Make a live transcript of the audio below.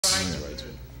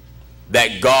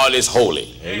that God is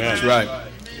holy. Amen. That's right.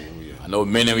 I know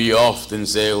many of you often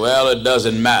say, well, it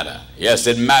doesn't matter. Yes,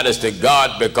 it matters to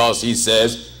God because he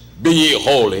says, be ye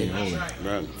holy,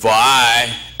 for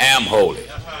I am holy.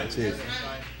 That's it.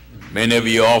 Many of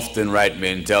you often write me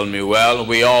and tell me, well,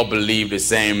 we all believe the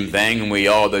same thing and we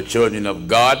all the children of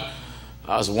God.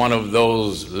 That's one of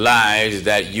those lies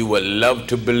that you would love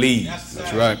to believe.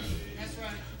 That's right.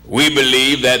 We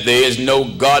believe that there is no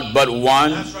God but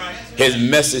one. His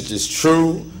message is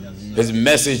true. His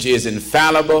message is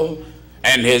infallible.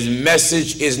 And his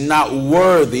message is not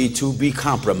worthy to be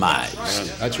compromised.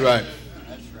 That's right.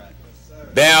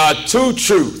 There are two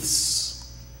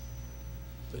truths.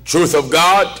 The truth of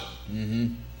God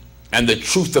and the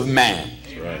truth of man.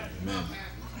 That's right.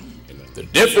 The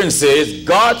difference is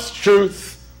God's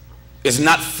truth is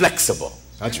not flexible.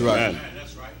 That's right.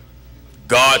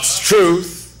 God's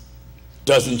truth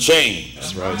doesn't change.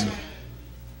 That's right.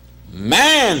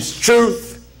 Man's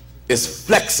truth is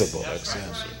flexible.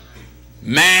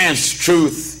 Man's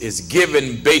truth is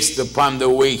given based upon the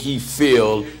way he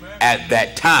feels at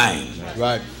that time. That's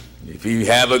right. If you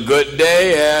have a good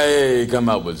day, come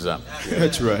up with something.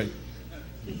 That's right.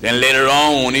 Then later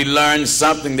on, when he learns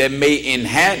something that may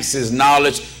enhance his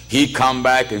knowledge, he come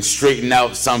back and straighten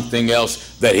out something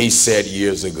else that he said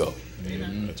years ago.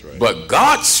 That's right. But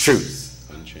God's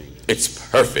truth, it's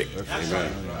perfect.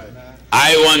 Amen.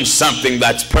 I want something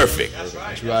that's perfect.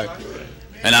 That's right.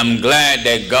 And I'm glad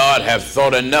that God have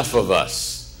thought enough of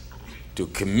us to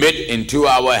commit into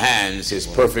our hands his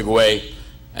perfect way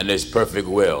and his perfect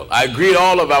will. I greet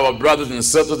all of our brothers and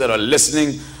sisters that are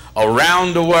listening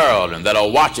around the world and that are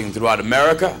watching throughout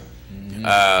America.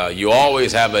 You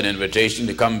always have an invitation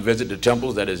to come visit the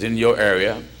temples that is in your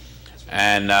area.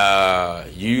 And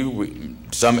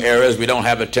some areas we don't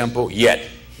have a temple yet.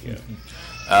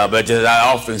 But as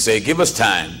I often say, give us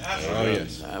time. Oh,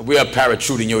 yes. We are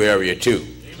parachuting your area too.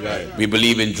 Right. We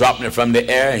believe in dropping it from the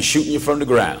air and shooting you from the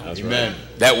ground. That's right.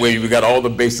 That way we got all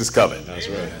the bases covered. That's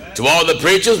right. To all the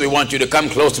preachers, we want you to come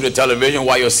close to the television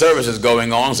while your service is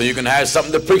going on so you can have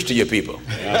something to preach to your people.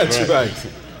 That's right.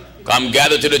 Come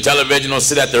gather to the television or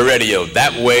sit at the radio.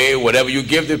 That way, whatever you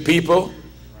give the people,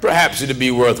 perhaps it'll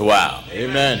be worthwhile.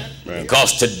 Amen.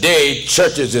 Because today,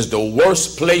 churches is the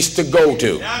worst place to go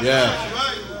to. Yeah.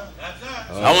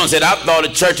 Someone said, I thought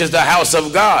a church is the house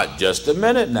of God. Just a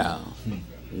minute now.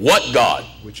 What God?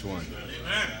 Which one?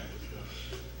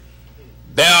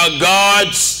 There are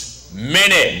gods,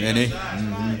 many. Many.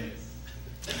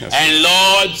 And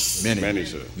lords, Many,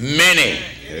 sir. many.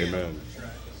 Amen.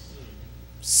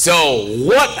 So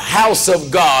what house of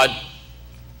God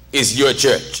is your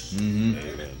church? Amen.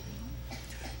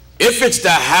 If it's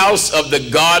the house of the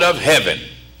God of heaven,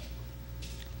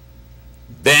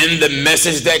 then the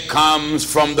message that comes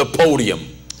from the podium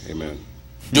Amen.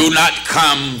 do not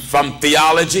come from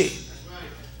theology,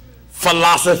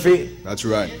 philosophy, That's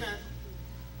right.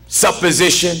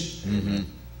 supposition,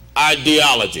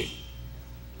 ideology.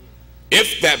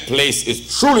 If that place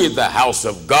is truly the house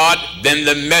of God, then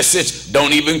the message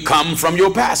don't even come from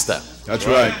your pastor. That's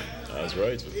right. That's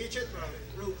right.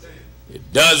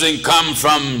 It doesn't come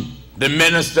from the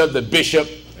minister, the bishop,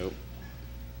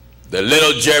 the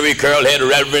little Jerry curl-head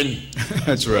reverend.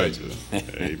 That's right.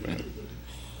 Amen.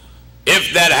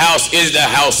 If that house is the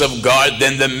house of God,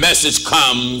 then the message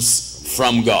comes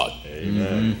from God.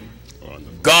 Amen.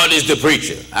 God is the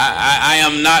preacher. I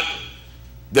am not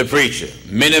the preacher.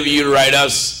 Many of you write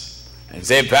us and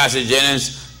say, Pastor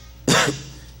Jennings,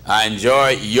 I enjoy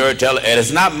your and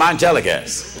it's not my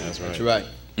telecast. That's right.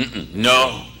 That's right.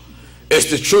 No, it's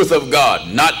the truth of God,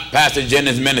 not Pastor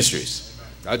Jennings Ministries.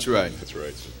 That's right. That's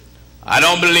right. I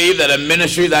don't believe that a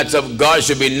ministry that's of God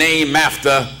should be named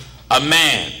after a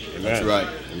man. Amen. That's right.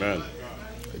 Amen.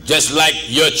 Just like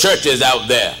your churches out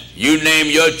there. You name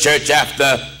your church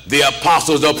after the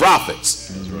apostles or prophets.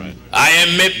 That's right. I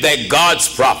admit that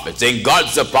God's prophets and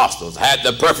God's apostles had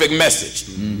the perfect message.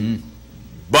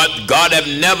 But God have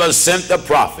never sent a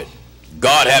prophet.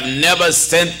 God have never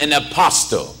sent an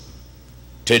apostle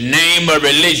to name a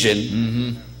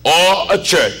religion or a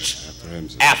church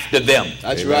after them.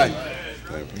 That's right.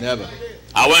 Never.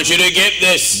 I want you to get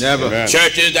this. Never. Amen.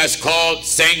 Churches that's called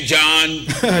St. John.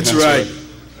 That's right.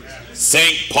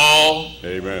 St. Paul.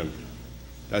 Amen.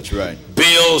 That's right.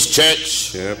 Bill's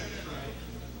church. Yep.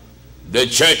 The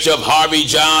church of Harvey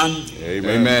John.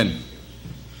 Amen.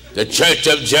 The church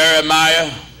of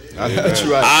Jeremiah. Amen. That's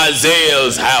right.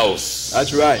 Isaiah's house.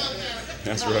 That's right.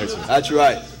 That's right. That's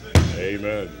right.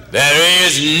 Amen. There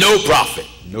is no prophet.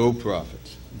 No prophet.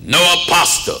 No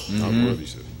apostle. Worthy,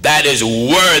 that is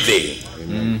worthy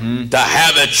to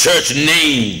have a church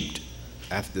named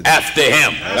after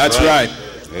him. That's right.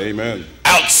 Amen.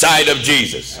 Outside of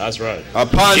Jesus. That's right.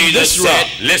 Upon Jesus said,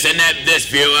 listen at this,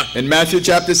 viewer. In Matthew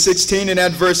chapter 16 and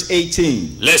at verse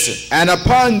 18. Listen. And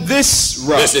upon this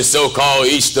rock. This is so-called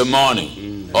Easter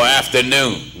morning or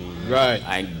afternoon. Right.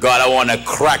 And God, I want to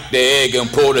crack the egg and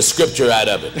pull the scripture out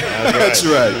of it. That's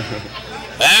right.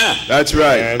 That's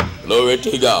right. Glory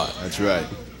to God. That's right.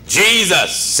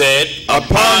 Jesus said,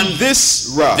 upon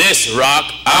this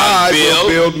rock I will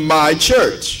build my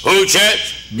church. Who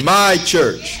church? My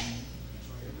church.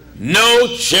 No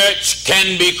church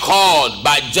can be called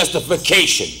by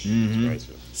justification.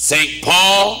 St.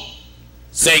 Paul,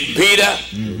 St. Peter,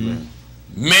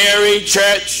 Mary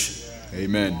Church,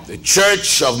 amen. The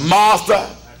church of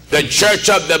Martha, the church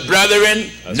of the brethren.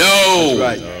 No.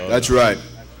 That's right. That's right.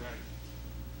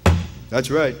 That's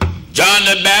right. John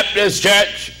the Baptist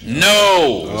Church?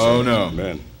 No. Oh, no.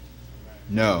 Amen.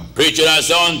 No. Preacher I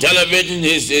saw on television,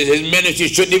 his ministry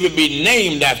shouldn't even be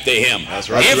named after him. That's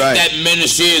right. If that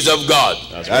ministry is of God.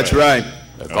 That's right.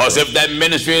 Because if that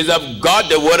ministry is of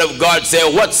God, the word of God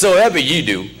said, whatsoever you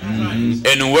do,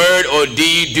 in word or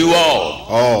deed, do all.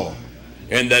 All.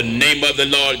 In the name of the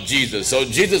Lord Jesus. So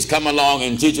Jesus come along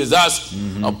and teaches us,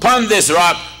 upon this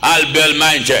rock I'll build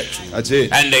my church. That's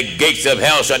it. And the gates of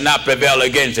hell shall not prevail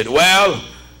against it. Well,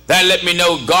 that let me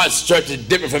know God's church is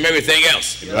different from everything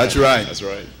else. That's right. That's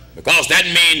right. Because that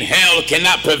means hell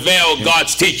cannot prevail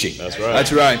God's teaching. That's right.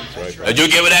 That's right. Did you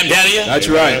get what I'm telling you? That's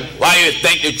right. Why you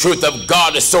think the truth of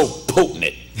God is so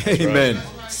potent? Amen.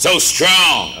 So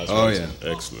strong. Oh yeah.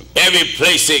 Excellent. Every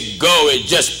place it go, it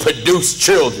just produce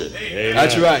children. Amen.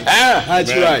 That's right.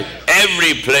 That's right.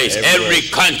 Every place, every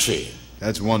country.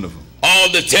 That's wonderful.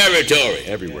 All the territory.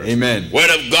 Everywhere. Amen.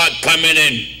 Word of God come in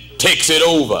and takes it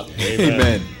over.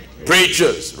 Amen.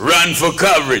 Preachers run for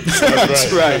coverage.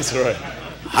 That's right. That's right.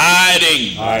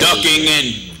 Hiding, ducking,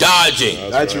 and dodging.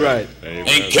 That's right.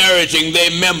 Encouraging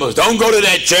their members. Don't go to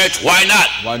that church. Why not?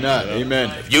 Why not?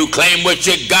 Amen. If you claim what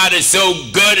you got is so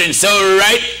good and so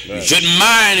right, you shouldn't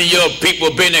mind your people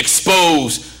being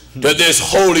exposed to this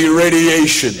holy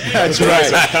radiation. That's right.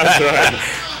 That's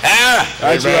right.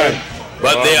 That's right.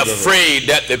 But they're afraid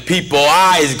that the people's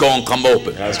eyes going to come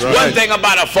open. That's right. One thing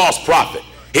about a false prophet,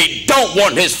 he don't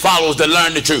want his followers to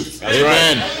learn the truth. That's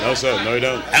amen. Right. No, sir. No, he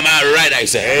don't. Am I right, I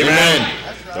say? Amen.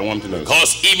 Don't want to know.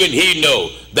 Because even he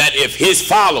know that if his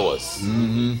followers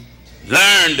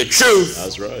learn the truth,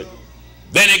 that's right,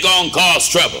 then it's going to cause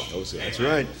trouble. That's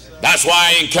right. That's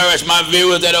why I encourage my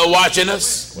viewers that are watching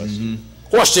us,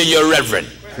 question your reverend.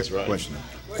 That's right.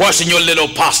 Question your little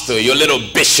pastor, your little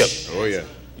bishop. Oh, yeah.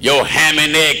 Your ham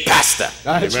and egg pastor.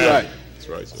 That's right. That's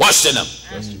right. Question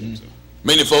them.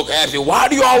 Many folk ask me, why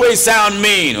do you always sound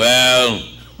mean? Well,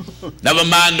 never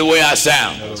mind the way I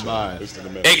sound.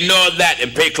 Ignore that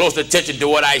and pay close attention to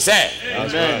what I say.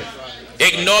 Amen.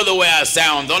 Ignore the way I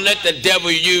sound. Don't let the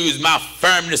devil use my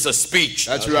firmness of speech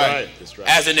That's right.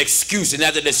 as an excuse and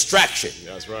as a distraction.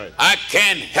 That's right. I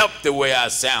can't help the way I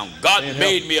sound. God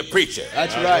made me a preacher.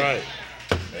 That's right.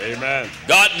 Amen.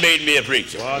 God made me a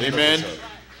preacher. Amen.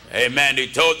 Amen. He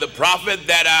told the prophet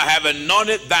that I have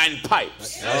anointed thine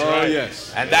pipes. That's right.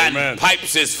 Yes. And thine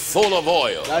pipes is full of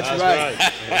oil. That's right.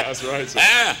 That's right. Sir.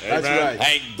 That's right.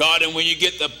 Thank God. And when you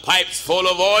get the pipes full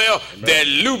of oil, they're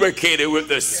lubricated with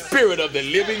the Spirit of the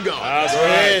living God. That's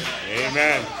right.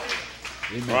 Amen.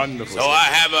 Wonderful. So I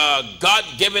have a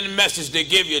God-given message to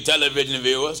give you, television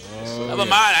viewers. Never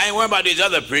mind, I ain't worried about these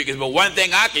other preachers, but one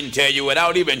thing I can tell you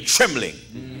without even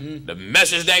trembling, the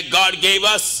message that God gave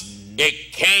us,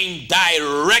 it came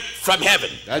direct from heaven.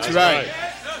 That's right.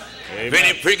 If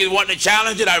any preachers want to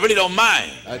challenge it, I really don't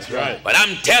mind. That's right. But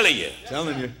I'm telling you,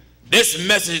 this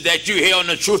message that you hear on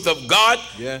the truth of God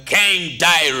came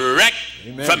direct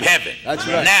from heaven. That's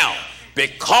right. Now,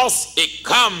 because it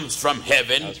comes from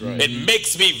heaven, it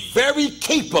makes me very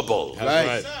capable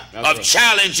of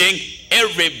challenging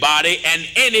everybody and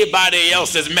anybody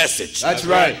else's message. That's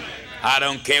right. I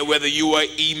don't care whether you are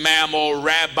imam or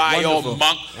rabbi or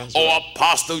monk or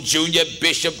apostle, junior,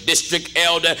 bishop, district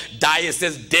elder,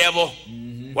 diocese, devil,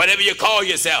 whatever you call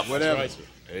yourself. Whatever.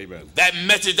 Amen. That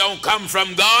message don't come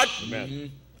from God.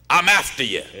 Amen. I'm after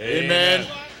you. Amen.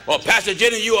 Well, Pastor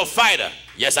Jennings, you a fighter.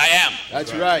 Yes, I am.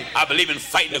 That's right. I believe in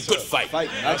fighting a good fight.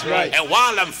 That's right. And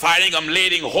while I'm fighting, I'm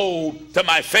laying hold to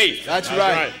my faith. That's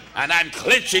right. And I'm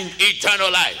clinching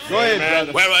eternal life. Go ahead,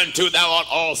 brother. Whereunto thou art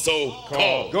also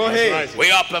called. Go ahead.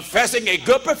 We are professing a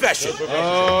good profession.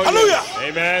 Oh, hallelujah.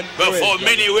 Amen. Before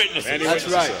many witnesses. That's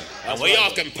right. And we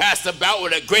all can pass about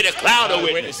with a greater cloud of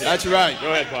witnesses. That's right.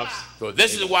 Go ahead, Pops. So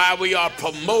this is why we are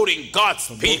promoting God's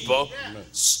people.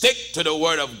 Stick to the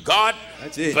word of God.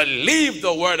 That's it. Believe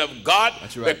the word of God.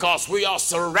 That's right. Because we are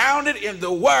surrounded in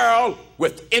the world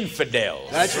with infidels.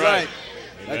 That's right.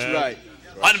 That's right.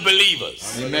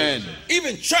 Unbelievers. Amen.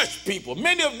 Even church people.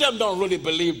 Many of them don't really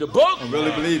believe the book. Don't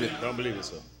really believe it. Don't believe it,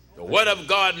 sir. The word of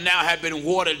God now has been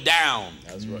watered down.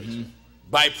 That's right.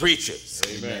 By preachers.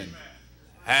 Amen.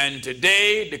 And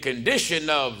today the condition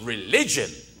of religion.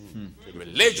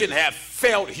 Religion have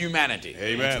failed humanity.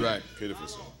 Amen. That's right. Pitiful,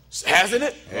 sir. Hasn't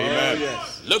it? Amen. Oh,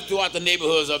 yes. Look throughout the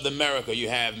neighborhoods of America. You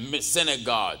have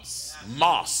synagogues,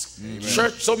 mosques,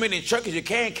 church, so many churches you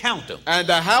can't count them. And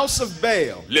the house of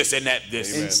Baal. Listen at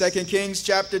this. In 2 Kings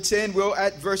chapter 10, we're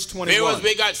at verse 21. Viewers,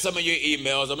 we got some of your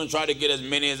emails. I'm going to try to get as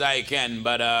many as I can,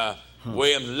 but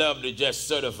Williams love to just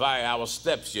certify our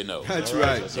steps, you know. That's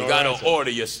right. You got to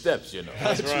order your steps, you know.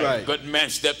 That's right. Good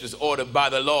man's steps is ordered by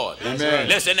the Lord. Amen.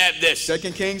 Listen at this. 2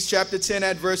 Kings chapter 10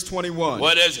 at verse 21.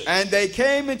 What is it? And they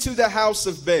came into the house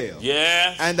of Baal.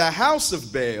 Yeah. And the house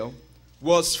of Baal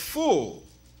was full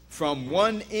from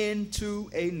one end to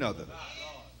another.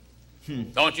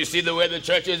 Don't you see the way the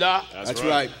churches are? That's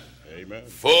right. Amen.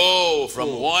 Full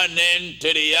from one end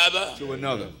to the other. To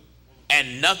another.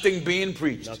 And nothing being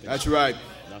preached. Nothing. That's right.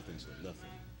 Nothing, sir. Nothing.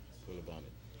 Pull upon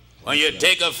it. When you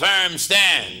take a firm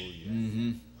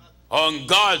stand on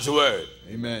God's word,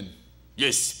 Amen.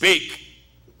 you speak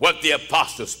what the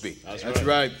apostles speak. That's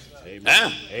right. Amen.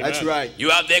 Huh? Amen. That's right.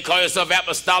 You out there call yourself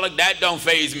apostolic, that don't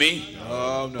faze me.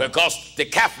 Oh, no. Because the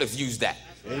Catholics use that.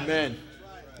 Amen.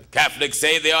 The Catholics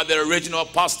say they are the original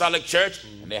apostolic church,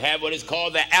 and they have what is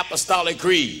called the apostolic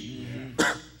creed.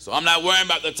 So I'm not worrying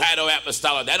about the title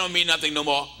apostolic. That don't mean nothing no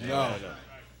more.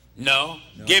 No.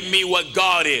 Give me what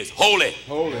God is. Holy.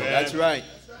 Holy. That's right.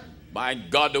 My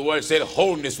God, the word said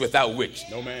holiness without which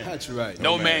No man. That's right.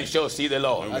 no man shall see the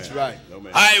Lord. That's right. No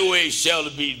man. Highway shall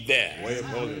be there. Way of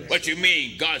holiness. What you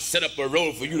mean? God set up a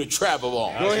road for you to travel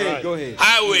on. Go ahead. right. Go ahead.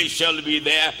 Highway shall be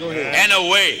there ahead. and a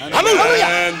way. Amen. Hallelujah.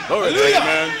 Amen.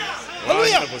 Hallelujah.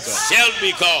 Wonderful, sir. Shall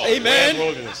be called. Way Amen. of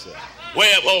holiness, sir.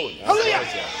 Way of holiness. Hallelujah.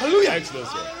 Hallelujah. Excellent,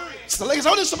 sir.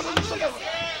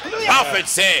 Prophet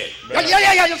said,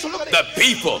 the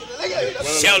people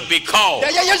shall be called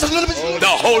the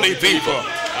holy people.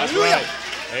 That's right.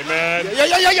 Amen.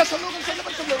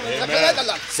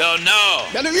 So no,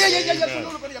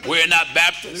 we're not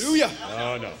Baptist.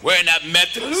 Oh, no. We're not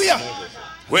Methodist.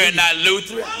 We're not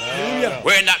Lutheran.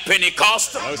 We're not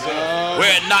Pentecostal. No, sir.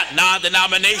 We're not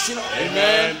non-denominational.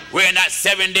 Amen. We're not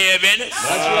Seventh-day Adventists.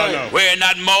 That's right. We're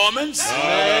not Mormons.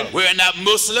 We're not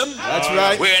Muslim. That's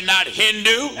right. We're not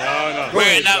Hindu. No. We're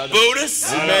ahead, not brother.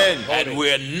 Buddhist. Amen. And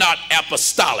we're not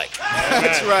apostolic.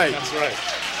 That's right. That's right.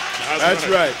 That's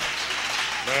right.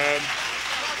 Man.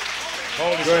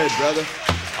 Holy Go ahead, brother.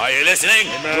 Are you listening?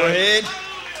 Go ahead.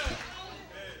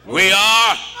 We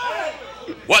are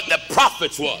what the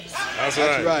prophets was. That's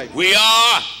That's right. We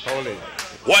are Holy.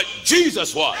 what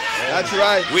Jesus was. That's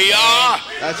right. We are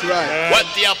That's right. what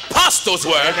the apostles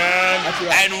were. Amen. That's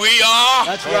right. And we are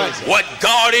That's right. what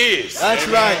God is. That's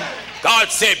right. God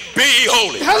said, be ye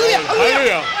holy. Hallelujah.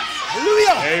 Hallelujah.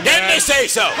 Hallelujah. Didn't they Amen. say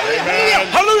so? Amen.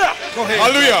 Hallelujah. Go ahead.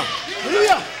 Hallelujah.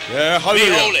 Hallelujah. Yeah, Be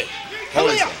hallelujah. holy.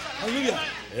 Hallelujah. Hallelujah.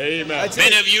 Amen. That's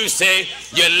Many of you say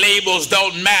your labels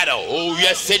don't matter. Oh,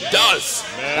 yes, it does.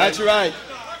 That's right.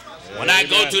 When I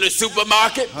go to the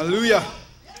supermarket, Hallelujah.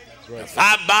 if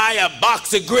I buy a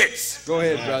box of grits, Go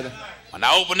ahead, brother. when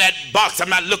I open that box, I'm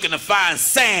not looking to find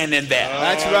sand in there.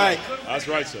 That's right. That's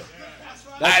right, sir.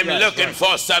 That's I'm right. looking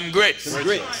for some grits. Some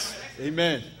grits.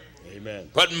 Amen. Amen.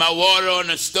 Put my water on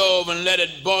the stove and let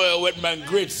it boil with my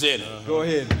grits in it. Go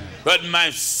ahead. Put my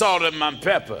salt and my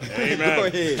pepper. Go Amen.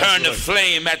 ahead. Turn the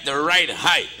flame at the right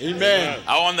height. Amen.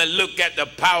 I want to look at the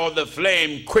power of the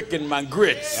flame, quicken my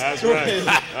grits. That's right.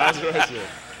 That's right, sir.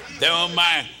 Then when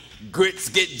my grits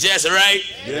get just right,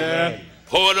 Yeah.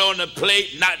 pour it on the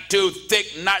plate, not too thick,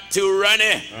 not too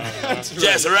runny,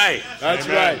 just right. That's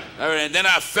Amen. right. All right, and then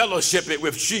I fellowship it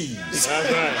with cheese.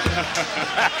 That's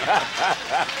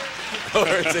right.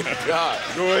 Glory to God.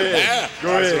 Go ahead. Yeah. Go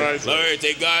That's ahead. right, sir. Glory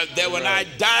to God. Then when I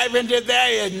dive into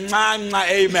there, it's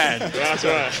amen. That's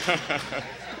right.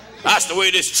 That's the way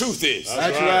this truth is.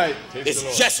 That's right. Taste It's the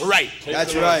Lord. just right.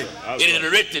 That's the Lord. right. That's It is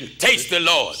right. written, taste the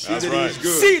Lord. That's See that right. he's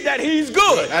good. See that he's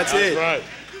good. That's That's it. right.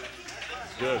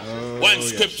 Good. One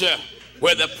scripture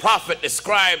where the prophet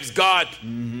describes God,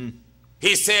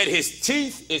 he said his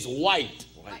teeth is white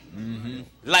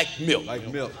like milk. Like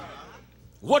milk.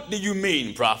 What do you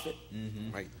mean, prophet?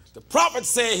 Right. The prophet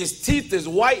said his teeth is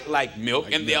white like milk,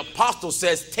 Like and milk. the apostle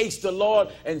says, taste the Lord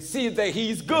and see that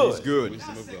he's good. It's good.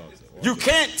 Wisdom of God. You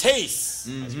can't taste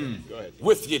Go ahead.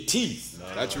 with your teeth.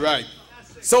 That's right.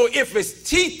 So if his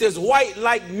teeth is white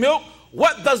like milk,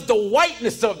 what does the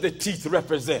whiteness of the teeth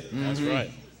represent? That's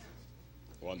right.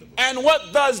 Wonderful. And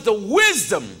what does the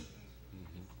wisdom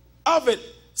of it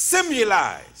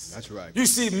symbolize? That's right. You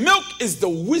see, milk is the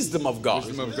wisdom of God.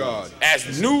 Wisdom of God.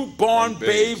 As newborn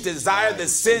babes desire the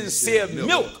sincere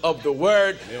milk of the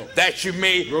word, that you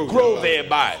may grow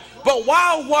thereby. But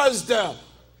why was the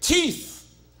teeth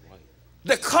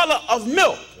the color of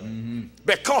milk?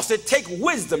 Because it takes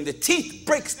wisdom. The teeth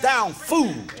breaks down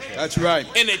food. That's right.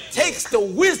 And it takes the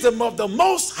wisdom of the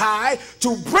Most High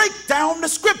to break down the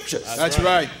scriptures. That's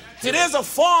right. See, there's a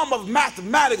form of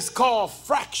mathematics called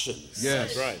fractions.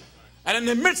 Yes. That's right. And in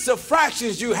the midst of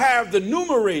fractions, you have the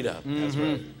numerator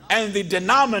and the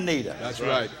denominator. That's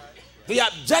right. The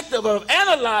objective of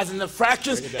analyzing the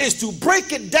fractions is to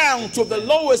break it down to the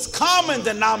lowest common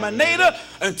denominator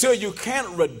until you can't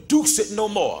reduce it no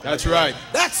more. That's right.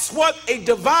 That's what a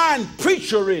divine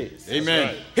preacher is. Amen.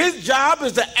 right. His job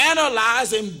is to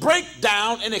analyze and break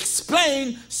down and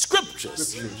explain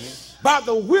scriptures by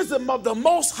the wisdom of the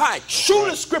Most High. Chew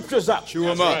the scriptures up. Chew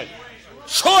them That's up. right.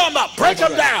 Chew them up. Break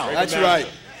them down. That's right.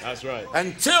 That's right.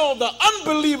 Until the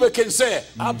unbeliever can say,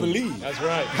 I believe. That's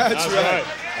right. That's right.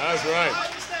 That's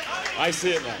right. I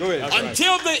see it now. Go ahead. That's right.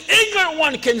 Until the ignorant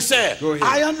one can say, Go ahead.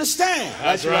 I understand.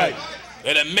 That's right.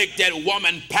 It'll make that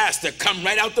woman pastor come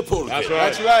right out the pulpit. That's right.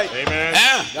 That's right. Amen.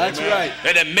 Huh? That's Amen. right.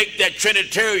 It'll make that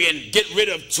Trinitarian get rid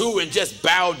of two and just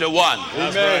bow to one.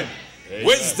 That's Amen. right. Amen.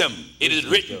 Wisdom, it is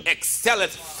written,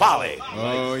 excelleth folly,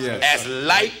 Oh, yes. as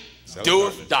light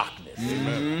doeth darkness.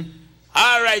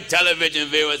 All right, television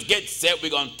viewers, get set. We're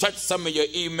going to touch some of your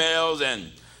emails and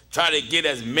try to get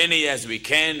as many as we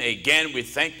can. Again, we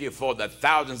thank you for the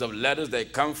thousands of letters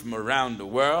that come from around the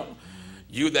world.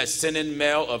 You that send in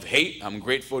mail of hate, I'm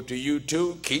grateful to you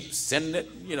too. Keep sending it,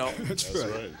 you know. That's That's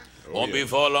right. right. Oh, Won't be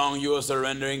for long you will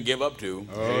surrender and give up to.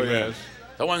 Oh, yes.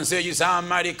 Someone said you sound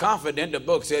mighty confident. The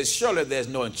book says, surely there's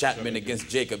no enchantment against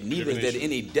Jacob, neither is there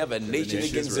any divination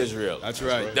against Israel. That's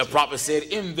right. The prophet said,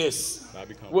 in this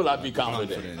will I be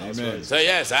confident. Amen. So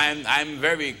yes, I'm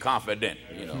very confident.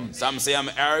 You know, some say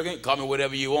I'm arrogant. Call me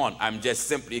whatever you want. I'm just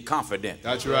simply confident.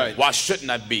 That's right. Why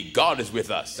shouldn't I be? God is with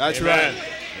us. That's Amen. right.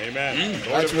 Amen.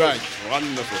 That's right.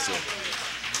 Wonderful,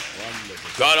 sir.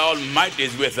 Wonderful. God Almighty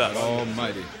is with us.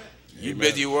 Almighty. You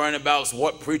busy worrying about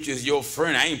what preacher's your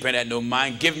friend. I ain't paying that no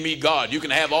mind. Give me God. You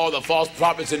can have all the false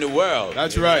prophets in the world.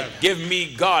 That's right. Give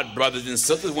me God, brothers and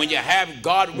sisters. When you have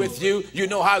God with you, you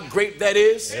know how great that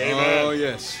is. Amen. Oh,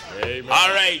 yes. Amen. All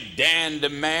right, Dan the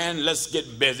man, let's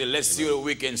get busy. Let's see what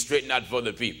we can straighten out for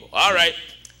the people. All right.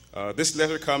 This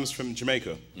letter comes from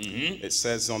Jamaica. It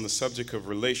says on the subject of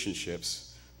relationships,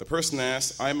 the person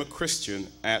asks, I'm a Christian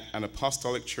at an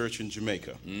apostolic church in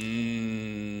Jamaica.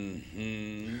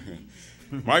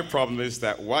 My problem is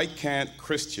that why can't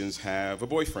Christians have a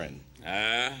boyfriend?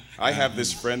 I have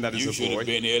this friend that is You a should boy. have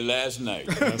been here last night.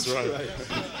 That's right.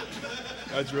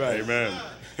 That's right. Amen.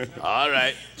 All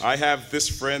right. I have this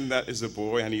friend that is a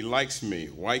boy and he likes me.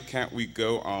 Why can't we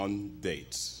go on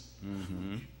dates?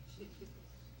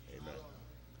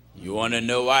 You want to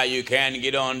know why you can't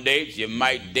get on dates? You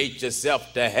might date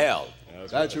yourself to hell.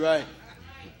 That's right.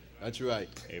 That's right.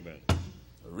 Amen.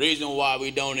 The reason why we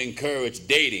don't encourage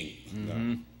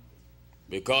dating,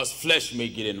 because flesh may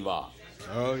get involved.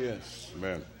 Oh, yes.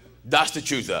 Amen. That's the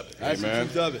truth of it. That's Amen.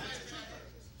 the truth of it.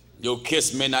 Your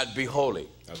kiss may not be holy.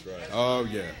 That's right. Oh,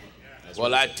 yeah.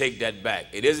 Well, I take that back.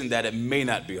 It isn't that it may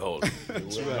not be holy.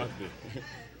 That's right.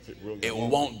 It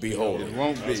won't be holy. It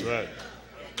won't be. That's right.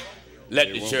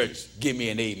 Let the church give me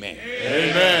an amen.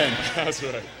 Amen. That's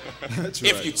right. That's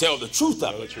If right. you tell the truth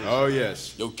of it, Oh,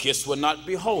 yes. your kiss will not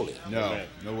be holy. No.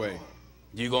 No way.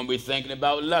 You're going to be thinking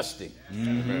about lusting.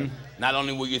 Not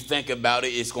only will you think about it,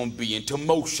 it's going to be into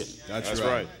motion. That's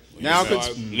right. Now,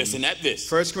 Listen at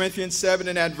this. 1 Corinthians 7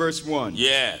 and at verse 1.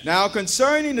 Yeah. Now,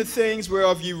 concerning the things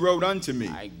whereof you wrote unto me.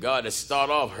 My God, it start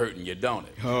off hurting you, don't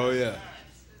it? Oh, yeah.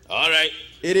 All right.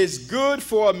 It is good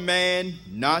for a man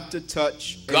not to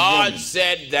touch a God woman.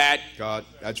 said that. God,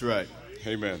 that's right.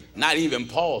 Amen. Not even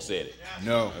Paul said it.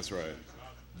 No. That's right.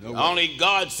 No way. Only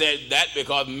God said that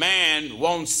because man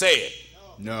won't say it.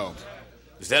 No.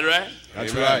 Is that right?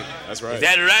 That's Amen. right. That's right. Is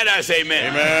that right? I say,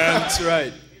 man. Amen. That's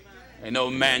right. Ain't no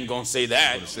man gonna say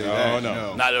that. Say No, that.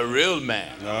 no. Not a real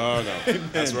man. No, no.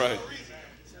 That's right.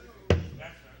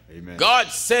 Amen. God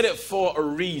said it for a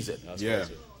reason. Yeah.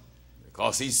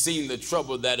 because he's seen the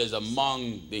trouble that is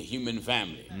among the human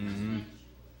family.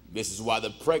 This is why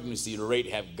the pregnancy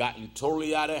rate have gotten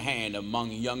totally out of hand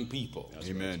among young people.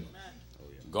 Amen.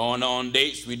 Going on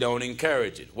dates, we don't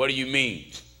encourage it. What do you mean?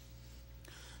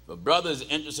 If a brother is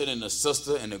interested in a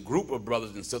sister and a group of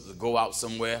brothers and sisters go out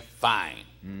somewhere, fine.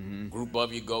 Group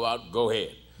of you go out, go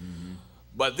ahead.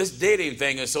 But this dating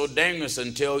thing is so dangerous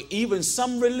until even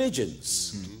some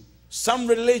religions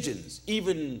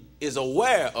even is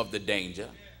aware of the danger.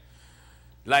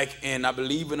 Like I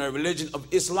believe in a religion of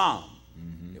Islam.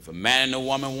 If a man and a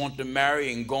woman want to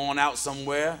marry and going out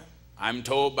somewhere, I'm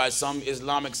told by some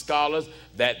Islamic scholars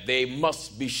that they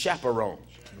must be chaperoned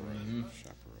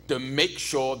to make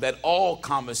sure that all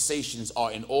conversations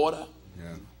are in order,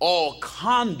 all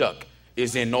conduct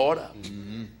is in order.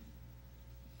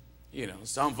 You know,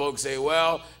 some folks say,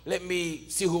 well, let me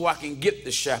see who I can get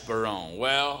the chaperone.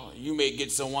 Well, you may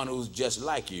get someone who's just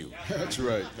like you. That's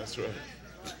right. That's right.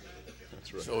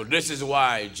 That's right. So this is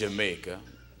why, Jamaica,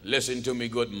 listen to me,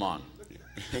 good man.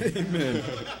 Amen.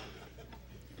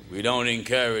 We don't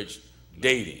encourage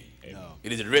dating. No.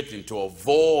 It is written to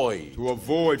avoid. To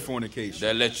avoid fornication.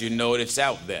 That lets you know it's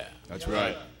out there. That's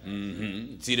right.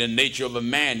 See, the nature of a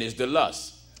man is the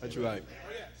lust. That's right.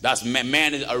 That's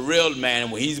man is a real man.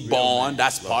 When he's born,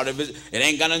 that's part of it. It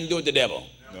ain't got nothing to do with the devil.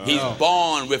 No. He's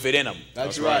born with it in him.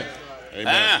 That's right.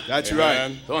 Amen. That's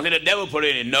Amen. right. Don't say the devil put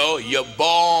it in it. No, you're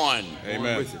born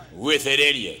Amen. with it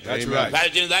in you. That's Amen. right. Pastor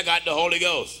Jennings, I got the Holy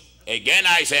Ghost. Again,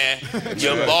 I say,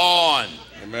 you're born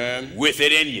Amen. with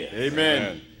it in you.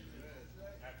 Amen.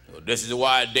 So this is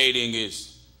why dating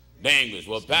is dangerous.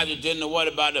 Well, Pastor Jennings, what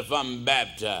about if I'm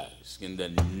baptized in the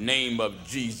name of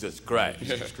Jesus Christ?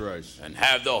 Jesus Christ. And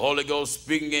have the Holy Ghost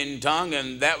speaking in tongue,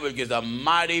 and that which is a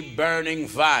mighty burning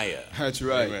fire. That's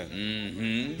right.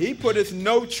 Amen. He putteth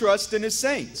no trust in his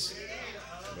saints.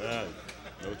 Amen.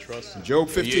 No trust. Job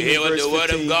 15 You hear and what verse the word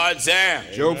 15. of God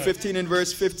says? Job 15 and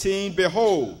verse 15.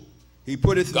 Behold, he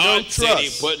putteth God no said he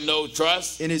trust put no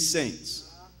trust. in his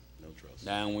saints. No trust.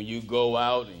 Now, when you go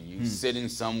out and you sitting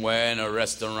somewhere in a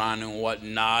restaurant and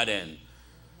whatnot, and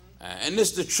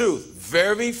it's the truth,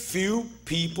 very few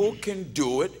people can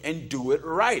do it and do it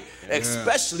right,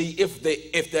 especially if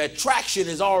the attraction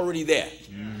is already there.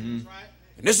 And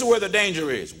this is where the danger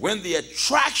is. When the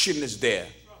attraction is there,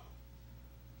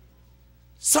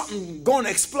 something going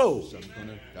to explode.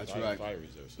 That's right.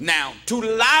 Now, to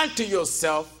lie to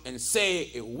yourself and say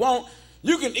it won't,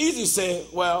 you can easily say,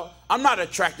 well, I'm not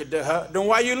attracted to her. Then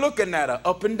why are you looking at her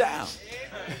up and down?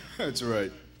 That's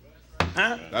right.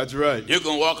 Huh? That's right. You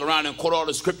can walk around and quote all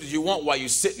the scriptures you want while you're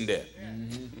sitting there.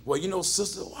 Well, you know,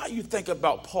 sister, why you think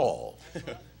about Paul?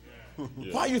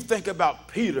 Why you think about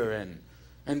Peter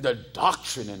and the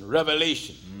doctrine and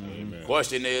revelation?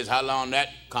 Question is, how long that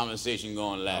conversation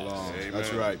going to last?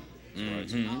 That's right.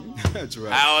 That's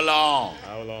right. How long?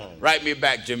 How long? Write me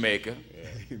back, Jamaica.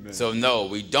 So no,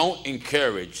 we don't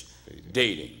encourage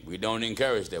dating. We don't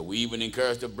encourage that. We even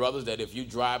encourage the brothers that if you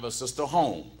drive a sister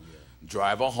home,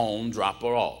 drive her home, drop her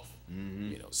off.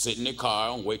 You know, sit in the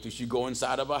car and wait till she go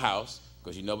inside of her house,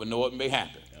 because you never know what may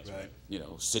happen. Right. You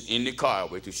know, sit in the car,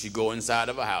 wait till she go inside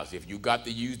of her house. If you got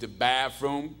to use the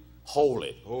bathroom, hold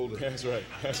it. Hold it. That's right.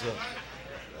 That's right.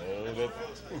 Hold it.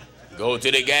 Go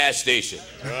to the gas station.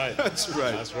 Right. That's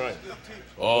right. That's right.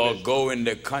 Or go in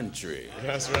the country.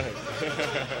 That's right.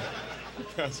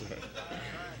 That's right.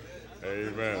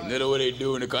 Amen. You know what they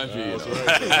do in the country. You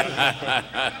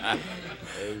know?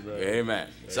 Amen. Amen.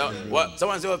 So what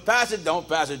someone said, well, Pastor, don't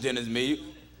Pastor Jennings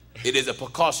me. It is a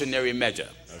precautionary measure.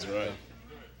 That's right.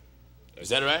 Is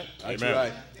that right? That's Amen.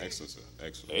 right. Excellent, sir.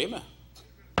 Excellent. Amen.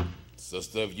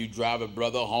 Sister, if you drive a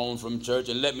brother home from church,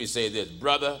 and let me say this,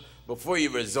 brother, before you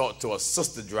resort to a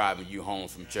sister driving you home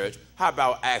from church, how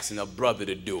about asking a brother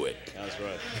to do it? That's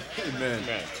right. Amen.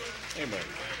 Amen. Amen.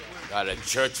 Got a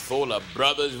church full of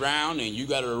brothers around and you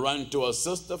got to run to a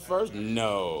sister first?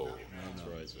 No. That's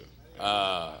right, sir.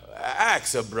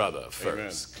 Ask a brother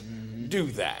first.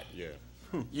 Do that. Yeah.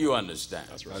 You understand.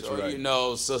 That's right. So, right. you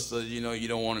know, sister, you know, you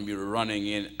don't want to be running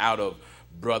in out of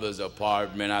brother's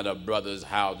apartment, out of brother's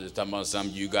house, talking about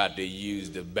something you got to use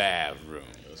the bathroom.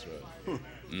 That's right.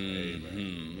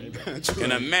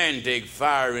 Can a man take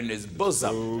fire in his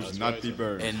bosom Those not be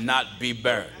burned. and not be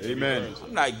burned? Amen.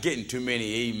 I'm not getting too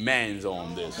many amens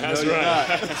on this. That's you're right.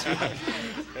 not. That's right.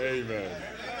 Amen.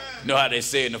 You know how they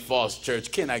say in the false church,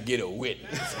 can I get a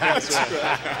witness?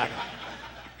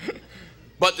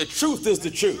 But the truth is the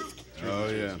truth. Oh,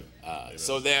 yeah.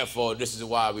 So therefore, this is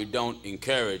why we don't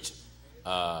encourage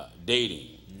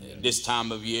dating. This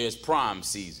time of year is prime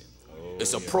season.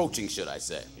 It's approaching, should I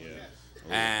say.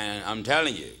 And I'm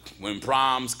telling you, when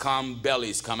proms come,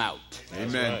 bellies come out.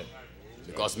 Amen. Right.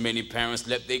 Because many parents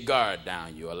let their guard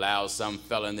down. You allow some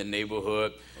fella in the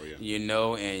neighborhood, you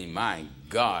know, and my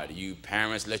God, you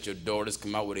parents let your daughters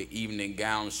come out with an evening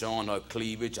gown showing her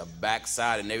cleavage, her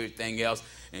backside, and everything else,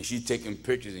 and she's taking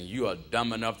pictures, and you are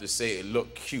dumb enough to say it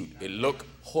looked cute. It looked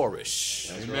whorish.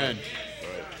 That's Amen.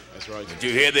 Right. That's right. Did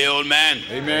you hear the old man?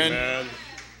 Amen. Amen.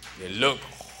 It looked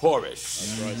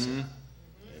whorish. That's right.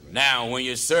 Now, when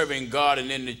you're serving God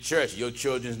and in the church, your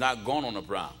children's not going on a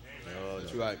prom. No,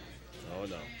 That's right. Oh,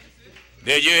 no.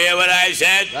 Did you hear what I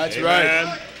said? That's Amen.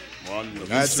 right. Wonderful.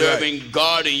 That's Serving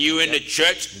God and you in the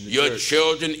church, In the your church.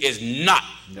 children is not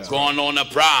going on a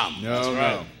prom. No, That's no.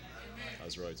 right.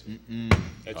 That's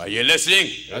right. Are you listening?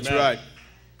 That's Amen. right.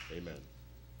 Amen.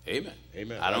 Amen.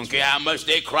 Amen. I don't That's care right. how much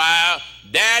they cry out,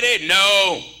 Daddy,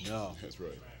 no. No. That's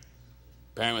right.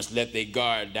 Parents let their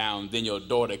guard down, then your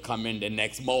daughter come in the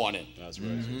next morning That's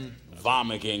right.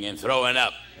 vomiting and throwing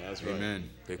up That's right. Amen.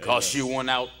 because she went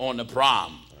out on the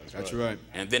prom. That's right.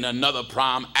 And then another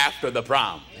prom after the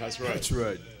prom. That's right. That's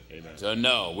right. Amen. So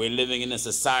no, we're living in a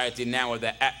society now where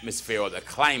the atmosphere or the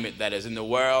climate that is in the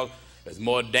world is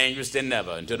more dangerous than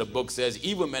ever. Until the book says,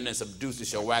 evil men and seducers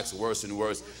shall wax worse and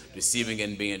worse, deceiving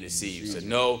and being deceived. So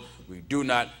no, we do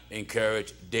not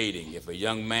encourage dating. If a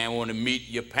young man want to meet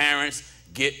your parents,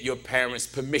 get your parents'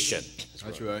 permission.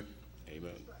 That's right.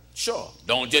 Amen. Sure.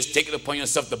 Don't just take it upon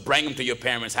yourself to bring them to your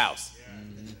parents' house.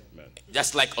 Amen.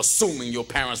 That's like assuming your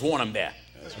parents want them there.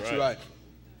 That's That's right. right.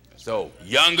 So,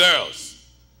 young girls,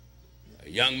 a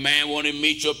young man want to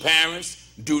meet your parents,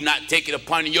 do not take it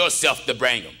upon yourself to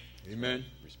bring them. Amen.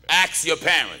 Ask your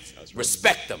parents. That's right.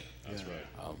 Respect them. That's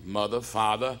right. Mother,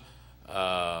 father,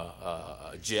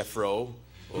 Jeffro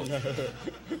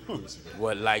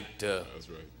would like to That's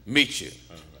right. meet you.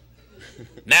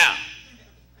 Now,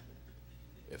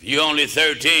 if you're only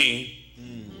 13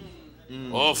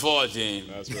 or 14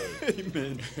 That's right.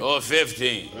 Amen. or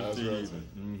 15, That's right.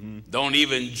 don't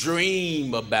even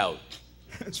dream about.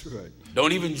 That's right.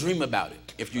 Don't even dream about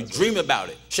it. If you dream about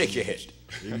it, shake your head.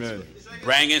 Amen.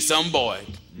 Bring in some boy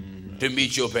to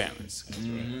meet your parents.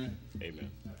 Amen.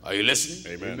 Are you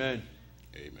listening? Amen. Amen.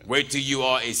 Amen. Wait till you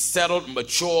are a settled,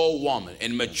 mature woman.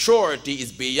 And maturity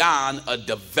is beyond a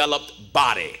developed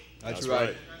body. That's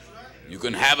right. You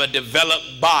can have a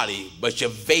developed body, but you're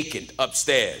vacant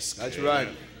upstairs. That's right.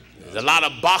 There's a lot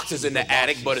of boxes in the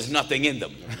attic, but there's nothing in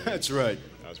them. That's right.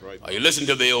 That's right. Are you listening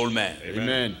to the old man?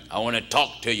 Amen. I want to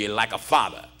talk to you like a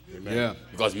father. Yeah.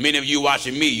 Because many of you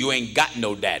watching me, you ain't got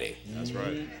no daddy. That's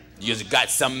right. You just got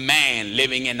some man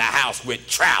living in the house with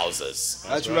trousers.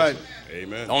 That's right.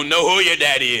 Amen. Don't know who your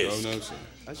daddy Oh, is. no, sir.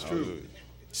 That's true. Hallelujah.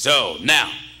 So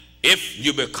now, if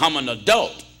you become an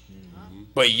adult,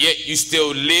 but yet you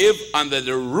still live under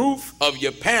the roof of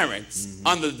your parents,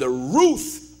 under the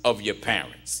roof of your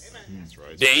parents, That's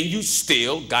right. then you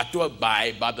still got to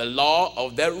abide by the law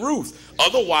of that roof.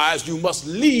 Otherwise, you must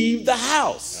leave the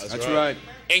house That's right.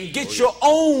 and get your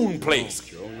own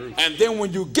place. Your own roof. And then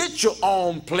when you get your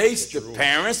own place, the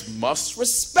parents must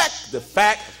respect the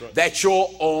fact that you're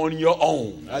on your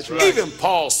own. That's right. Even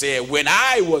Paul said, when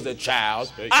I was a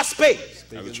child, I spake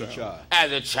As a child.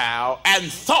 as a child and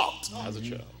thought As a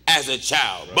child. as a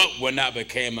child. But when I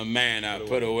became a man, I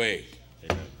put away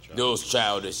Amen. Child. those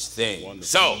childish things. Wonderful.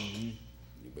 So,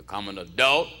 you become an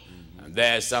adult, and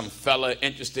there's some fella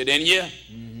interested in you.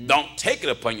 Don't take it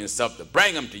upon yourself to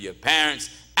bring them to your parents.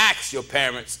 Ask your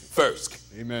parents first.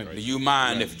 Amen. Do you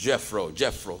mind if Jeffro,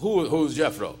 who's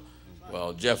Jeffro?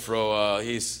 Well, Jeffro,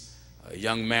 he's a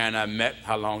young man I met.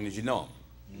 How long did you know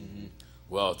him?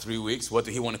 Well, 3 weeks. What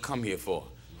did he want to come here for?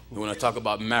 We want to talk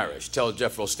about marriage. Tell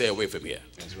Jeffro, stay away from here.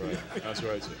 That's right. That's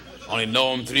right, sir. Only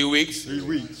know him 3 weeks. 3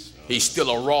 weeks. He's still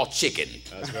a raw chicken.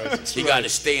 That's right. He got to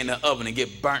stay in the oven and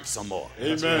get burnt some more.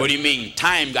 Amen. What do you mean?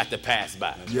 Time got to pass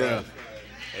by. Yeah.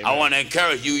 I want to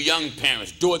encourage you young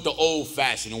parents, do it the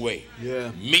old-fashioned way.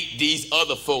 Yeah. Meet these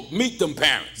other folk. Meet them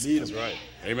parents. That's right.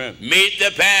 Amen. Meet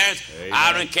the parents. Amen.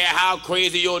 I don't care how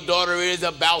crazy your daughter is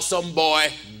about some boy.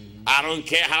 I don't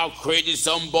care how crazy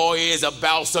some boy is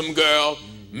about some girl.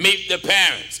 Meet the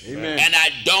parents. Amen. And I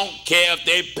don't care if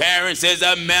their parents is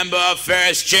a member of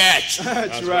First Church.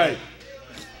 That's right.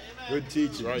 Good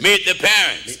teaching. Right. Meet the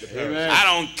parents. Meet the parents. Amen. I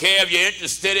don't care if you're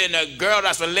interested in a girl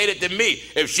that's related to me.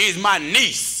 If she's my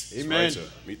niece, That's Amen. right, sir.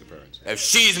 Meet the parents. if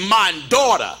she's my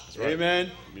daughter, That's right.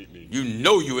 Amen. Meet me. you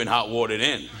know you in hot water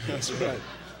then. That's right.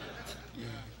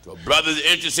 So brothers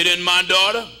interested in my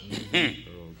daughter,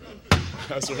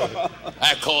 That's right.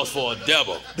 that calls for a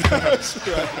devil. That's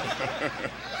right.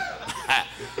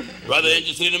 Brother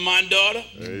interested in my daughter,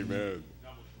 Amen.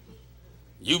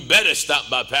 You better stop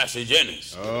by Pastor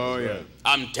Jennings. Oh, yeah.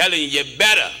 I'm telling you, you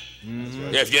better.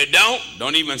 If you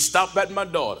don't even stop at my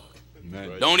daughter.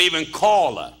 Amen. Don't even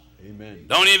call her. Amen.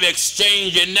 Don't even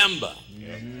exchange your number.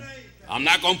 I'm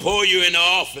not going to pull you in the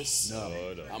office. No.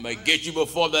 I'm going to get you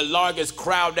before the largest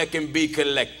crowd that can be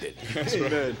collected.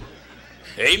 Amen.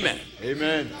 Amen.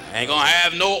 Amen. Ain't going to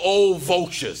have no old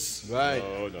vultures Right.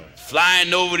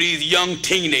 flying over these young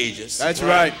teenagers. That's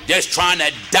right. Just trying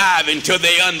to dive into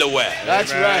their underwear.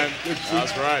 That's right.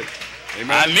 That's right.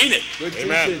 Amen. I mean it. Good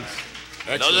Amen. teachings.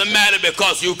 It doesn't matter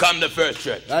because you come to First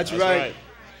Church. That's right.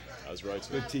 That's right.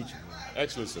 Good teaching.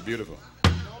 Excellent, sir. Beautiful.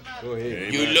 Go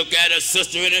ahead. You look at a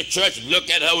sister in a church, look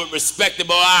at her with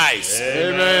respectable eyes.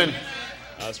 Amen.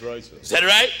 That's right, sir. Is that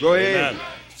right? Go ahead. Amen.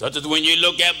 Such as when you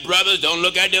look at brothers, don't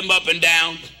look at them up and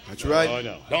down. That's right. Oh,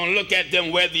 no. Don't look at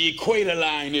them where the equator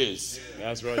line is.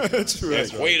 That's right. That's The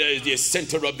right. equator is the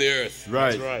center of the earth,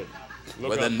 Right. That's right. Look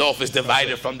where up. the north is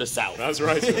divided from the south. That's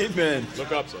right, sir. Amen.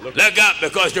 Look up, sir. Look up. Look up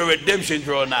because your redemption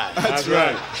draw nigh. That's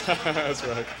right. That's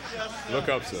right. Look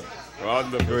up, sir.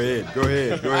 Wonderful. Go ahead. Go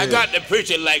ahead. Go I ahead. got to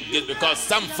preach it like this because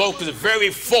some folks is very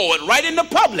forward, right in the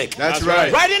public. That's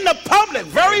right. Right in the public,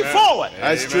 very Amen. forward.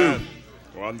 That's Amen.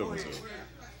 true. Wonderful, sir.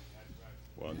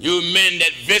 Wonderful. You men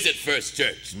that visit First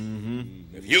Church,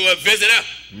 if you a visitor,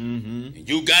 and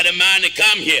you got a mind to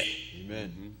come here,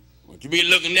 Amen. won't you be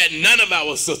looking at none of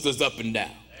our sisters up and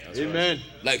down, Amen.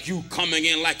 like you coming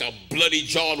in like a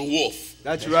bloody-jawed wolf.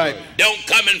 That's right. Don't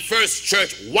come in First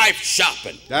Church wife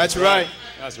shopping. That's right.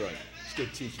 That's right. It's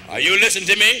good teaching. Are you listening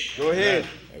to me? Go ahead.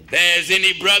 If there's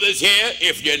any brothers here,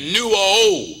 if you're new or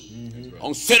old,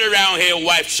 don't sit around here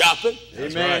wife shopping.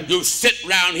 Amen. You sit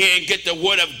around here and get the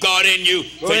word of God in you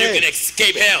so Go ahead. you can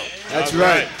escape hell. That's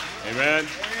right. Amen.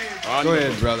 Go Wonderful.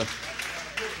 ahead, brother.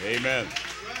 Amen.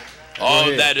 All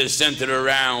ahead. that is centered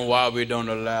around why we don't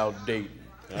allow dating.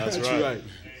 That's right.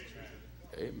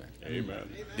 Amen. Amen.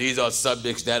 These are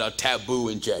subjects that are taboo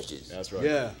in churches. That's right.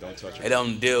 Yeah. Don't touch They it.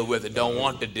 don't deal with it, don't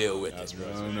want to deal with That's it.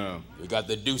 right. Oh, no. We got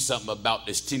to do something about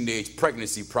this teenage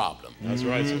pregnancy problem. That's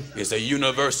right, sir. It's a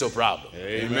universal problem.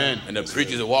 Amen. And the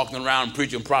preachers are walking around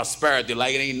preaching prosperity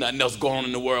like it ain't nothing else going on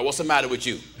in the world. What's the matter with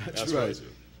you? That's right. right, sir.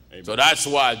 Amen. So that's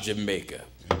why Jamaica.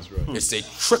 That's right. It's a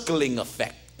trickling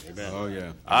effect. Amen. Oh,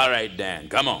 yeah. All right, Dan,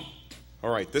 come on. All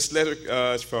right, this letter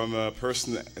is from a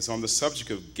person that is on the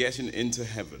subject of getting into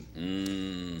heaven.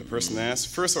 The person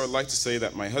asks, first I would like to say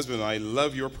that my husband and I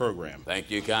love your program.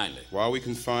 Thank you kindly. While we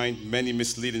can find many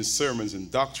misleading sermons and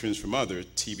doctrines from other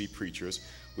TV preachers,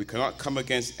 we cannot come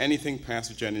against anything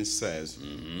Pastor Jennings says,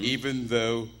 even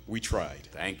though we tried.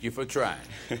 Thank you for trying.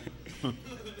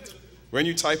 When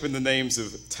you type in the names of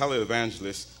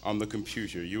televangelists on the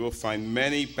computer, you will find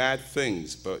many bad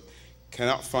things, but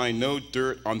cannot find no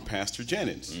dirt on Pastor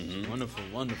Jennings. Wonderful,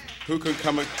 wonderful. Who can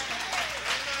come?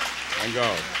 Thank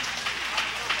God.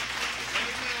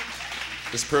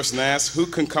 This person asks, who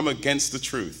can come against the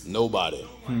truth? Nobody.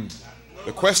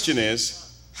 The question is,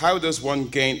 how does one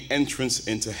gain entrance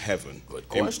into heaven? Good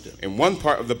question. In one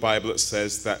part of the Bible, it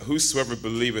says that whosoever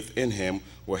believeth in him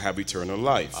will have eternal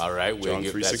life. All right, we'll John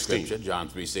give that 3:16. scripture, John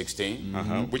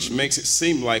 3:16. Which makes it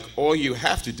seem like all you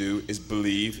have to do is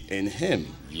believe in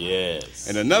him. Yes.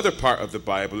 In another part of the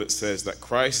Bible, it says that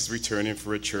Christ is returning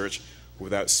for a church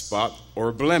without spot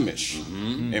or blemish,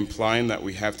 implying that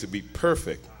we have to be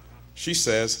perfect. She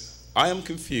says, I am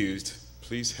confused.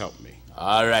 Please help me.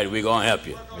 All right, we're going to help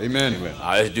you. Amen. All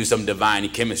right, let's do some divine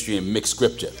chemistry and mix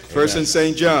scripture. First in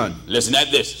St. John. Listen at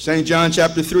this. St. John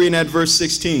chapter 3 and at verse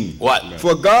 16. What?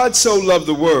 For God so loved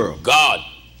the world God,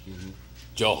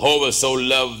 Jehovah so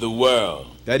loved the world.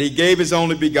 that he gave his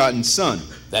only begotten Son,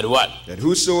 That what? that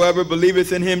whosoever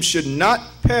believeth in him should not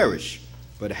perish,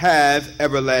 but have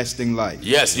everlasting life.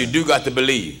 Yes, you do got to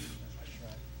believe.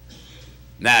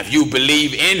 Now, if you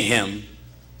believe in him,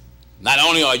 not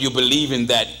only are you believing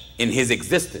that in his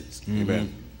existence,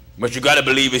 Amen. but you got to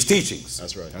believe his teachings.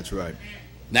 That's right. That's right.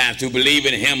 Now, to believe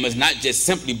in him is not just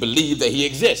simply believe that he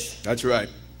exists. That's right.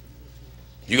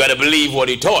 You got to believe what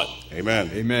he taught. Amen.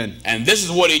 Amen. And this is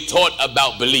what he taught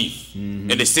about belief in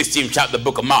the 16th chapter of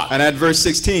the book of Mark. And at verse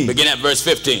 16. Begin at verse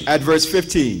 15. At verse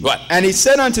 15. What? And he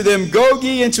said unto them, Go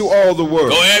ye into all the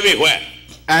world, Go everywhere.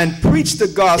 and preach the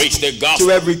gospel, Preach the gospel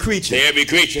to every creature. To every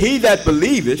creature. He that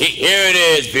believeth, Here it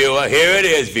is, viewer. Here it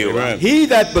is, viewer. Amen. he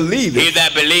that believeth, He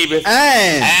that believeth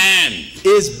and and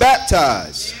is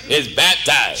baptized is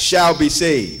baptized, shall be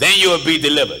saved. then you will be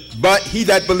delivered. But he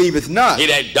that believeth not He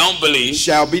that don't believe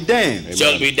shall be damned.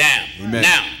 shall be damned. Amen.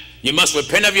 Now, you must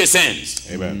repent of your sins.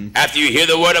 Amen. After you hear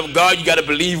the word of God, you got to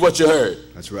believe what you heard.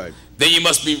 That's right. Then you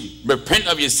must repent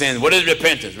of your sins. What is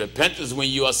repentance? Repentance is when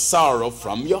you are sorrow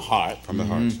from your heart, From the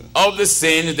heart. of the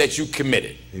sins that you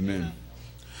committed. Amen.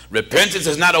 Repentance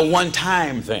is not a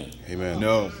one-time thing. Amen.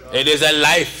 No. It is a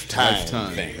lifetime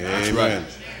thing. That's Amen.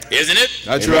 right. Isn't it?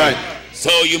 That's Amen. right.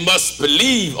 So you must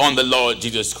believe on the Lord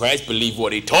Jesus Christ, believe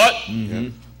what he taught,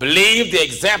 believe the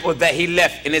example that he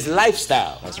left in his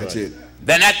lifestyle. That's That's right. it.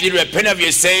 Then after you repent of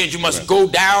your sins, you must go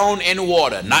down in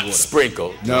water, not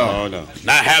sprinkle. No. Oh, no.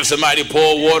 Not have somebody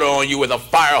pour water on you with a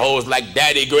fire hose like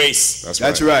Daddy Grace.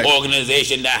 That's right.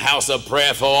 Organization, the House of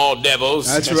Prayer for All Devils.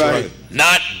 That's right.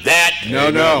 Not that. No,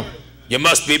 no. You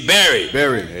must be buried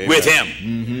Buried. with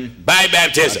him by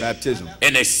baptism. Baptism.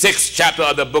 In the 6th chapter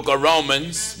of the book of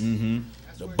Romans,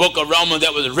 the book of Romans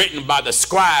that was written by the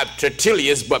scribe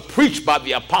Tertullius but preached by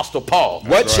the apostle Paul.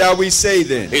 What shall we say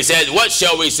then? He says, what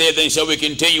shall we say then? Shall we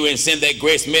continue in sin that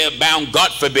grace may abound?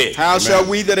 God forbid. How shall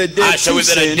we that are How dead shall we to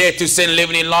that are sin, dead to sin live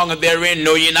any longer therein?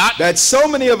 Know ye not? that so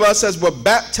many of us as were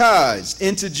baptized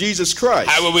into Jesus Christ,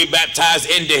 How were we baptized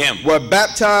into him? were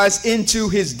baptized into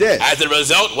his death? As a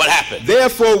result, what happened?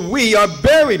 Therefore we are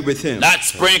buried with him Not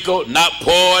sprinkled, not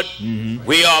poured.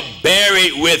 We are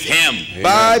buried with him.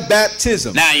 by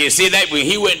baptism. Now you see that when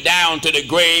he went down to the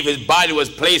grave, his body was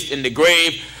placed in the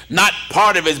grave. Not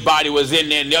part of his body was in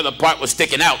there and the other part was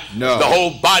sticking out. No. The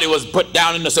whole body was put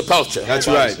down in the sepulchre. That's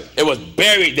right. It was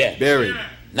buried there. Buried.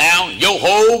 Now your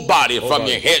whole body from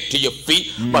your head to your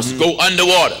feet must go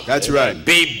underwater. That's right.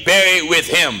 Be buried with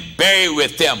him. Buried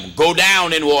with them. Go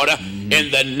down in water in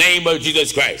the name of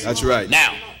Jesus Christ. That's right.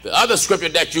 Now, the other scripture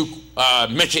that you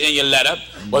mentioned in your letter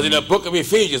was in the book of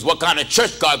Ephesians. What kind of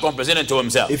church God going to present it to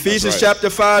himself? Ephesians chapter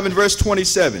 5 and verse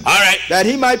 27. All right. That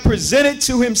he might present it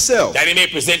to himself. That he may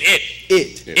present it.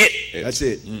 It. That's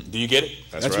it. Do you get it?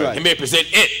 That's right. He may present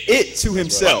it. It to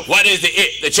himself. What is the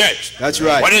it? The church. That's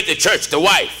right. What is the church? The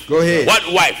wife. Go ahead. What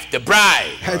wife? The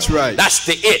bride. That's right. That's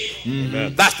the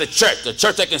it. That's the church. The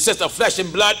church that consists of flesh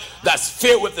and blood, that's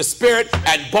filled with the Spirit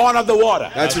and born of the water.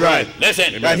 That's right.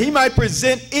 Listen. That he might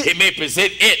present He it may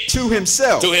present it to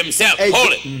himself. to himself. Hey, Hold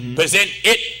it. Present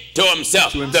it to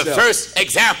himself. To himself. The first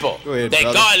example Go ahead, that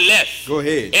brother. God left Go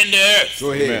ahead. in the earth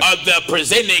Go ahead. of the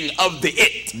presenting of the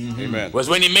it Amen. was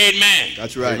when he made man.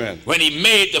 That's right. Amen. When he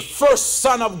made the first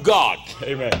son of God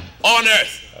Amen. on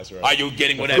earth. That's right. Are you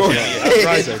getting what I'm Go telling you? ahead. That's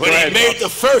right, sir. When Go he ahead, made Bob. the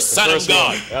first son of First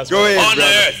God one. That's Go right. ahead, on the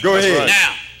brother. earth. Go That's ahead. right.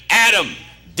 Now, Adam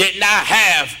did not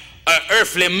have an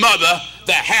earthly mother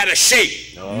that had a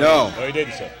shape. No. No, he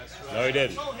didn't, sir. No, he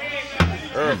didn't.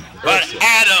 But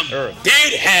Adam Earth.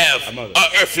 did have A mother. an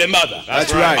earthly mother.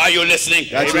 That's right. Are you listening?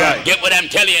 That's Amen. right. Get what I'm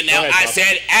telling you now. Go ahead, I Papa.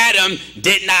 said Adam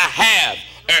did not have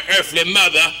an earthly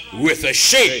mother with a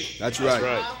shape. That's right. That's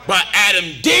right. But Adam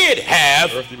did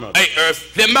have Earthly mother. an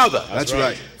earthly mother. That's right.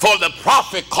 right. For the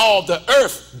prophet called the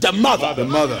earth the mother. The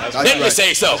mother. That's Let me right.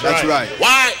 say so. That's right.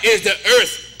 Why is the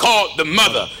earth called the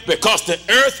mother? Because the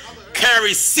earth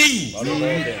carries seed. And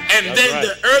That's then right.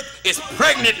 the earth is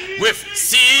pregnant with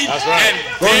seed. That's right.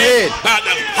 And Go then ahead. by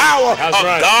the power That's of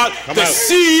right. God, Come the out.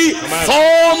 seed Come out.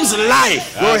 forms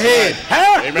life. Go ahead.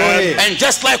 Huh? Amen. Go ahead. And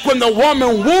just like when the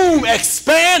woman womb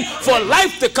expands for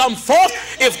life to come forth,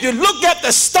 if you look at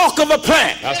the stalk of a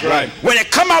plant, That's right. when it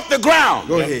come out the ground,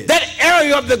 Go ahead. that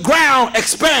area of the ground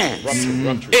expands.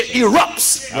 Rupture. It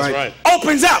erupts, That's Right. right.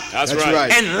 opens up, That's That's right.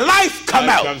 right. and life come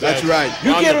Life out. comes That's right.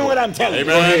 You get Wonderful. what I'm telling you?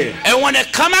 Amen. ahead. And when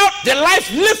it come out, the life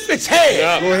lifts its head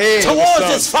Yeah. Go ahead. towards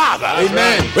Son. its Father,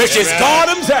 Amen. which is Amen. God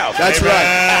Himself. That's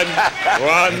right. Amen.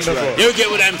 Wonderful. You get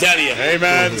what I'm telling you?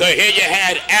 Amen. So here you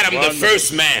had Adam, the Wonderful.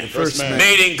 first man, First man.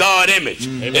 made in God's image.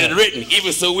 It is written,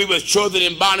 even so we were chosen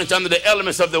in bondage under the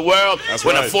elements of the world. That's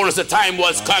when right. the fullness of time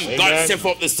was come, God Amen. sent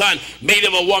forth the Son, made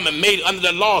of a woman, made under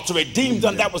the law, to redeem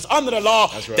them that was under the law,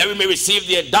 That's right. that we may receive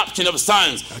the adoption of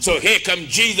sons. So here comes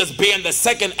Jesus being the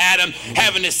second Adam,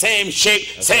 having the same shape,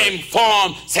 same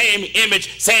form, same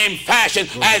image, same fashion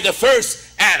as the first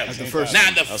Adam.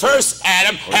 Now the first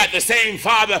Adam had the same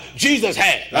father Jesus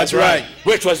had. That's right.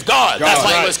 Which was God. That's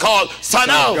why Right. it was called Son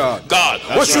of God.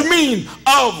 What you mean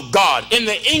of God? In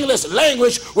the English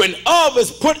language, when of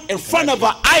is put in front of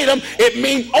an item, it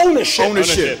means ownership.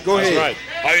 Ownership. Go That's ahead. right.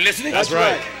 Are you listening? That's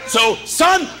right. So,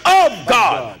 Son of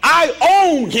God, I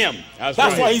own him. That's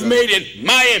That's right. why he's made in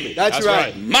my image. That's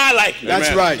right. My likeness. That's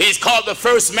Amen. right. He's called the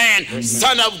first man,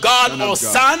 Son of God, Son or of God.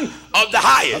 Son of the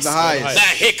highest. Of the highest. Now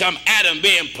here come Adam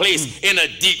being placed in a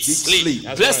deep sleep. sleep.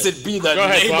 That's Blessed be the Go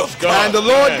ahead, name Pops. of Go God. And the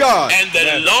Lord God And the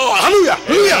Amen. Lord, Hallelujah.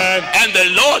 Hallelujah. Amen. and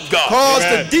the Lord God caused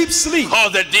Amen. the deep sleep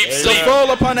caused the deep to sleep fall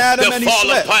upon Adam to and he fall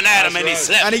slept. upon Adam, and he That's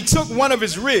slept. And he took one of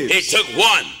his ribs. He took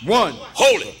one. One.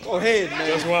 Hold it. Go ahead, man.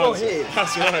 Just Go one. ahead.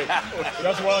 That's right.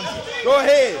 Just one. Go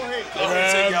ahead.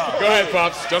 Amen. Go ahead,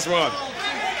 Pops. Just one.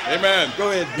 Amen.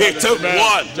 Go ahead. He took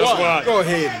one. Just one. Go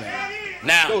ahead, man.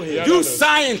 Now, Yeah, you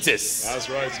scientists That's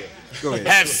right, sir. Go ahead.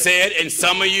 have said, and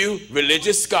some of you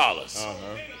religious scholars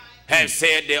have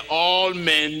said that all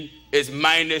men is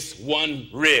minus one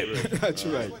rib. That's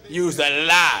right. Use a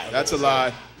lie. That's a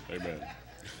lie. Amen.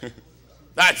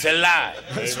 That's a lie.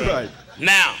 That's right.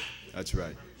 Now, That's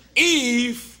right.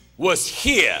 Eve was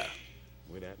here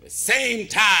the same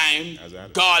time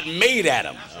God made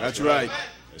Adam. That's right.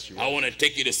 I want to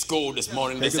take you to school this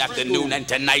morning, this us to afternoon, school. and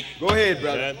tonight. Go ahead,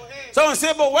 brother. Someone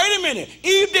said, but wait a minute.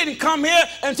 Eve didn't come here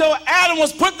until Adam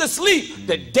was put to sleep.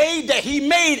 The day that he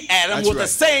made Adam That's was right. the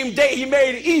same day he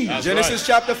made Eve. Genesis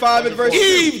chapter 5 and verse 2.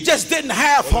 Eve just didn't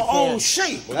have her own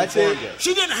shape. That's it.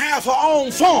 She didn't have her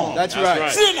own form. That's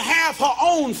right. She didn't have her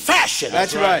own fashion.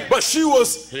 That's right. But she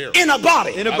was in a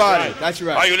body. In a body. That's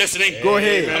right. Are you listening? Go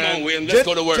ahead. Come on, William. Let's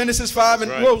go to work. Genesis 5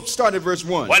 and we'll start at verse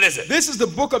 1. What is it? This is the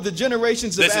book of the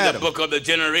generations of This is Adam. the book of the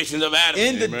generations of Adam.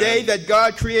 In the day that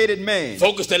God created man.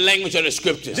 Focus the language of the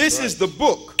scriptures. This is the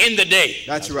book. In the day.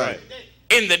 That's right.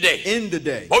 In the day. In the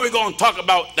day. What we're going to talk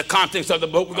about the context of the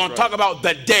book. We're going to talk about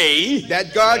the day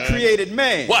that God created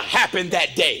man. What happened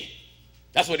that day?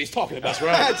 That's what he's talking about. That's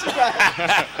right.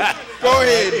 That's right. Go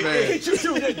ahead,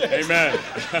 man. Amen.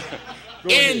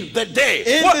 In the day.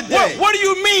 In the day. What do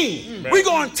you mean? We're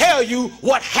going to tell you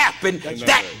what happened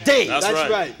that day. That's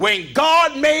right. When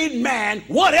God made man,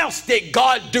 what else did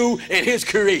God do in his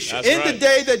creation? That's In right. the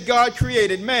day that God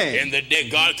created man. In the day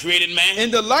God created man. In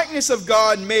the likeness of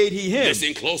God made he him.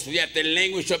 Listen closely at the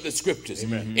language of the scriptures.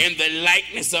 Amen. In the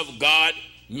likeness of God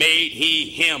made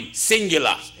he him.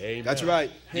 Singular. Amen. That's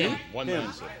right. Him. One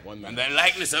man, sir. One In man. the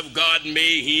likeness of God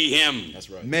made he him. That's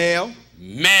right. Male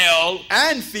Male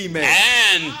and female.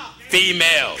 and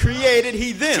female. Created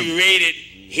he them. Created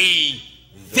he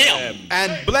them.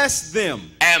 And blessed them.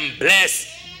 And blessed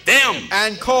them.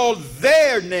 And called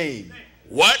their name.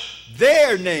 What?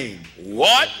 Their name.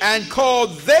 What? And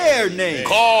called their name.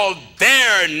 Called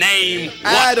their name what?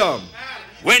 Adam.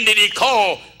 When did he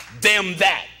call them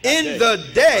that? In the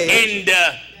day In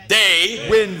the day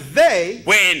when they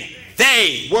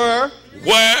were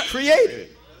were created.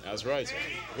 That's right, sir.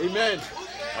 Amen.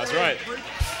 That's right.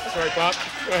 That's right, Pop.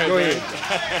 Go ahead. Go man.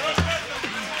 ahead.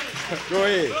 Go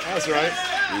ahead. That's right.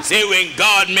 You see, when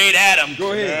God made Adam,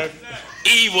 Go ahead.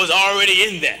 Eve was already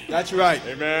in there. That's right.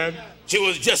 Amen. She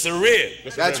was just a rib.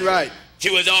 That's right.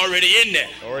 She was already in there.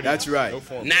 Already. That's right. No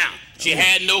form. Now, she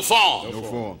had no form. No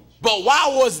form. But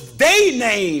why was they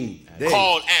name They.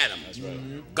 called Adam? That's right.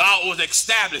 God was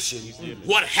establishing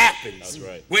what happens That's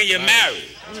right. when you're married.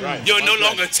 That's right. You're One no flesh.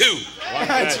 longer two.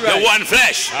 That's You're right. one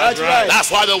flesh. That's right. That's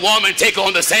why the woman take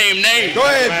on the same name Go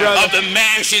ahead, brother. of the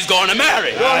man she's going to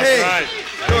marry. Go That's ahead.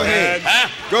 right. Go Amen. ahead. Huh?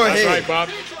 Go That's ahead. right, Pop.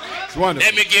 It's wonderful.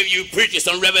 Let me give you preachers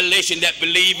some revelation that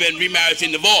believe in remarriage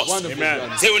and divorce. Wonderful. Amen.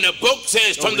 brother. See, when the book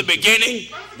says from the beginning,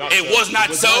 Not it so. was not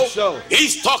was so, not so.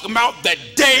 he's talking about the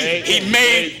day he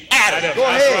made Adam. Go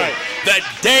That's ahead. right. The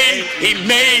day he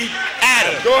made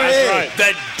Adam. Go That's ahead. right.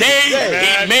 The day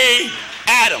Amen. he made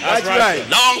Adam. That's right.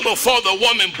 Long before the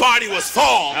woman body was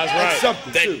formed. That's That's right.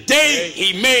 something The too. day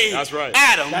he made That's right.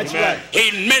 Adam, That's Amen. right.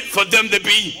 he meant for them to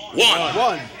be one.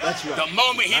 One. That's right. The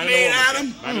moment he Man and made a woman,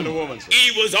 Adam, sir. Man and a woman, sir.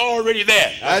 Eve was already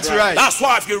there. That's right. That's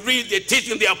why if you read the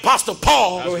teaching of the Apostle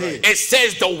Paul, Go ahead. it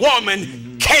says the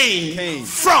woman came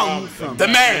from the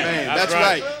man. Man, that's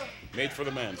right. Made for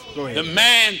the man. Go The ahead.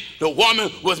 man, the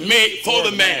woman was made for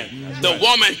the man. The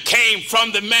woman came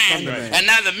from the man, man. and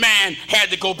now the man had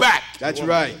to go back That's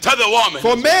right. to the woman.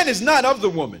 For man is not of the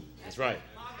woman. That's right.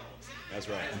 That's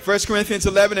right. 1 Corinthians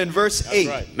 11 and verse 8.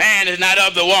 right. Man is not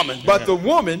of the woman, But the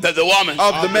woman but the woman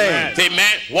of the man. See,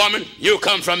 man, woman, you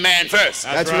come from man first.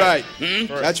 That's right. First.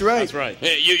 That's right. That's right.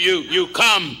 You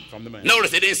come From the man.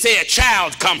 Notice it didn't say a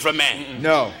child come from man.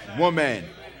 No, woman.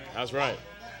 That's right.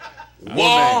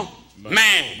 War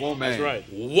man. Woman. That's right.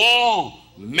 War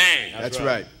man. That's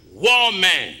right. War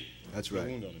man. That's right.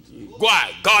 Wound on him.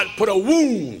 Why? God put a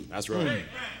wound That's right.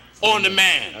 on the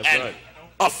man That's and right.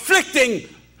 afflicting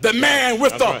the man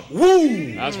with That's the right.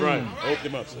 wound. That's right.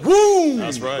 Open him up, sir. Wound.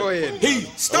 That's right. Go ahead. He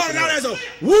started out as a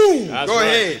wound. That's Go right.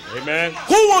 ahead. Amen.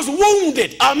 Who was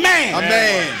wounded? A man. A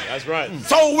man. That's right.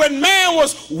 So when man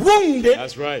was wounded,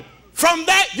 That's right. from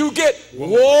that you get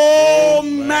war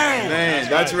man. Man,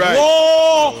 that's right.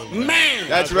 War man.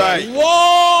 That's right.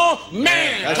 War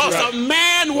man. That's Because right. a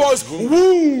man was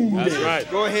wounded That's right.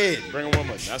 Go ahead. Bring a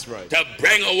woman. That's right. to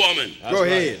bring a woman. That's Go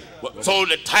right. ahead. So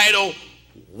the title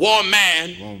war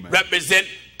man represent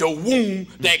the womb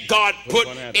that God put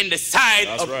on Adam. in the side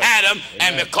That's of right. Adam,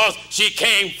 and Amen. because she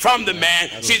came from the man,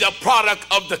 she's a product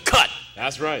of the cut.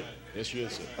 That's right. Yes, she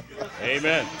is, sir.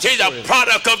 Amen. She's a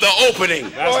product of the opening.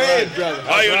 Go ahead, brother.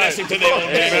 Are you listening to the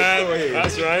opening? Amen.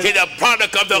 That's right. She's a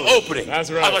product of the opening.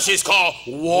 That's right. That's what she's called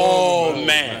woman.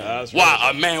 That's Why?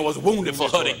 right. A man was wounded for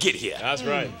her to get here. That's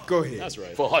right. Go ahead. That's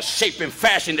right. For her shape and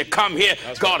fashion to come here,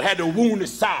 God had to wound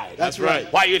his side. That's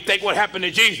right. Why you think what happened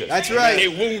to Jesus? That's right. He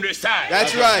wounded his side.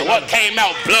 That's right. And what came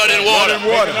out? Blood and water.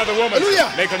 Make another woman.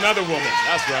 Hallelujah. Make another woman.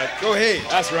 That's right. Go ahead.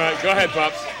 That's right. Go ahead,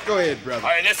 Pops. Go ahead, brother.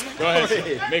 All right, listen. Go ahead. Go sir.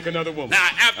 ahead. Make another woman. Now,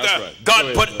 after That's right. God Go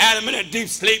ahead, put brother. Adam in a deep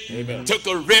sleep, Amen. took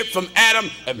a rib from Adam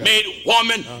and made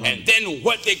woman, and then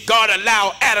what did God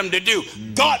allow Adam to do?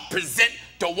 God present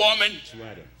the woman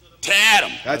to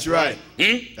Adam. That's right.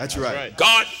 That's That's right. right.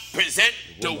 God present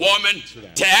the woman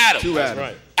to Adam. To Adam.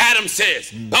 Right. Adam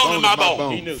says, bone of my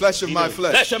bone, He knew. Flesh of He my knew.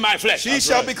 flesh. flesh of my flesh. She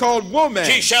shall be called woman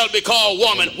She shall be called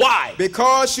woman. Why?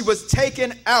 because she was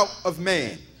taken out of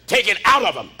man. Taken out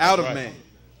of him. Out of Right. man.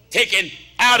 Taken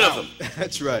out of him.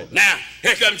 That's right. Now,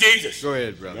 here comes Jesus. Go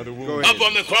ahead, brother. Another Go woman. Up ahead.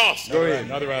 on the cross. Go ahead.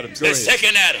 Another Adam. The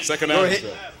second Adam. Second Go Adam. ahead.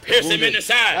 sir. Pierced him in the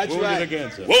side. That's Wounded right.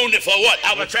 again, sir. Wounded for what?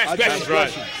 Our transgression. That's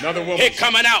right. Another woman. Here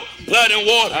coming out blood and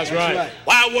water. That's right.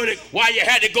 Why you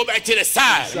had to go back to the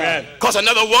side? Amen. Because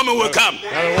another woman will come.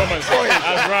 Another woman, sir.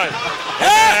 That's right.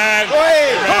 Hey! And Go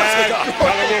ahead.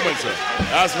 another woman, sir.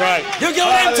 That's right. You get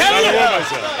what I'm telling Another you? woman,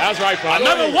 sir. That's right, Pop.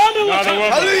 Another woman will Another come.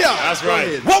 woman. Hallelujah. That's Go right.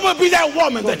 ahead. What would be that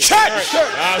woman? The church.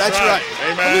 That's right.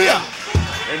 Amen. Hallelujah.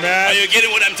 Are Amen. you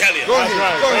getting what I'm telling you? Go That's ahead.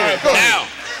 right. Go ahead. Go ahead. Now,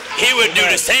 he would do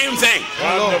the same thing.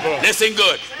 Wonderful. Listen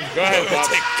good. Go ahead, Glory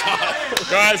Pop. to God.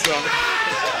 Go ahead, son.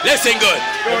 Listen good.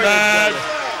 Amen.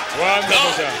 Wonderful,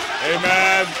 God. sir.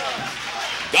 Amen.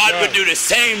 God would do the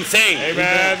same thing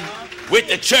Amen. with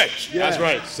the church. That's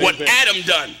right. Same What thing. Adam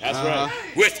done That's right.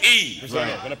 with Eve. Present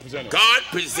it. Gonna present it. God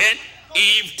present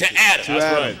Eve to Adam. That's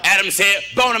Adam. right. Adam said,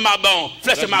 bone of my bone,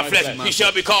 flesh of my flesh. He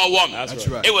shall be called woman. That's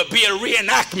right. It would be a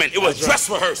reenactment. It was dress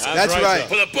rehearsal. That's right.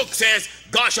 For the book says,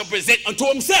 God shall present unto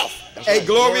himself A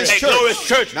glorious a church. glorious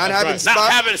church. Not That's having right. Not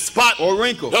spot having spot or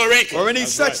wrinkle. or wrinkle. Or any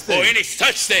That's such right. thing. or any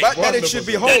such thing. But that it Wonderful, should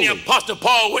be sir. Then the holy Apostle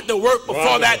Paul went to work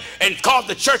before that and called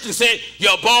the church and said,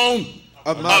 your bone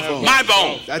of my of bone. my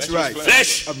bone. That's right.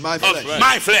 Flesh Of my flesh.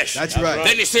 my flesh. That's right.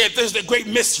 Then he said, this is the great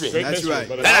mystery Great That's mystery, right.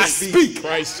 brother. that I speak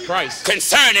Christ.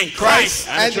 concerning Christ Christ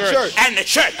and the church. and the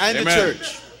church. And the Amen.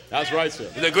 church. That's right, sir.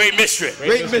 The great mystery.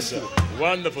 Great mystery. sir.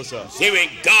 Wonderful, sir. See, when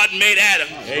God made Adam,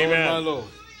 Amen. Lord.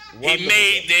 he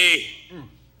made the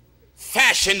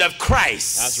fashion of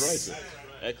Christ. That's right, sir.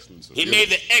 Excellent, sir. He made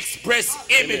the express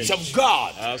image of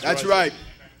God. That's right.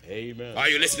 Amen. Are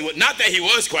you listening? Not that he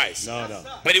was Christ, No, no.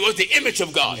 but he was the image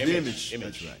of God. The image.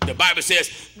 That's right. The Bible says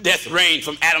death reigned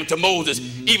from Adam to Moses,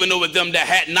 even over them that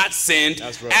had not sinned,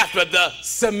 That's right. after the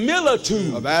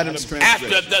similitude Of Adam's after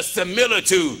transgression. the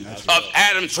similitude of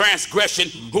Adam's transgression,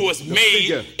 who was made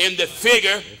figure. in the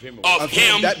figure of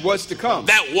him that was to come.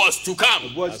 that was to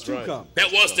come. was That's to right. come.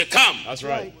 That was to come. That's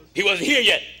right. He wasn't here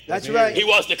yet. That's right. He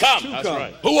was to come. That's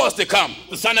right. Who was to come?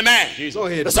 The Son of Man. Jesus. Go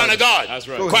ahead. The Son of God. That's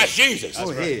right. Go Christ Jesus. Go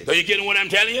ahead. So you getting what I'm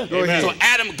telling you? Go ahead. So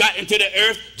Adam got into the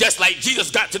earth just like Jesus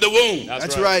got to the womb.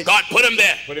 That's right. God put him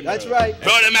there. Put him That's there. right.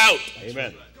 Brought him out.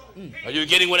 Amen. Are you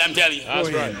getting what I'm telling you? That's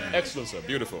Go ahead. right. Excellent, sir.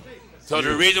 Beautiful. So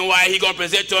the reason why he going to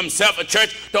present to himself a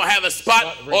church don't have a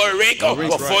spot or a wrinkle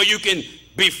before you can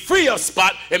be free of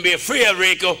spot and be free of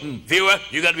wrinkle, viewer,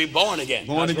 you got to be born again.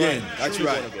 Born That's again. right. That's Truly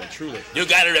right. born again. Truly. You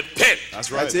got to repent.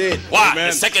 That's right. That's it. Why? Amen.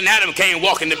 The second Adam came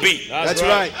walking the beat. That's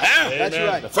right. Huh? That's Amen.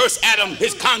 right. The first Adam,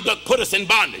 his conduct put us in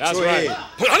bondage. That's Go right.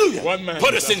 ahead. Hallelujah. One man.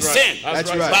 Put us in That's right. sin. That's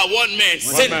right. By one man,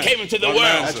 sin man. came into the One world,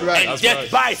 man, That's right. and That's death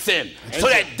right. by sin. So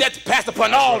that death passed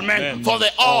upon all right. men, Men. for they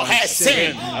all had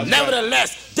sinned. That's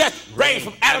Nevertheless, death reigned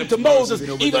from Adam to Moses,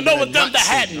 even over them that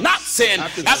had not sinned,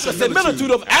 after the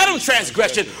similitude of Adam's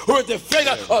transgression, who is the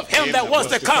figure of him that was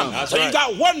to come. That's So you right.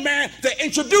 got one man that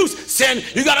introduced sin,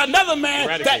 you got another man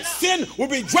Eradicate. that sin will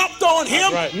be dropped on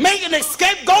him, That's right. making a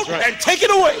scapegoat right. and take it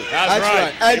away. That's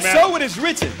right. And Amen. so it is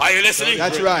written. Are you listening?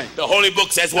 That's right. The Holy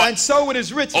Book says what? And so it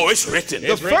is written. Oh, it's written.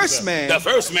 The It's written, first sir. man, The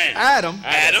first man,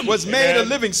 Adam, was made a Amen.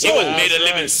 living he soul. was made a That's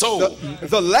living right. soul.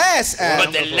 The last But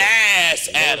Adam the last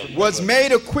Adam, was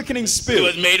made a quickening he was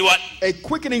spirit. made what? A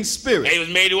quickening spirit. He was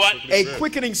made what? A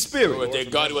quickening spirit. But that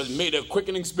God was made a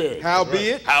quickening spirit.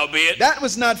 Howbeit, Howbeit, that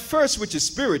was not first which is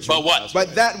spiritual, But what?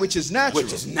 but that which is natural.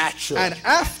 which is natural. And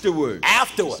afterward,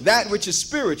 Afterward, that which is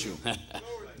spiritual.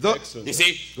 you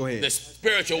see, Go ahead. the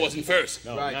Spiritual wasn't first.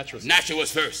 No, Right. Natural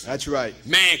was first. That's right.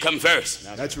 Man come first.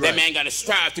 That's That right. man got to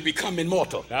strive to become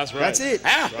immortal. That's right. That's it.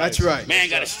 Huh? That's right. Man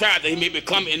got to strive that he may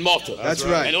become immortal. That's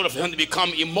right. In order for him to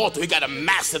become immortal, he got to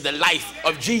master the life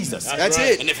of Jesus. That's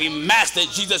right. it. And if he mastered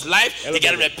Jesus' life, he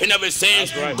got to repent of his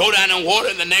sins, That's right. go down in water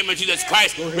in the name of Jesus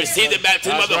Christ, receive the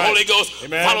baptism That's of the right. Holy Ghost,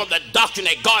 Amen. follow the doctrine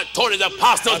that God taught his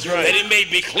apostles, That's right. that he may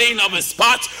be clean of his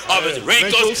spots, of his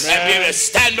wrinkles, Wrinkles. and be able to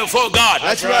stand before God.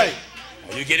 That's right.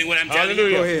 Are you getting what I'm telling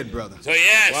Hallelujah. Go ahead, brother. you? So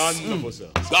yes, Wonderful, sir.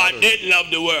 God did love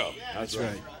the world, That's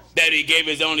right. that he gave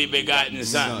his only begotten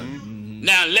Son.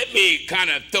 Now let me kind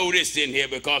of throw this in here,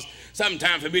 because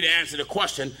sometimes for me to answer the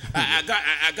question,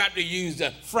 I got to use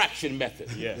the fraction method.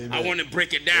 Yeah. I want to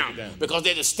break it down, because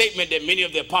there's a statement that many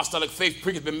of the apostolic faith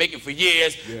preachers have been making for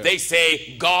years. Yeah. They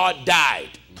say God died,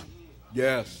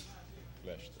 Yes.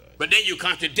 but then you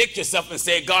contradict yourself and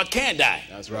say God can die.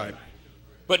 That's right.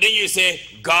 But then you say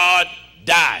God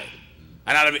died,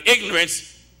 and out of ignorance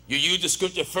you use the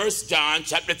scripture 1 John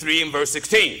chapter 3 and verse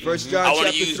 16. 1 John I want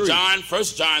to chapter use 3. John 1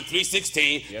 John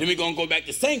 3:16. Then we're going to go back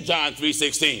to St. John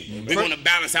 3:16. We're going to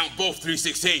balance out both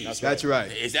 3:16s. That's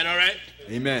right. Is that all right?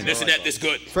 Amen. Listen to that. This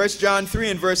good. 1 John 3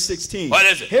 and verse 16. What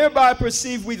is it? Hereby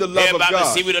perceive we the love Hereby of God.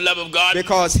 perceive we the love of God,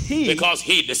 Because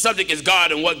he the subject is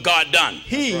God and what God done.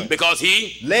 He Because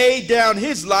he laid down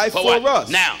his life for what? us.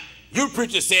 Now, you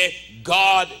preachers say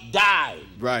God died.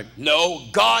 Right. No,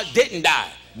 God didn't die.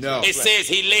 No. It says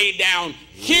he laid down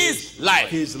his life.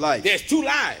 His life. There's two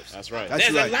lives. That's right. That's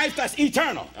There's right. a life that's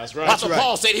eternal. That's right. Apostle That's right.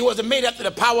 Paul said he wasn't made after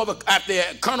the power of after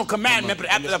the carnal commandment, but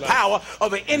after the power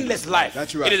of an endless life.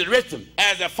 That's right. It is written,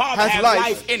 as the Father Has has life,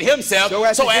 life in himself, so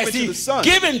has so he has given to he the Son.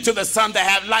 given to the Son to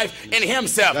have life in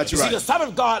himself. That's You right. see, the Son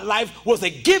of God life was a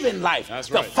given life. That's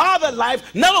the right. Father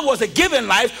life never was a given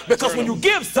life, because when you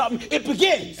give something, it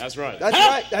begins. That's right. That's Huh?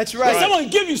 right. That's When right. someone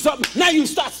give you something, now you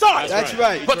start. That's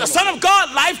right. But the Son of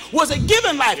God life was a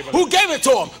given life. Who gave it to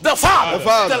him? The Father. The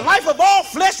Father. The life of all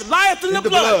flesh lieth in the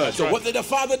blood. blood. So what did the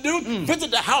Father do? Visit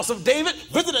the house of David,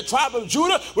 visit the tribe of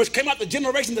Judah, which came out the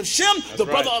generations of Shem, the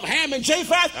brother right. of Ham and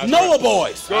Japheth, Noah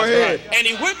boys. Go ahead. And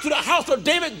he went to the house of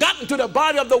David, got into the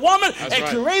body of the woman, and right.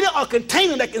 created a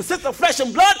container that consists of flesh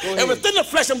and blood. ahead. And within the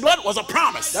flesh and blood was a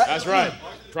promise. That's right.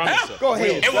 Promise, Huh? sir. Go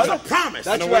ahead. It was a promise.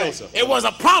 That's And a will, right. sir. It was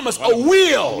a promise, a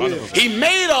will. Wonderful. He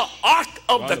made an ark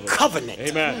of the Wonderful. covenant.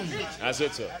 Amen. That's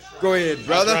it, sir. Go ahead,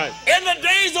 brother. That's right. In the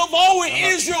days of old, when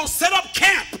Israel set up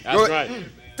camp, That's Go- right.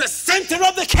 the center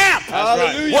of the camp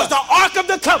Hallelujah. was the ark of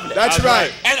the covenant. That's That's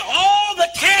right. And all the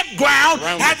campground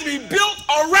Around had to be built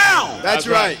around That's That's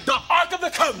right. right. the ark of the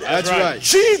covenant. That's right. right.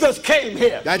 Jesus came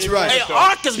here. That's right. An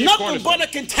ark is Chief nothing cornerstone. but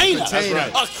a container. That's right.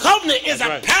 A covenant is That's a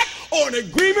right. pact or an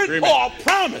agreement or a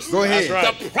promise. Go ahead. That's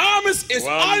right. The promise is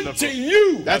Wonderful. unto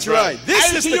you. That's right. This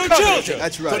and is to the your covenant. children.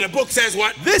 That's So right. the book says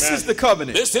what? This is the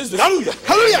covenant. This is the hallelujah.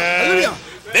 Hallelujah. Amen. Hallelujah.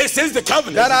 This is the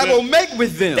covenant That I will make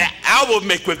with them that I will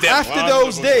make with them after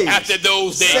those days, after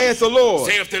those days. saith the Lord.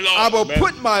 Saith the Lord. I will Amen.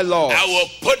 put my laws I will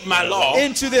put my law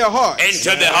into their hearts,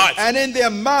 into their hearts and in their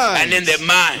minds and in their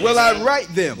minds. will I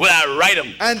write them, Will I write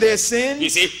them? and their You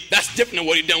sins. see, that's different than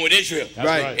what he done with Israel. That's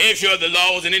Right. right. Israel, the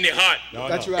law wasn't in their heart. No,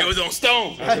 That's no. right. It was on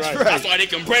stone. That's right. right. That's why they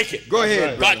can break it. Go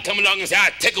ahead, brother. God come along and say, I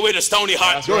take away the stony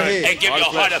heart That's right. ahead. and give you a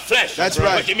heart of flesh. That's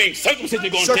right. What you mean?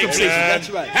 Circumcision going to take place. Circumcision. Amen. That's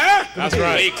right. Huh? That's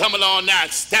right. He come along now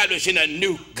establishing a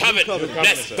new covenant. covenant.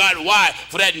 That's Sir. God. Why?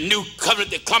 For that new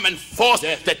covenant to come and forth,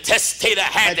 the testator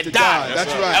had to die.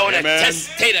 That's right. And when the Amen.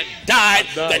 testator died,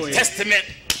 That's the right. testament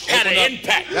had an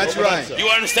impact. That's Open up, right. sir. You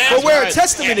understand? But where a right.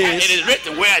 testament And is, it is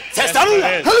written where a That's testament.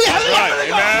 right. Hallelujah. That's right.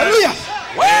 Hallelujah. Amen. Hallelujah.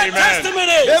 Where a Amen. testament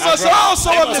is. There must right. also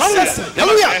There of must- necessity. There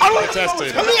must- Hallelujah.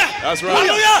 Testament. Hallelujah. That's right.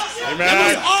 Hallelujah. Amen.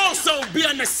 There must also be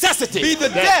a necessity Be the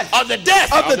death of the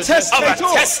death of the of a testator.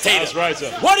 testator. That's right,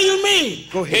 sir. What do you mean?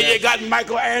 Go ahead. Here you got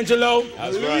Michelangelo, That's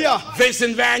Hallelujah. right.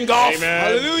 Vincent van Gogh. Amen.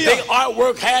 Hallelujah. Their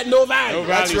artwork had no value No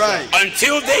That's value, right. sir.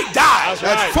 until they died. That's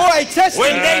That's right. for a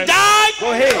testament. When they died,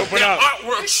 Go ahead. Open their up.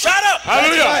 artwork shut up.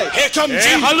 Hallelujah. right. Here come Yeah,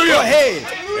 Jesus. hallelujah. Go ahead.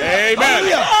 Amen.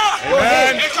 Hallelujah. Go Amen.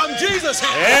 ahead. Here come Jesus.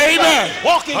 Amen.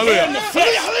 Walking here Hallelujah. in the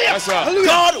flesh. That's right.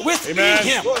 God with Amen.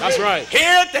 him. That's right.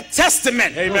 Here the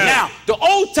Testament. Amen. Now, the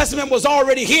Old Testament was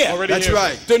already here. Already That's here.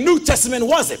 right. The New Testament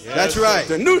wasn't. That's right.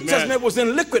 The New Amen. Testament was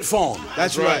in liquid form.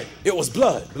 That's right. right. It was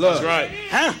blood. Blood. That's right.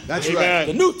 Huh? That's Amen. right.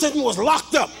 The New Testament was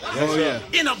locked up Oh yeah.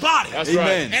 in a body. That's Amen.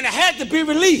 right. And it had to be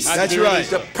released. That's be right.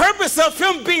 released. The purpose of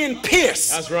him being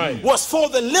pierced That's right. was for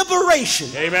the liberation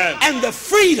Amen. and the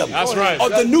freedom That's right.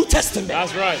 of the New Testament.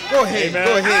 That's right. Go ahead. Amen.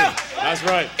 Go ahead. That's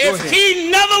right. If he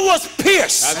never was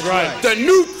pierced, That's right. the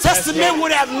New Testament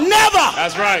would have never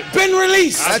That's right. been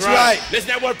released. That's right.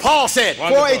 Listen to what Paul said.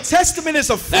 For a testament is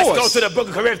a Let's go force. to the book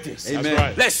of Corinthians. Amen. That's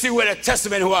right. Let's see what the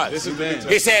testament was. This is the New He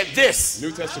Testament. said this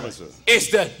New Testament, sir. is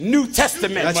the New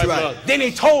Testament. That's My right. blood. Then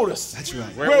he told us That's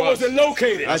right. where was it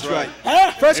located. That's right.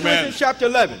 Huh? 1 Amen. Corinthians chapter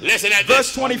 11. Listen at Verse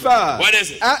this. 25. What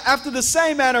is it? After the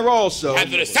same manner also,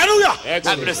 After the hallelujah. Excellent.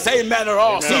 After the same manner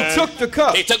also. he took the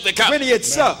cup. He took the cup. When he had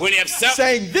supped, When he had supped,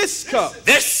 saying, this cup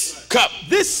this cup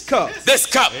This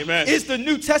cup Amen. is the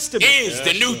New Testament. is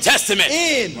the New Testament.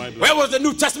 In Where was the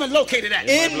New Testament located at?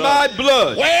 in my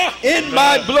blood. Where? In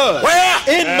my blood. Where?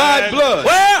 In my blood.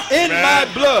 Where? In my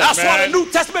blood. That's why the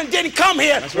New Testament didn't come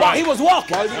here while right. he was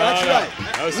walking. That's right.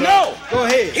 That's right. No. Go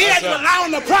ahead. He had to rely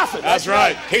on the prophet. That's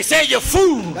right. He said your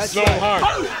food. That's Slow right.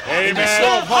 heart. Amen.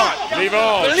 Slow of heart. Leave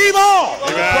all. Believe all.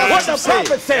 Amen. What the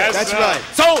prophet said. Yes, That's sir. right.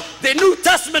 So the New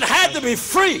Testament had to be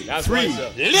free. That's Free. right,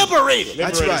 sir. Liberated.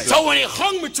 That's right. So when he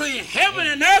hung between heaven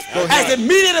and earth, as the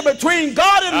mediator between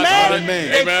God and man, right.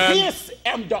 Amen. it Amen. pierced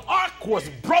and the ark was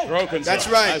broken. Broken, sir. That's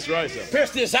right. That's right, sir.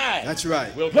 Pierced his eye. That's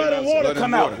right. Will Blood come and out, water sir.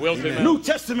 come water. out. Will come out. New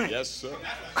Testament. Yes, sir.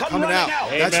 Coming running out.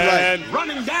 That's Amen. right.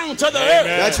 Running down to the Amen. earth.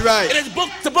 That's right. And his book,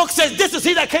 the book says, this is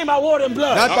he that came by water and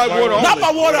blood. Not by water only. Not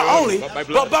by water only, but by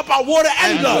blood. but by water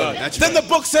and blood. blood. That's Then right. the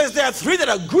book says there are three that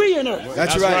agree in earth.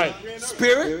 That's That's right. right.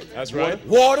 Spirit, That's right.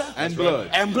 water, And blood.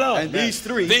 and blood. And these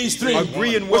three agree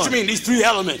agree in What one. you mean, these three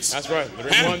elements? That's right. There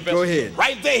is Huh? one vessel. Go ahead.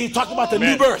 Right there, he talked about the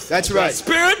Amen. new birth. That's right.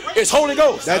 Spirit is Holy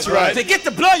Ghost. That's right. To get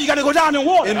the blood, you got to go down in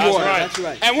water. In That's water. right. That's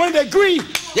right. And when they agree,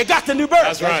 you got the new birth.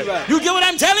 That's right. right. You get what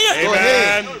I'm telling you? Go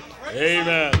ahead. Amen.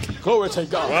 Amen. Glory to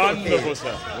God. Wonderful,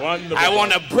 sir. Wonderful. I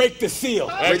want to break the seal.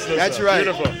 Excellent, That's sir. right.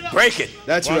 Beautiful. Break it.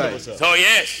 That's Wonderful, right. sir. So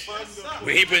yes,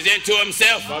 when he presents to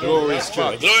himself, Glorious the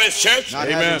church. glorious church, Not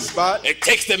Amen. having a spot. it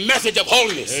takes the message of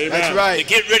holiness Amen. That's to right.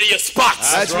 get rid of your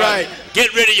spots. That's right.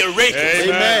 Get rid of your wrinkles.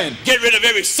 Amen. Get rid of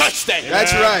every such thing.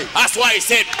 That's right. That's why he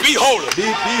said, be holy. Be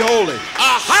holy.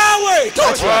 A highway to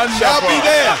That's it right. Shall be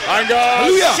there. And God.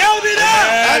 Hallelujah. shall be there.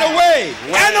 And a way.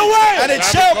 And a way. And it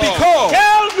shall be called.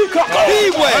 shall be called.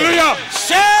 The way. Hallelujah.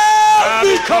 Shall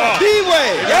be called. The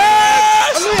way.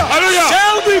 Yes. Hallelujah.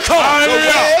 Shall be called.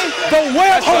 Hallelujah. The way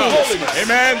of holiness.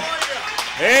 Amen.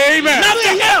 Amen.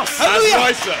 Nothing else That's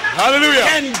right, sir. Hallelujah.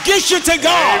 can get you to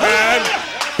God. Amen.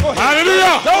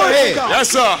 Hallelujah. Go ahead. Yes,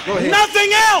 sir.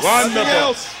 Nothing else.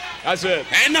 Wonderful. That's it.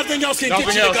 And nothing else can Nothing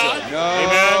get you else, to God. sir.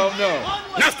 No,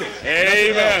 no. Nothing.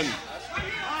 Amen.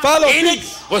 Follow Enoch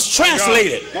peace. was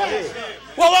translated.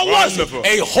 Well, what was he? Wonderful.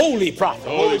 A holy prophet.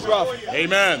 Holy prophet.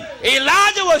 Amen.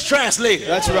 Elijah was translated.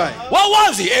 That's right. What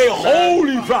was he? A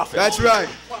holy prophet. That's right.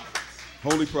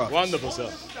 Holy prophet. Wonderful,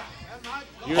 sir.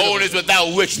 Holiness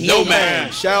without which no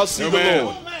man. Shall see No the man.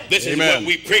 Lord. This is Amen. what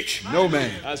we preach. No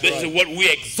man. That's This right. is what we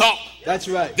exalt. That's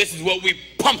right. This is what we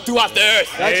pump throughout the earth.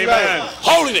 That's Amen. right.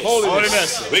 Holiness.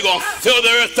 Holiness. We're going to fill the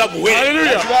earth up with it. Hallelujah.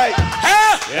 That's right.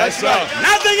 Huh? Yes, sir.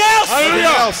 Nothing else.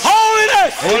 Hallelujah.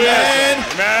 Holiness. Amen.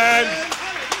 Amen.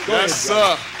 Yes,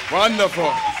 sir.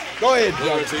 Wonderful. Go ahead,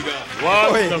 Glory brother. to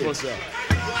God. Wonderful, sir.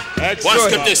 One Excellent.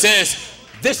 scripture says,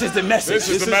 this is the message. This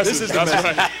is the message. this is the That's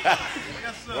message. right.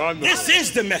 Wonderful. This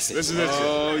is the message. This is it, sir.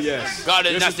 Oh, yes. God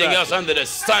is This is nothing that. else under the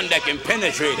sun that can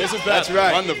penetrate This it. is That's that.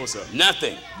 right. Wonderful, sir.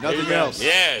 Nothing. Nothing Amen. else.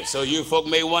 Yeah, so you folk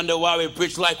may wonder why we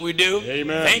preach like we do.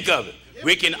 Amen. Think of it.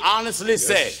 We can honestly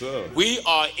say sir. we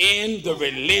are in the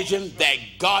religion that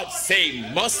God say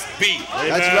must be.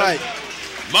 That's Amen. right.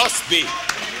 Must be.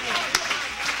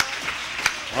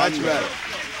 That's right.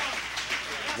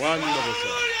 Wonderful,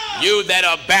 sir. You that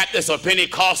are Baptist or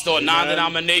Pentecostal or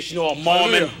non-denominational or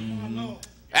Mormon,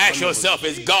 ask yourself,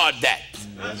 is God that?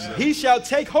 He shall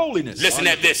take holiness. Listen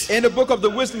at this. In the book of the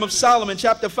Wisdom of Solomon,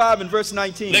 chapter 5 and verse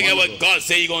 19. Look at what God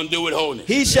say He's going to do with holiness.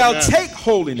 He shall Amen. take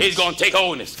holiness He's going to take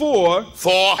holiness for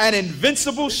for an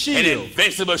invincible an shield.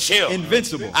 invincible shield.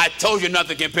 Invincible. I told you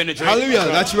nothing can penetrate. Hallelujah.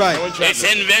 That's right. No enchantment. It's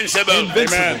invincible.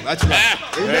 Invincible. Amen. That's right.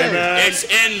 Huh? Amen. Amen. It's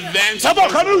invincible.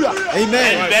 Hallelujah.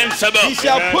 Amen. Invincible. He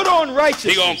shall Amen. put on He's going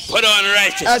righteousness to put on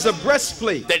righteousness. as a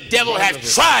breastplate. The devil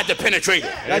has tried to penetrate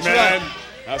it. That's Amen. right.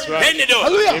 That's Didn't right. he do it?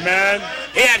 Hallelujah. Amen.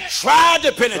 He had tried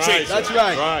to penetrate it, That's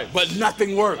right. Right. but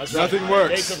nothing works. Nothing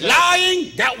works.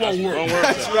 Lying, that won't work. Won't work,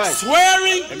 That's sir. right.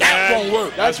 Swearing, that Amen. won't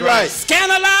work. That's right.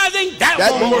 Scandalizing, that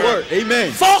That won't won't work. work.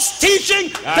 Amen. False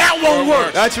teaching, that won't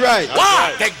work. That's right.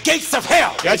 Why? The gates of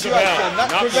hell That's Gates of right. hell. Shall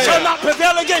not Not prevail. shall not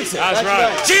prevail against it. That's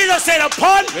right. Jesus said,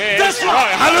 upon Yes, this rock.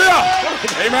 right.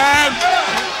 Hallelujah. Amen.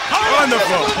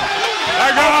 Wonderful. My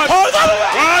God.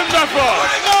 Wonderful.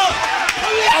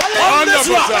 Upon this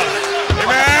Wonderful, rock. sir.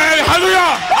 Amen.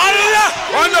 Hallelujah. I Hallelujah.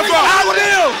 Wonderful. I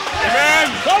will. Amen.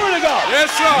 Glory to God. Yes,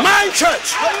 sir. My church.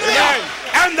 Amen.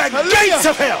 And the gates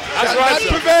of hell. That's right,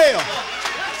 sir. Prevail.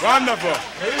 Wonderful.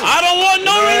 I don't want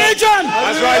no religion.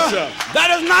 That's right, sir. That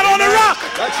is not on the rock.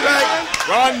 That's right.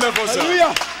 Wonderful, sir.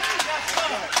 Hallelujah.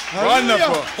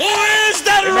 Wonderful. Who is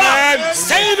that Amen. rock?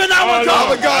 Saving our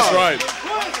God. That's right.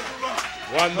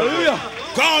 Wonderful. Hallelujah.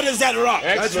 God is that rock.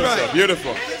 Excellent, right. sir.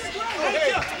 Beautiful.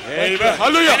 Amen.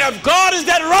 Hallelujah. And if God is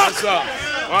that rock, Yes, sir.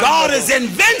 God Wonderful. is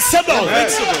invincible.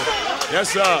 Yes,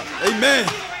 sir. Amen.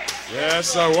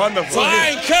 Yes, sir. Wonderful. So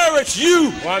I encourage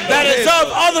you Wonderful. that is of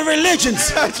other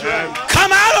religions. That's right.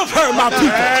 Come out of her, my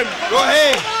people. Amen. Go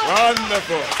ahead.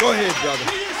 Wonderful. Go ahead, brother.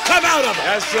 Come out of her.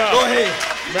 Yes, sir. Go ahead.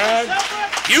 Man.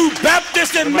 You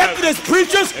Baptist and Amen. Methodist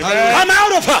preachers, Amen. come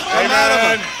out of her. Come out of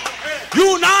Amen. her.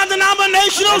 You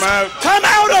non-denominationals, Come out. come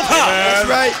out of her. That's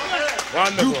right.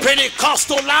 You Wonderful.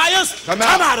 Pentecostal liars, Come come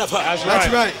out. out of her. That's That's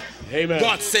right. right. Amen.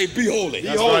 God say, be holy.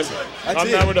 That's holy. right, sir. That's Come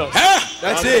it. down with us. Huh?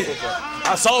 That's Wonderful, it. sir.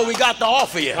 That's all we got to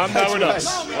offer you. Come down with us.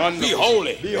 Wonderful. Be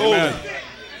holy. Be holy. Amen.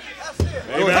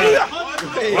 Go Amen.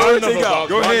 ahead. Wonderful, God.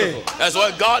 Go ahead. Wonderful. That's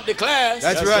what God declares.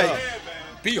 That's Yes, right. sir.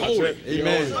 Be That's holy. it. Be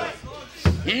Amen.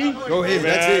 holy. Go ahead.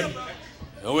 That's Amen. it.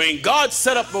 And when God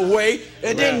set up a way,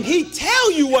 and then He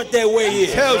tell you what that way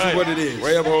is. Tells Right. you what it is.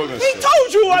 Way of holiness. He sir.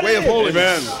 told you what Way it of is.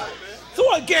 holiness. Amen. So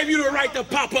what gave you the right to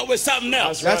pop up with something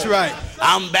else? That's right.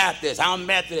 I'm Baptist, I'm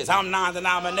Methodist, I'm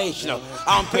non-denominational,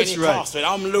 I'm That's Pentecostal,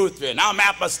 I'm Lutheran, I'm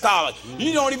apostolic.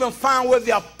 You don't even find where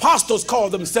the apostles call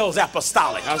themselves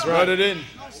apostolic. That's Write right. it in.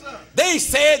 They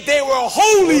said they were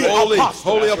holy, Holy. apostles.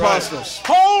 Holy That's right. apostles.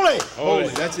 Holy. Holy.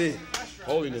 That's it.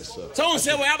 Holiness, sir. Someone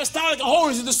said, well, apostolic and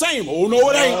holy is the same. Oh,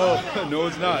 no, it ain't. No,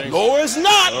 it's not. No, it's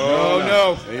not.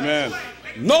 Oh, no. Amen.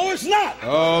 No, it's not.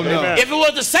 Oh, no. Amen. If it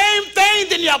was the same thing,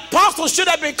 then the apostles should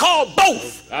have been called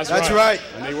both. That's right.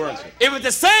 And they weren't, sir. If it was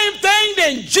the same thing,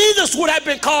 then Jesus would have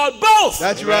been called both.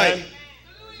 That's Amen. right.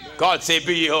 God said,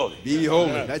 be ye holy. Be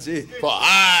holy. That's it. For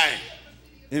I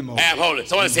M-O. am holy.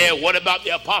 Someone said, what about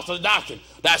the apostles' doctrine?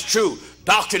 That's true.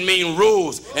 Doctrine means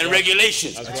rules and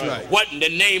regulations. That's right. What in the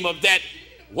name of that?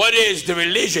 What is the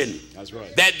religion That's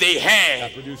right. that they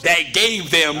had produced that gave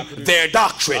them their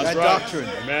doctrine? That Right. doctrine.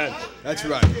 Amen. That's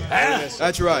right. Huh?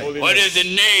 That's right. Holiness. What is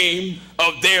the name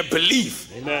of their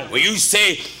belief? Amen. When you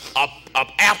say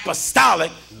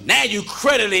apostolic, now you're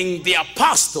crediting the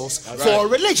apostles for a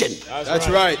religion. That's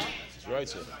right. That's right,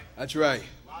 sir. That's right.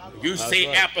 You say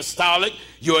right. apostolic,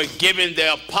 you're giving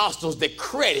the apostles the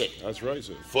credit That's right,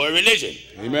 sir. for a religion.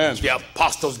 Amen. The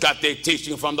apostles got their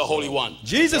teaching from the Holy One.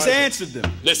 Jesus answered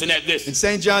them Listen at in this.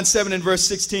 St. John 7 and verse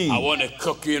 16. I want to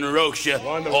cook you and roast you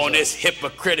Wonderful. on this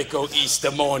hypocritical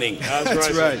Easter morning. That's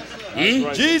That's right. right. Sir. That's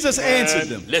right. Jesus sir. answered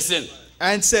them Listen.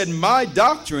 and said, my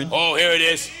doctrine, Oh, here it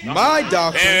is. my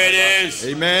doctrine, Here it is.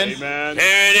 amen, Amen.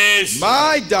 Here it is.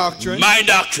 my doctrine My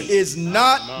doctrine. is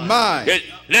not mine.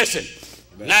 Listen.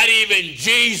 Not even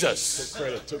Jesus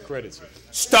Took credit, sir.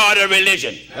 started a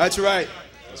religion. That's right.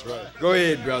 That's right. Go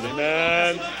ahead, brother.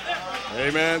 Amen.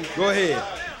 Amen. Go ahead.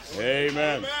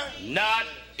 Amen. Not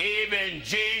even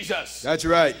Jesus That's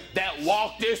right. that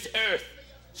walked this earth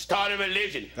started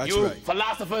religion. That's you right.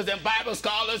 philosophers and Bible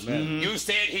scholars, you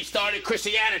said he started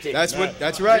Christianity. That's what.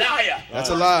 That's right. Liar. That's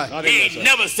a lie. Not He even, sir.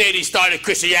 never said he started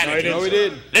Christianity. No, No, he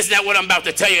didn't. Listen to what I'm about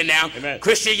to tell you now. Amen.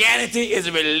 Christianity is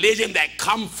a religion that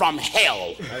comes from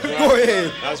hell. Go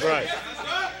ahead. That's right.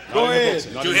 Go Not in the ahead. book,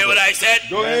 sir. Not Did you in hear the what I said?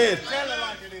 Go ahead.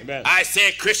 book. Amen. I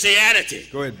said Christianity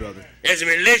Go ahead, brother. is a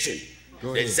religion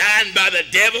Go ahead. designed by the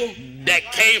devil that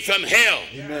came from hell.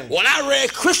 Amen. When I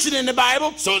read Christian in the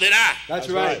Bible, so did I. That's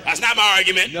right. right. That's not my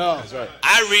argument. No. That's right.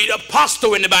 I read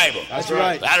apostle in the Bible. That's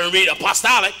right. But I don't read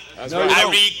apostolic. That's No, right. you I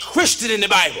don't. read Christian in the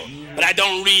Bible, but I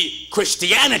don't read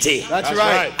Christianity. That's That's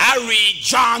right. right. I read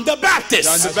John the Baptist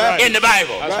John the Baptist. in the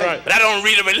Bible, That's Right. right. but I don't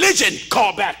read a religion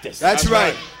called Baptist. That's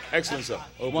right. Excellent, sir.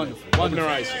 Open, Wonderful, Open wonderful.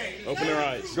 their eyes, sir. Open their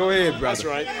eyes. Go ahead, brother. That's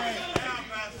right.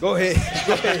 Go ahead.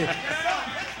 Go ahead.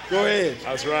 Go ahead.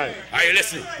 That's right. Are you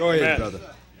listening? Go ahead, Amen. brother.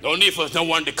 No need for no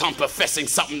one to come professing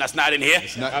something that's not in here.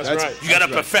 Not- That's right. You got to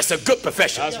profess a good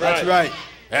profession. That's right. That's right.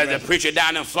 There's a preacher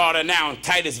down in Florida now, in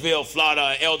Titusville,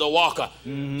 Florida, Elder Walker.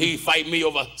 He fight me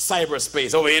over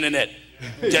cyberspace, over internet.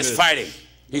 Just fighting.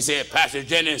 He said, Pastor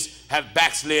Jennings have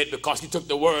backslid because he took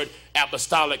the word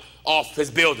apostolic off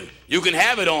his building. You can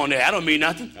have it on there. I don't mean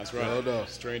nothing. That's right. Hold on.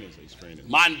 He's training. He's training.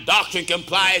 My doctrine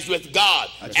complies with God.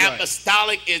 That's right.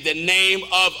 Apostolic is the name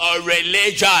of a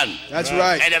religion. That's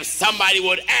right. And if somebody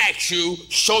would ask you,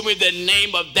 show me the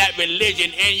name of that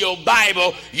religion in your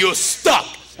Bible, you're stuck.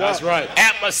 That's right.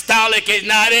 Apostolic is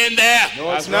not in there.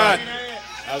 No, it's That's not. right.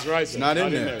 That's right, sir. Not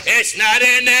in there. sir. It's not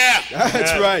in there.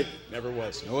 That's Amen. right. Never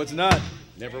was. No, it's not.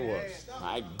 Never was.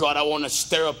 My God, I want to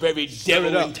stir up every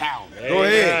devil in town. Go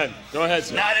ahead. Go ahead,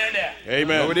 sir. Not in there.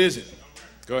 Amen. No, it isn't.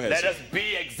 Go ahead, Let sir. us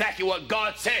be exactly what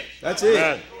God said. That's it.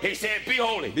 Amen. He said, be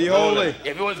holy. Be holy.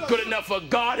 If it was good enough for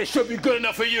God, it should be good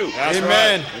enough for you. That's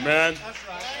Amen. right. Amen.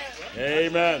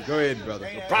 Amen. Go ahead, brother.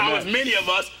 The problem is many of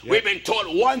us, we've been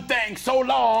taught one thing so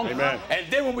long, Amen. and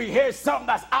then when we hear something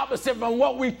that's opposite from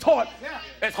what we taught,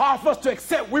 it's hard for us to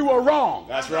accept we were wrong.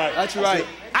 That's right. That's right.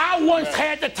 I once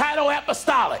had the title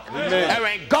apostolic. Amen. And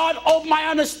when God opened my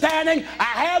understanding, I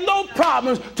had no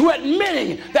problems to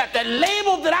admitting that the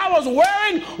label that I was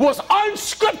wearing was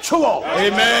unscriptural.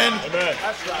 Amen. Amen.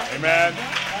 That's right. Amen.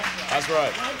 That's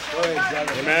right. Go ahead,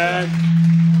 brother. Amen.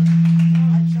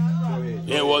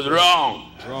 It was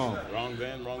wrong. Wrong. Wrong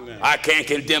then, wrong then. I can't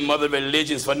condemn other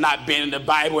religions for not being in the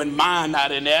Bible and mine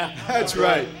not in there. That's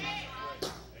right.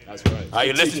 That's right. Are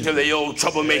you listening to the old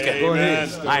troublemaker? Go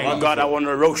ahead. My God, I want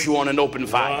to roast you on an open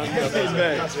fire. Amen.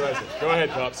 That's right, sir. Go ahead,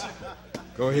 Pops.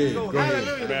 Go ahead. Go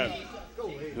ahead. Amen.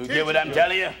 You get what I'm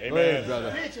telling you? Go ahead, Amen.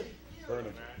 brother. Burn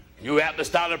him. You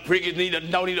apostolic preachers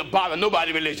don't need to bother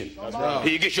nobody religion. That's right.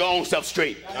 You get your own stuff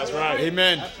straight. That's right.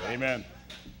 Amen. Amen.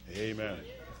 Amen.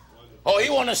 Oh,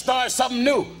 he want to start something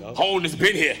new. Holiness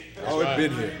been here. Oh, it's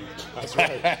been here. That's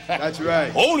right. That's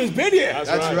right. Holiness been here.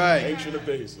 That's right. Ancient of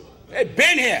days. It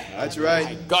been here. That's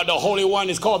right. God, the Holy One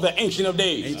is called the Ancient of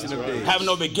Days. Ancient of days. Have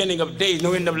no beginning of days,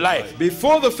 no end of life.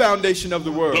 Before the foundation of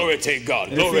the world. Glory to God.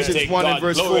 Glory Ephesians to 1 and God.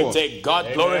 verse Glory 4. to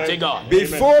God. Glory to God.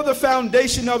 Before the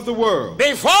foundation of the world.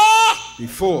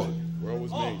 Before World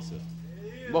was made, sir.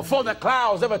 Before the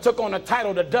clouds ever took on the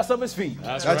title, the dust of his feet.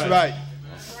 That's right.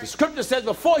 The scripture says,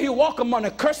 before he walked among the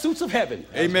cursed suits of heaven.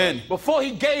 Amen. Before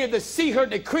he gave the sea her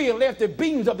decree and left the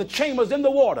beams of the chambers in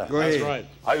the water. Go ahead. That's right.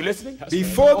 Are you listening?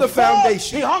 Before the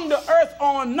foundation. He hung the earth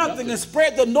on nothing and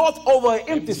spread the north over an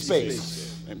empty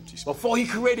space. Empty space. Before he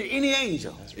created any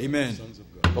angel. Amen.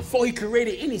 Before he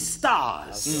created any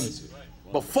stars.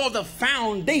 Before the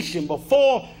foundation of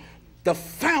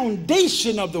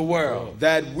the world.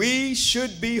 That we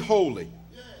should be holy.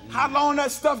 How long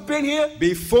that stuff been here?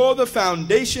 Before the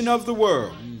foundation of the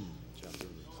world.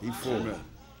 Before.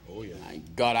 My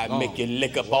God, I make you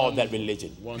lick up all that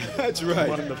religion. That's right.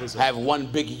 Wonderful, sir. Have one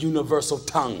big universal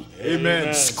tongue.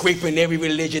 Amen. Scraping every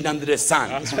religion under the sun.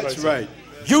 That's right.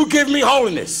 You give me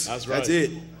holiness. That's right. That's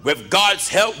it. With God's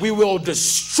help, we will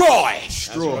destroy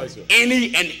Destroy.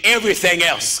 any and everything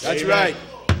else. That's Amen. right.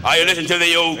 Are you listening to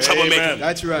the old troublemaker? Amen.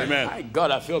 That's right. Amen. My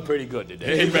God, I feel pretty good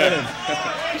today. Amen.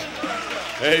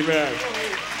 Amen.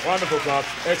 Wonderful, Pops.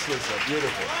 Excellent, sir.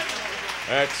 Beautiful.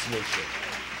 Excellent, sir.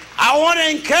 I want to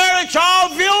encourage all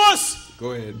viewers,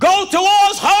 Go ahead. go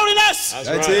towards holiness.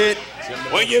 That's it.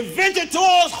 When you venture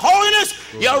towards holiness,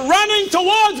 you're running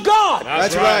towards God.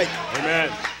 That's right.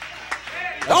 Amen.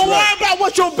 Don't worry about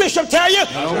what your bishop tell you.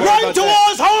 worry Run about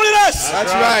towards holiness.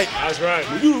 That's right. That's right.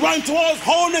 When you run towards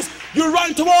holiness, you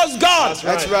run towards God.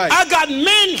 That's right. I got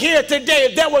men here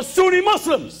today that were Sunni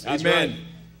Muslims, That's Amen. right.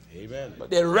 Amen. but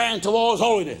they ran towards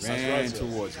holiness. Ran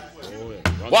towards it. Oh,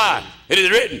 yeah. Why? It is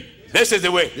written, this is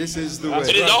the way. This is the That's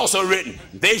It way. is also written,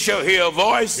 they shall hear a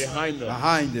voice Behind them.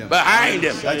 Behind them. behind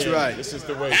them. That's right. This is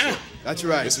the way. Huh? sir. That's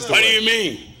right. This is the What do way. you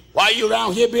mean? Why are you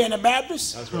around here being a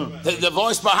Baptist? That's right. The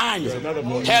voice behind you another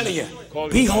voice. telling you,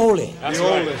 Calling be you. holy. That's Be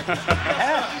right. holy.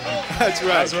 That's right.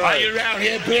 That's Are right. you around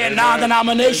here being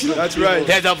non-denominational? That's right.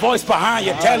 There's a voice behind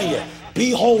you telling you,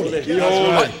 be holy. Be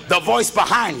holy. The voice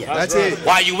behind you. That's right. it.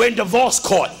 While you in divorce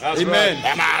court. That's Amen. right.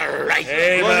 Am I right?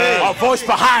 Amen. A voice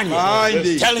behind you Behind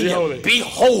thee. telling Be you, holy. be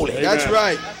holy. That's Amen.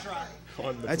 right.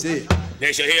 Wonderful. That's it.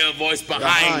 They shall hear a voice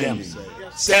behind them Behind telling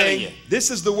Saying, you, this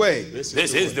is the way. this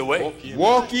is the way.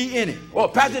 Walk ye in it. Well,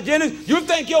 Pastor Jennings, you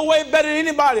think your way better than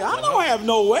anybody? I don't have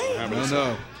no way.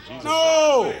 No.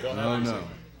 No. No.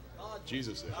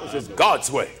 Jesus said. This is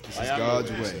God's way. This is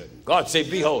God's way. God say,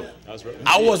 be holy. That's right.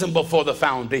 I wasn't before the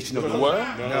foundation of the world.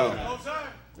 No.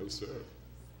 No, sir.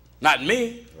 Not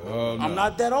me. Oh, no. I'm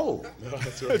not that old. No,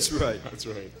 that's right. That's right. That's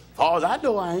right. As far as I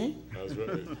know, I ain't. That's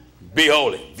right. Be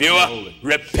holy. Viewer,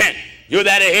 repent. You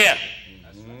that are here.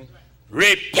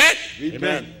 Repent.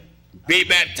 Repent. Be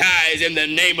baptized in the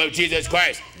name of Jesus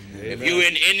Christ. If you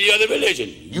in any other religion,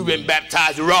 you've been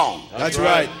baptized wrong. That's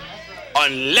right.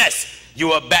 Unless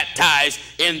you are baptized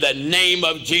in the name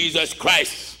of Jesus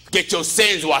Christ. Get your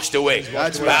sins washed away.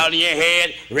 That's right. Bowing your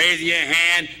head, raising your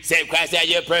hand, say Christ as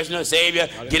your personal Savior.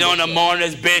 Get on the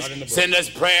mourner's bench, send us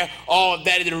prayer. All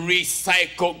that is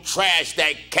recycled trash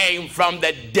that came from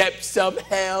the depths of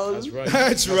hell. That's right.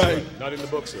 That's right. Not in the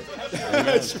book, sir.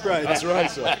 That's right. That's right,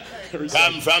 sir.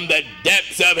 Come from the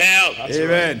depths of hell.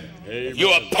 Amen. Amen.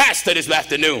 You're a pastor this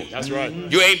afternoon. That's right.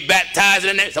 You ain't baptized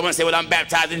in it. Someone say, well, I'm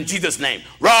baptized in Jesus' name.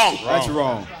 Wrong. That's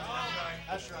wrong.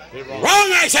 Wrong,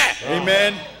 I said.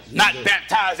 Amen. Not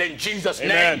baptized in Jesus'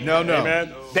 Amen. name. No.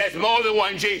 Amen. There's more than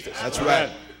one Jesus. That's right.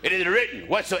 It is written,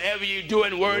 whatsoever you do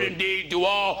in word and deed, do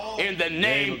all in the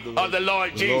name of the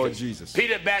Lord Jesus. Lord Jesus.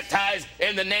 Peter baptized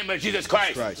in the name of Jesus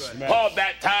Christ. Christ. Paul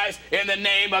baptized in the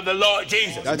name of the Lord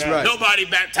Jesus. That's right. Nobody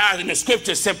baptized in the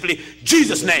scripture simply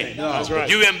Jesus' name. No. That's right.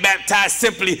 You been baptized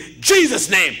simply Jesus'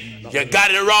 name. You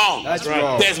got it wrong. That's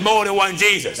wrong. There's more than one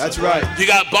Jesus. That's right. You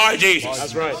got Bar Jesus.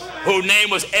 That's right. Whose name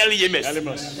was Eliamus.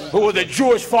 Elimus. Who was a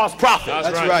Jewish false prophet.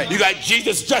 That's right. You got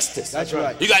Jesus Justice. That's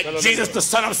right. You got Jesus the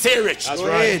son of Sirach. That's Go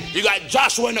right. ahead. You got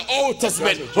Joshua in the Old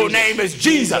Testament, whose name is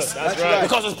Jesus. That's right.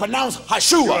 Because it's pronounced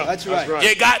Hashua. That's right.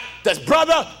 You got the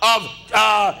brother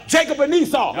of Jacob and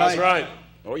Esau. That's right.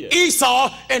 Oh, yeah.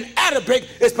 Esau in Arabic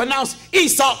is pronounced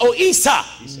Esau or Isa.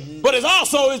 But it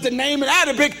also is the name in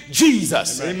Arabic,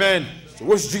 Jesus. Amen. So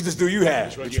which Jesus do you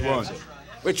have? Which one?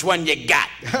 Which one you got?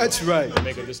 That's right.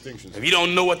 Make a distinction. If you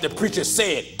don't know what the preacher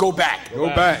said, go back. Go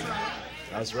back.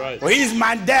 That's right. Well, he's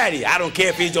my daddy. I don't care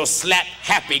if he's your slap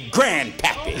happy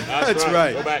grandpappy. That's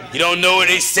right. Go back. You don't know what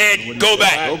he said, go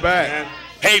back. Go back. Man.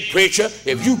 Hey, preacher,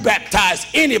 if you baptize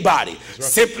anybody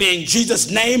simply in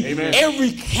Jesus' name, Amen.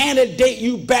 every candidate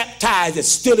you baptize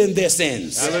is still in their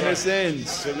sins. Still in their sins.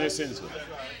 Sin their sins.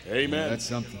 Amen. That's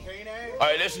something.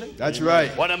 Are you listening? That's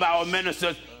right. One of our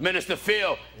ministers, Minister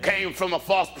Phil, came from a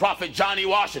false prophet, Johnny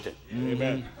Washington.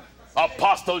 Amen.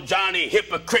 Apostle Johnny,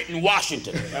 hypocrite in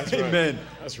Washington. That's right. Amen.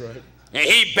 That's right. And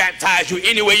he baptized you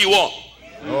any way you want.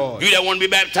 Lord. You that want to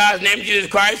be baptized in the name of Jesus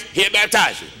Christ, he'll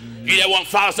baptize you. You that want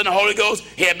flowers in the Holy Ghost,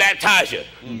 he'll baptize you.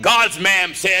 God's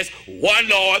man says, one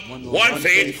Lord, one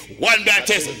faith, one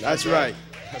baptism. That's right.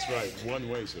 That's right. One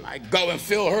way, sir. I go and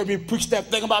Phil heard me preach that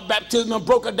thing about baptism and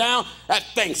broke it down. That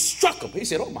thing struck him. He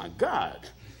said, oh my God.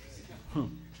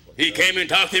 He came and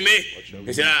talked to me.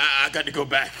 He said, I got to go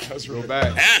back. That's Go right.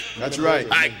 back. Huh? That's right.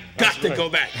 I got to go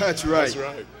back. That's right. That's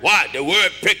right. Why? The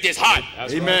word pricked his heart.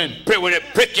 That's Amen. When it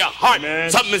pricked your heart, Amen.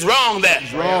 something is wrong there.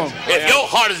 Wrong. If your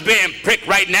heart is being pricked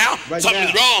right now, Right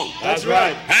something's now. wrong. That's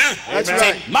right. Huh? That's Amen.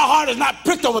 right. See, my heart is not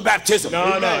pricked over baptism.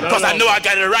 No, no, Because I know I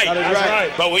got it right. Got it That's right.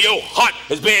 right. But when your heart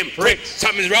is being pricked,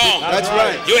 something's wrong. That's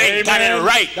right. You ain't got it Amen.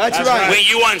 right. That's right. When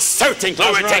you uncertain,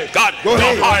 glory That's to right. God. Go Your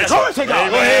ahead. heart is glory to God.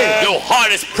 Go ahead. Your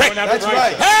heart is pricked. That's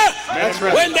right. Huh? That's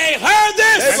right. When they heard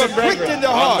They this, were pricked in the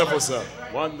heart. Wonderful, sir.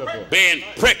 Wonderful. being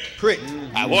pricked, Pricked.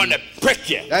 I want to prick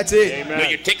you. That's it. Amen. When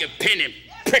you take a pin and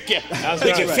prick you, That's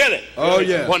you can right. feel it. Oh,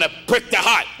 yeah. Want to prick the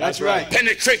heart. That's right.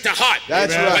 Penetrate the heart.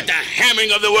 That's Amen. right. With the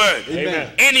hammering of the word.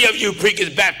 Amen. Any of you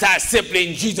preachers baptized simply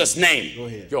in Jesus' name, Go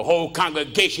ahead. your whole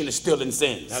congregation is still in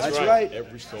sins. That's right.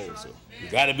 Every soul, sir. You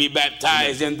got to be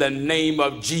baptized in the name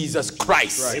of Jesus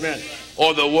Christ. Amen.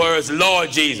 Or the words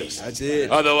Lord Jesus. That's it.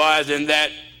 Otherwise than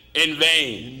that, in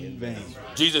vain. In vain.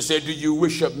 Jesus said, do you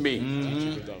worship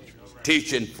me?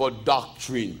 Teaching for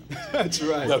doctrine, That's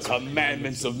right. the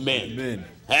commandments of men. Amen.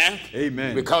 Huh?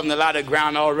 Amen. We're covering a lot of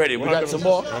ground already. We got some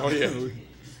more? Oh, yeah.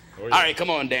 All right, come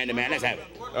on, Dandy, man. Let's have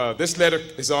it. This letter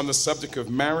is on the subject of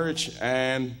marriage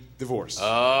and divorce.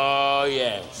 Oh,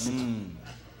 yes.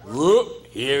 Whoop,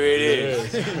 here it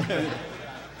is.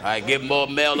 I get more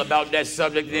mail about that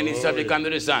subject than any subject under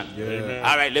the sun.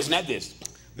 All right, listen at this.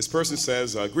 This person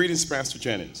says, greetings, Pastor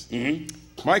Jennings.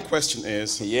 My question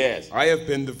is, Yes. I have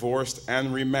been divorced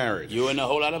and remarried. You and a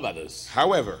whole lot of others.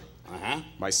 However, Uh-huh.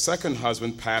 my second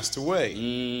husband passed away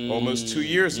almost 2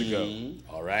 years ago.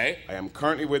 All right. I am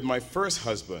currently with my first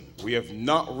husband. We have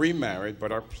not remarried,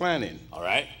 but are planning. All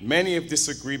right. Many have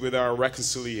disagreed with our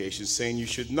reconciliation, saying you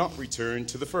should not return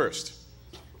to the first.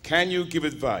 Can you give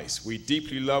advice? We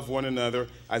deeply love one another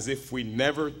as if we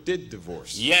never did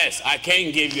divorce. Yes, I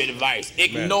can give you advice.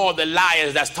 Ignore the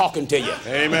liars that's talking to you.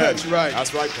 Amen. That's right.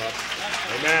 That's right, Pop.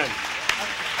 Amen.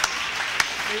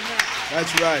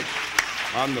 That's right.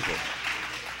 Wonderful.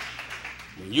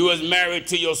 When you was married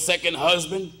to your second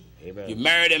husband, Amen. you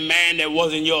married a man that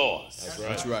wasn't yours. That's right.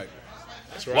 That's right.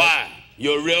 That's right. Why?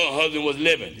 Your real husband was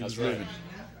living. That's right.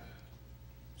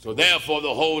 So therefore,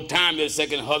 the whole time your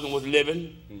second husband was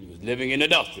living, he was living in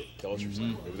adultery.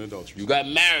 Living in adultery. You got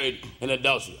married in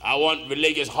adultery. I want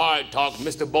religious hard talk,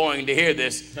 Mr. Boeing, to hear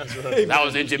this. That's right. I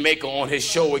was in Jamaica on his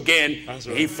show again. That's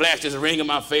right. He flashed his ring in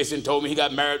my face and told me he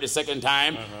got married the second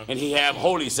time and he have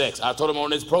holy sex. I told him on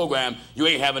this program, you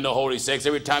ain't having no holy sex.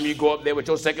 Every time you go up there with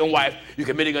your second wife, you're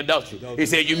committing adultery. He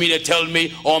said, you mean to tell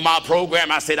me on my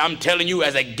program? I said, I'm telling you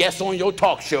as a guest on your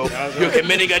talk show, you're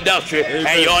committing adultery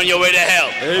and you're on your way to hell.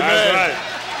 Amen.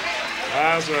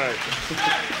 That's right.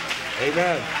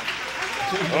 Amen.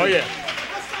 Oh yeah.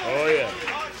 Oh yeah.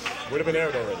 Would have been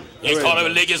aired already. They call it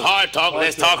religious hard talk.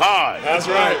 Let's talk hard. That's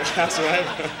right. That's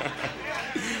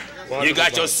right. You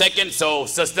got your second, so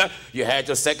sister, you had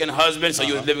your second husband, so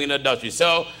you was living in adultery.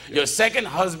 So your second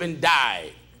husband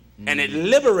died, and it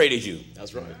liberated you.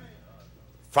 That's right.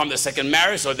 From the second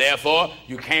marriage, so therefore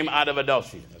you came out of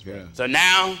adultery. That's right. So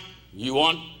now you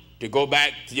want to go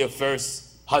back to your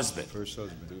first husband. First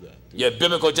husband. Do that. You're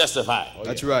biblical justified.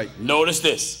 That's right. Notice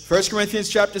this. 1 Corinthians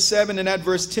chapter 7 and at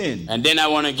verse 10. And then I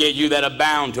want to get you that are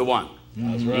bound to one.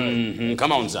 That's right.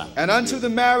 Come on, son. And unto the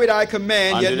married I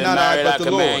command, Unto yet the not I married but I the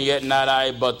command, Lord. yet not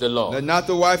I but the Lord. Let not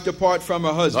the wife depart from her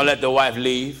Don't husband. let the wife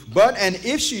leave. But and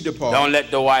if she depart. Don't let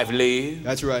the wife leave.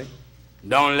 That's right.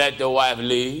 Don't let the wife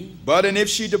leave. But and if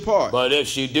she depart. But if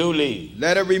she do leave,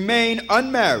 Let her remain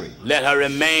unmarried. let her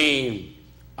remain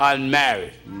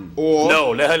unmarried. Or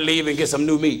No, let her leave and get some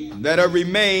new meat. let her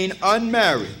remain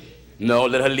unmarried. No,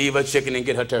 let her leave her chicken and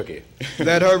get her turkey.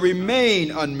 Let her remain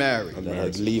unmarried. Let her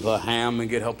leave her ham and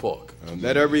get her pork.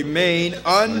 Let her remain Let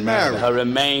unmarried. her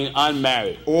remain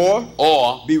unmarried. Or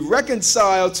Or, be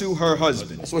reconciled to her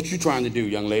husband. that's what you're trying to do,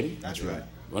 young lady. That's right.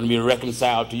 You want to be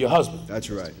reconciled to your husband. That's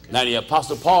right. Now the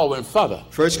Apostle Paul went further.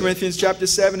 1 Corinthians chapter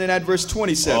 7 and at verse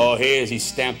 27. Oh, here's he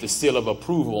stamped the seal of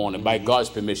approval on it by God's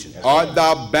permission. Art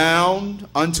thou bound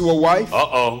unto a wife?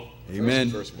 Uh-oh. Amen.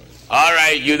 First one. All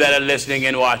right, you that are listening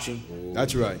and watching.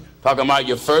 That's right. Talking about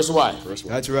your first wife. First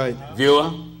one. That's right.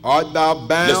 Viewer, Art thou listen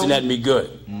bound? at me good.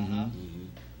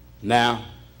 Now,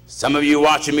 some of you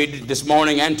watching me this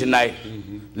morning and tonight,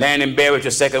 laying in bed with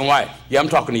your second wife. Yeah, I'm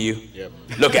talking to you. Yep.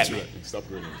 Look at That's me. right. Stop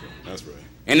grinning. That's right.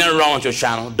 Ain't nothing wrong with your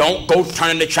channel. Don't go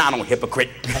turning the channel, hypocrite.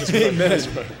 That's right. That's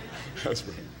right. That's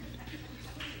right.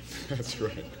 That's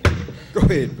right. Go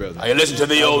ahead, brother. Are you listening to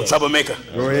the old troublemaker?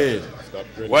 Go ahead. Stop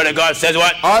grinning. Word of God says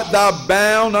what? Art thou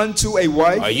bound unto a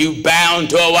wife? Are you bound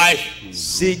to a wife?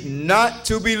 Seek not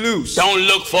to be loose. Don't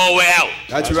look for a way out.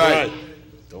 That's right.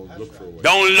 Don't look for a way.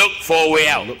 Don't look for a way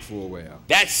out. Look for a way out.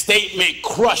 That statement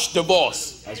crushed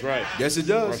divorce. That's right. Yes, it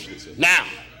does. Crush this. Now,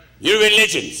 your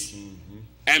religions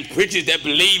and preachers that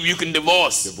believe you can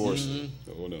divorce Divorce.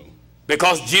 Oh no.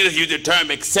 because Jesus used the term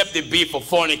except it be for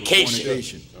fornication.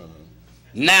 Fornication.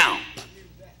 Now,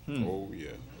 Oh yeah.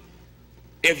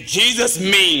 if Jesus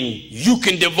mean you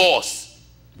can divorce,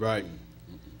 Right.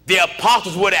 the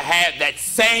apostles would have had that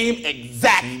same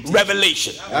exact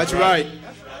revelation. That's right.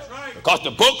 Because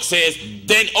the book says,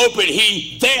 then open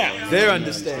he Their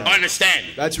understanding.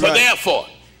 understanding. That's So right. therefore,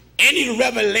 any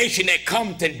revelation that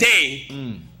come today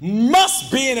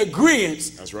must be in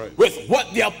agreement That's right. with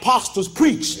what the apostles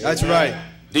preached. That's right.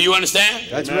 Do you understand?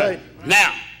 That's Amen. right.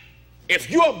 Now, if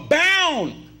you're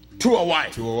bound to a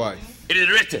wife, To a wife. it is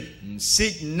written.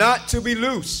 Seek not to be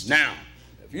loose. Now,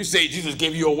 if you say Jesus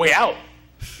gave you a way out,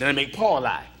 then it make Paul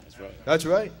lie. That's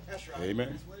right. That's right.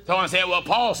 Amen. Someone said, well,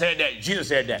 Paul said that. Jesus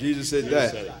said that. Jesus said Jesus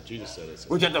that. said it. Jesus said it.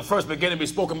 Which at the first beginning be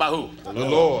spoken by who? The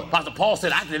Lord. Pastor Paul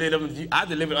said, I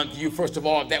delivered unto you first of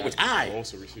all that which I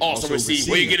Also received. also received.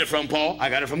 Where you get it from, Paul? I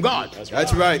got it from God. That's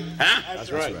That's right. Huh?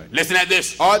 That's right. Listen at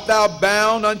this. Art thou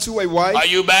bound unto a wife? Are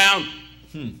you bound?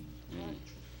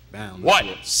 Bound. What?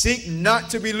 Seek not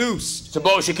to be loosed.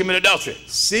 Suppose you commit adultery.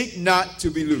 Seek not to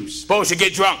be loosed. Suppose you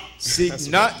get drunk. Seek That's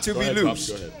not right. to Go be ahead, Pops,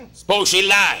 loosed. go ahead. Suppose you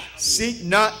lie. Seek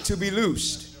not to be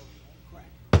loosed.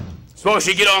 Suppose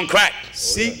you get on crack.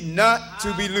 Seek not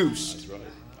to be loosed. That's right.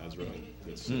 That's right.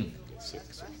 Get sick. Get sick.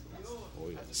 Oh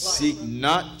yeah. Seek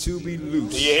not to be Do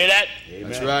loosed. you hear that?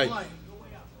 That's right.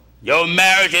 Your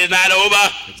marriage is not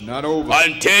over It's not over.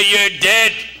 until you're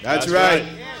dead. That's right.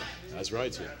 That's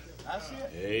right, sir.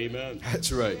 Amen.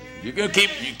 That's right. You can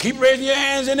keep raising your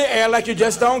hands in the air like you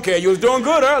just don't care. You was doing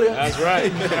good earlier. That's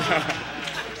right.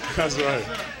 That's right.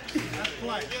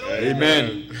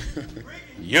 Amen.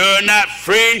 You're not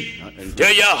free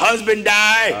until your husband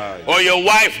die or your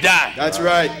wife die. That's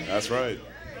right. That's right.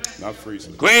 Not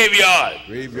freezing. Graveyard.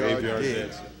 Graveyard Graveyard dead.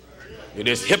 dead. It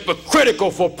is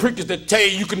hypocritical for preachers to tell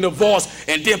you you can divorce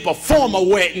and then perform a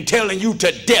wedding telling you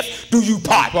to death do you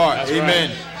part. Part.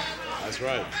 Amen. That's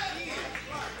right.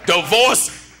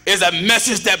 Divorce is a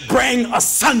message that brings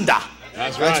asunder.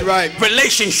 That's right.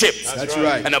 Relationships. That's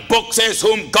right. And the book says,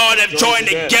 whom God have joined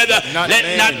together,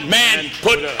 let not man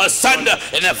put asunder.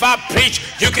 And if I preach,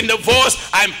 you can divorce,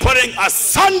 I'm putting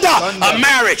asunder a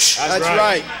marriage. That's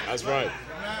right. That's right.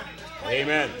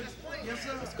 Amen.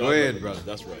 Go ahead, brother.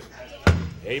 That's right.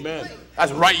 Amen.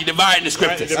 That's rightly dividing the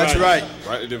scriptures. That's right.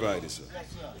 Rightly divided, sir.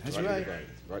 That's right.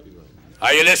 Rightly divided.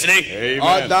 Are you listening? Amen.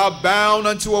 Art thou bound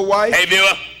unto a wife? Hey,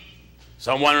 viewer,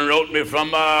 someone wrote me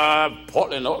from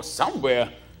Portland or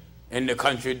somewhere in the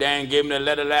country. Dan gave me a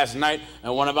letter last night,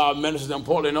 and one of our ministers in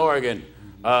Portland, Oregon,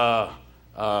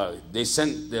 they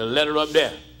sent the letter up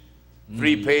there,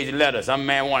 3-page letter. Some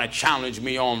man want to challenge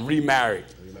me on remarriage,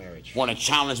 want to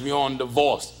challenge me on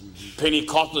divorce.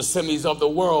 Pentecostal assemblies of the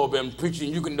world been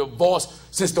preaching you can divorce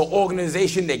since the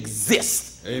organization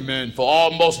exists. Amen. For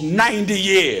almost 90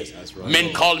 years. That's right.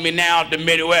 Men calling me now at the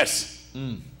Midwest.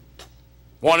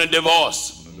 Want a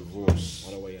divorce.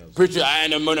 Preacher,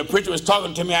 and when the preacher was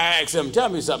talking to me, I asked him, tell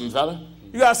me something, fella.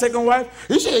 You got a second wife?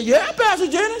 He said, yeah, Pastor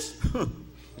Jennings.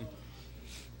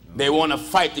 They want to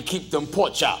fight to keep them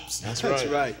pork chops. That's That's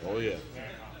right. Oh, yeah.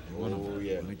 Oh,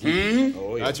 yeah.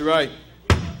 Oh, yeah. That's right.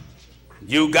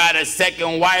 You got a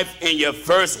second wife and your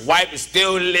first wife is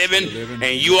still living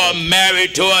and you are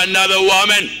married to another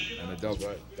woman. And adultery.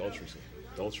 Right. Adultery, sir.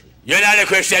 Adultery. You're not a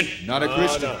Christian. Not a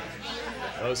Christian. No.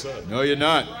 No, sir. No, you're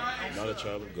not. Not a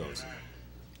child of God, sir.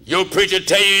 Your preacher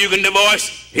tell you can divorce.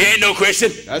 He ain't no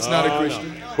Christian. That's not a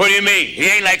Christian. No. What do you mean? He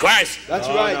ain't like Christ. That's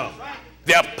right. No.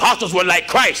 The apostles were like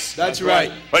Christ. That's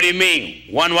right. What do you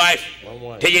mean? One wife, One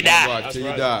wife. till you die. Right, till you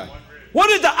right. die.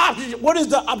 What is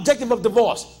the objective of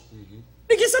divorce?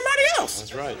 To get somebody else.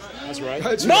 That's right. That's right.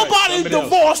 That's Nobody's Somebody else.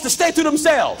 divorced to stay to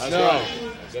themselves. That's No. right.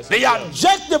 That's The right.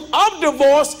 objective of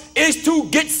divorce is to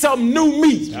get some new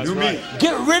meat. That's New right. meat.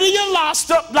 Get rid of your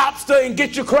lobster and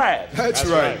get your crab. That's That's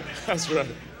right. right. That's right.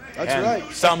 That's And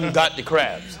right. some got the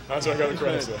crabs. That's what I got to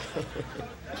cry, sir.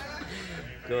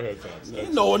 Go ahead, Pastor.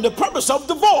 You know, and the purpose of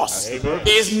divorce Amen.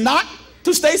 is not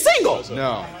to stay single.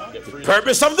 No. Get free.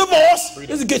 Purpose of divorce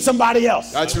is to get somebody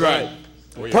else. That's right.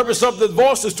 Oh, yeah. Purpose of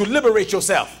divorce is to liberate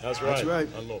yourself. That's right. That's right.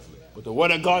 Unlawfully. But the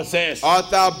word of God says, Art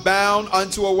thou bound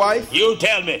unto a wife? you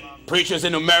tell me, preachers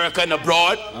in America and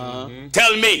abroad,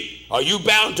 tell me, are you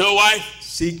bound to a wife?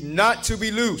 Seek not to be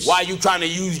loose. Why are you trying to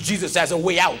use Jesus as a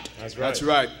way out? That's right. That's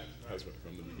right. That's right.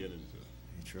 From the beginning, sir.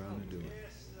 He's trying to do it.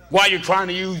 Why are you trying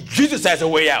to use Jesus as a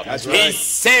way out? That's He right.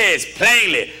 says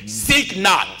plainly, seek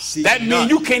not. Seek that means not.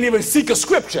 you can't even seek a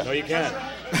scripture. No, you can't.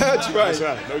 That's right. That's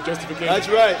right. No justification. That's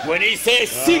right. When he says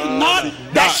seek not,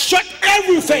 that shut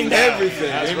everything down. Everything.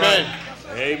 That's Amen.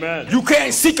 right. Amen. You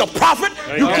can't seek a prophet.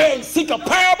 You can't seek a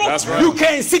parable. That's right. You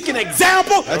can't seek an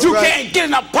example. That's you right. can't get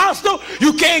an apostle.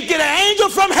 You can't get an angel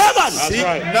from heaven. Seek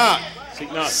right. not.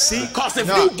 Seek not. Seek Because if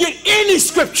not. you get any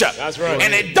scripture That's right.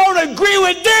 and it don't agree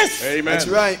with this, Amen. That's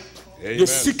right. Amen. you're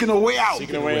seeking a way out.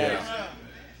 Seeking a way out.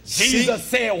 Jesus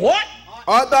said what?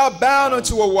 Art thou bound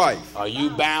unto a wife? Are you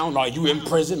bound? Are you in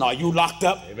prison? Are you locked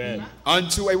up? Amen.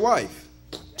 Unto a wife.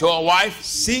 To a wife?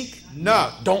 Seek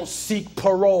not Don't seek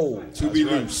parole. to be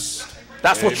loose.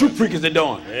 That's what you preachers are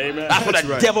doing. Amen. That's what That's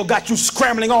the right. devil got you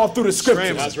scrambling all through the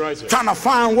scriptures. That's right, sir. Trying to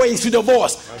find ways to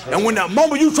divorce. And when the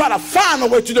moment you try to find a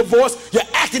way to divorce, you're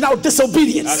acting out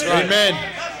disobedience. That's right. Amen.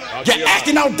 You're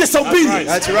acting out disobedience.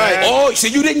 That's right. Oh, so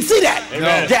you didn't see that.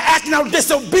 Amen. You're acting out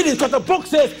disobedience because the book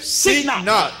says, seek Seek not.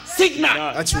 not. Seek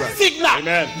not. That's right. Seek not.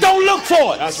 Amen. Don't look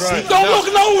for it. That's right. Don't not.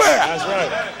 look nowhere. That's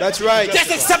right. That's right. Just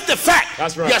accept the fact.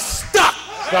 That's right. You're stuck.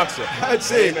 Stuck, sir.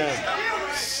 That's it.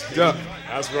 Amen. Stuck.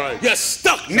 That's right. You're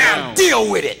stuck. Now Down.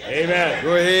 deal with it. Amen.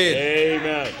 Go ahead.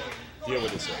 Amen. Deal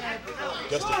with it, sir.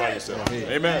 Justify yourself.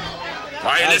 Amen.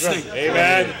 Are you That's listening? right.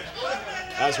 Amen.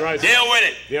 That's right. sir. Deal with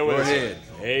it. Deal with Go it, sir. ahead.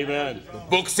 Amen.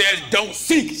 Book says don't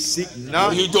seek. Seek What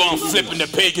not. are you doing? Flipping the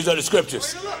pages of the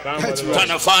scriptures. Bound by That's the right. law.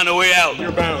 Trying to find a way out.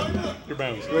 You're bound. You're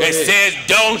bound, sir. It says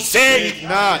don't seek. Seek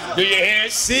not. Do you hear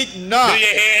it? Seek Do not. you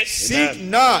hear it? Seek Amen.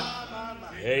 not.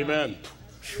 Amen.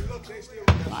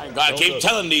 I gotta keep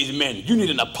telling these men, you need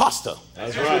an apostle.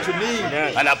 That's right. you need.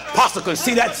 Amen. An apostle can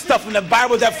see that stuff in the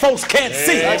Bible that folks can't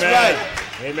see. That's Amen.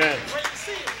 right. Amen.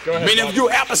 Go ahead. Many of you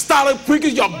apostolic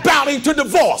preachers, you're bowing to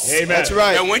divorce. Amen. That's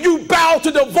right. And when you bow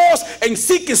to divorce and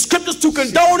seeking scriptures to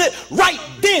condone it, right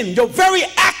then, your very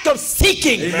act of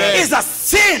seeking Amen. is a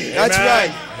sin. That's Amen.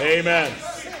 right. Amen.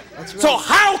 So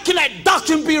how can that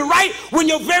doctrine be right when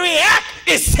your very act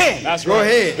is sin? That's Go right.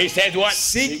 ahead. He says what?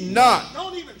 Seek not.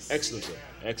 Excellent, sir.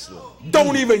 Excellent.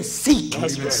 Don't even seek.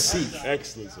 That's right. seek.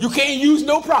 Excellent, sir. You can't use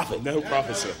no prophet. No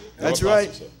prophet, sir. No That's apostle,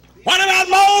 right. sir. What about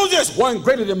Moses? One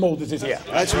greater than Moses is here.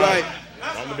 That's right.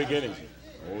 From the beginning, sir.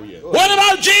 Oh, yeah. What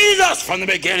about Jesus? From the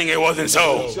beginning, it wasn't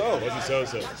so. Wasn't so.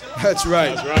 That's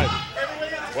right. That's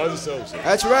right. Wasn't so.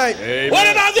 That's right. Amen. What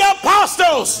about the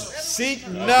apostles? Seek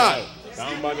not.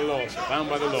 Bound by the law. Bound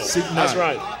by the law. Seek not. That's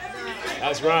right.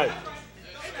 That's right.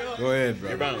 Go ahead,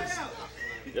 You're brother. bound.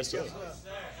 Yes, sir.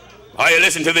 Are you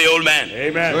listening to the old man?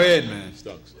 Amen. Go ahead, man.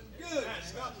 Stokes.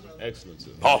 Excellent, sir.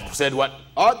 Paul said what?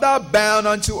 Art thou bound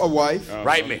unto a wife?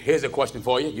 Write me. Here's a question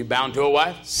for you. You bound to a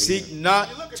wife? Seek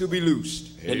not to be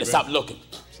loosed. Then to stop looking.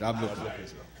 Stop looking.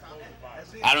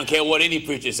 I don't care what any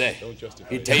preacher say. Don't justify.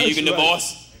 He tell you can That's right.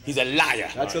 divorce. He's a liar.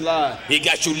 That's a lie. He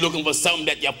got you looking for something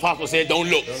that the apostle said don't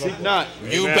look. Seek not.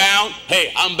 You Amen. bound?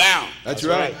 Hey, I'm bound. That's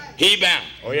right. He bound.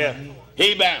 Oh, yeah.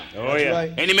 He bound. Oh, yeah.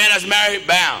 right. Any man that's married,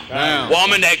 bound. Bound.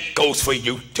 Woman, that goes for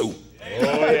you too.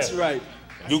 Oh, That's yeah. right.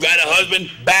 You got a husband,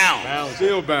 bound. Bound.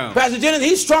 Still bound. Pastor Jennings,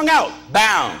 he's strung out,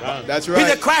 bound. That's He's a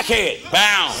right. crackhead,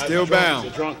 bound. Still bound.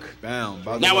 You're drunk. Bound.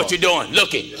 by the Now law. what you doing?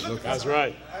 Looking. That's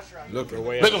right. Looking.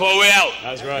 Way out. Looking for a way out.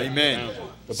 That's right. Amen. Bound.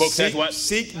 The book says what?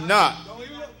 Seek not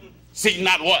Seek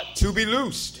not what? to be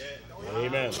loosed.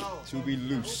 Amen. To be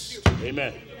loosed.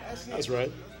 Amen. That's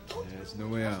right. There's no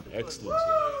way out. Excellent.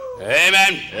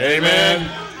 Amen. Amen.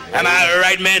 Am I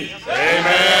right, men?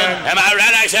 Amen. Am I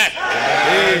right, I said?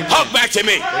 Amen. Talk back to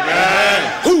me.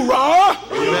 Amen. Hoorah!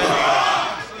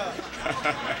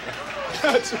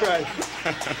 That's right.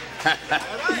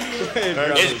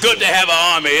 It's good to have an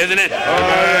army, isn't it? Oh,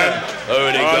 yeah.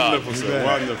 Glory to God. Wonderful, sir.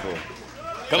 Wonderful.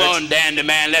 Come on, Dan the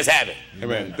man, let's have it.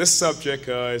 Amen. This subject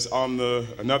is on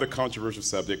another controversial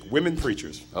subject, women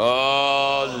preachers.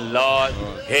 Oh, Lord.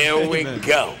 Here we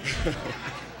go.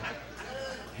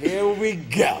 Here we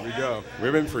go. Go.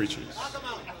 Women preachers.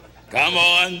 Come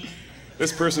on.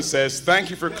 This person says, thank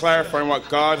you for clarifying what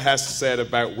God has said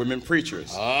about women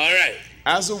preachers. All right.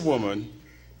 As a woman,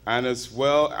 and as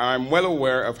well, I'm well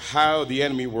aware of how the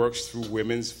enemy works through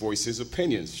women's voices,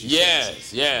 opinions. she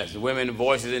says. Yes. Women's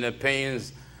voices and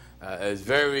opinions is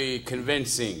very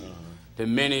convincing to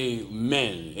many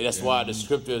men. That's why the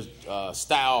scriptures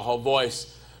style her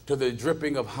voice to the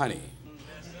dripping of honey.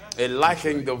 It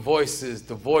likened the voice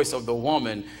of the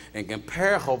woman, and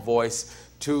compare her voice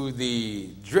to the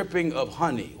dripping of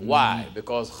honey. Why?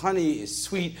 Because honey is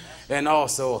sweet, and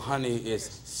also honey is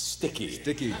sticky.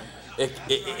 Sticky.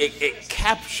 It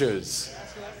captures.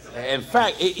 In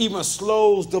fact, it even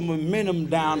slows the momentum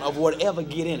down of whatever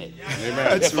get in it. Amen.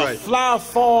 That's If right. a fly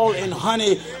fall in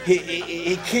honey,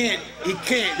 he can't. Go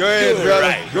ahead, do it brother.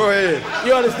 right. Go ahead.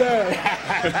 You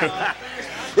understand?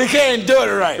 He can't do it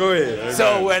right. Go ahead.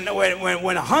 So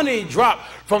when honey drop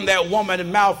from that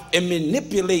woman's mouth and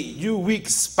manipulate you, weak,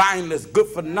 spineless, good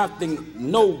for nothing,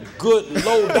 no good,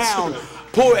 low down,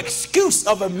 poor excuse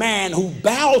of a man who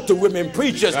bowed to women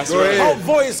preachers. That's right. Her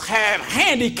voice have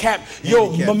handicapped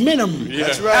your momentum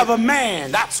That's right. of a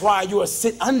man. That's why you will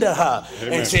sit under her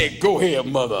and say, go ahead,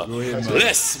 mother.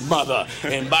 Bless mother.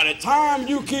 And by the time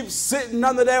you keep sitting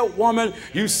under that woman,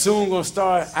 you soon gonna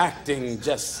start acting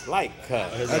just like her.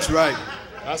 That's right.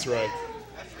 That's right.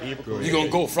 You're going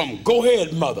to go from, go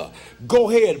ahead, mother.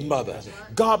 Go ahead, mother.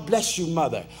 God bless you,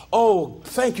 mother. Oh,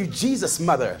 thank you, Jesus,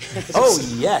 mother. Oh,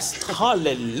 yes.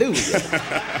 Hallelujah.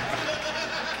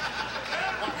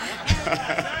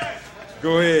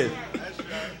 Go ahead.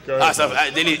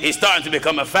 Then he's starting to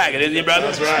become a faggot, isn't he, brother?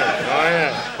 That's right. Oh,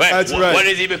 yeah. Wait, That's right. What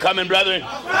is he becoming, brethren?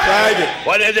 Faggot.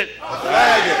 What is it?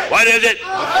 Faggot. What is it?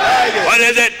 Faggot. What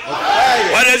is it?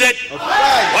 Faggot. What is it?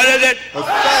 Faggot. What is it? A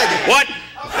faggot. What?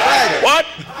 Faggot. What?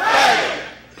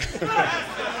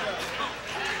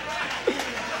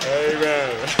 Amen.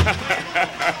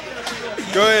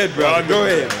 Go ahead, brother. Go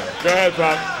ahead. Go ahead,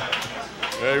 Pop.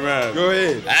 Amen. Go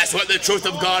ahead. That's what the truth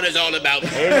of God is all about.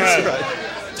 Amen. Right.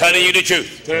 Telling you the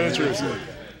truth. Tell the truth.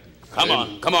 Come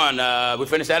on. We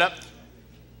finish that up?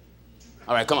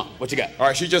 All right, come on. What you got? All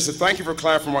right, she just said, thank you for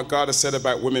clarifying what God has said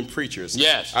about women preachers.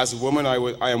 Yes. As a woman, I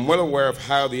am well aware of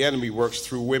how the enemy works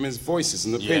through women's voices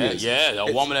and opinions. Yeah.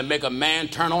 A woman that make a man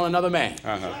turn on another man.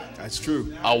 That's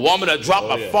true. A woman that drop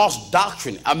a false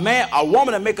doctrine. A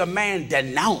woman that make a man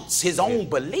denounce his own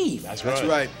belief. That's That's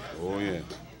right. Oh, yeah.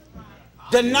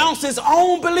 Denounce his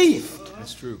own belief.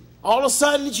 That's true. All of a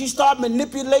sudden, she start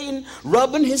manipulating,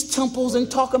 rubbing his temples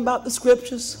and talking about the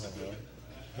scriptures.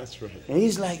 That's right. And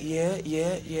he's like, yeah,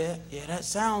 that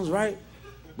sounds right.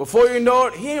 Before you know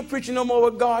it, he ain't preaching no more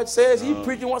what God says. He's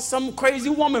preaching what some crazy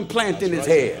woman planted in his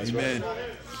head. Amen.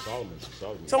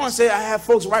 Solomon. Someone said, I have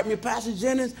folks write me, Pastor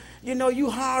Jennings, you know, you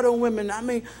hard on women. I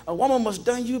mean, a woman must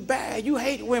done you bad. You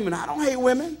hate women. I don't hate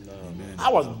women. No. I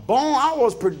was born, I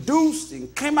was produced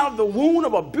and came out of the womb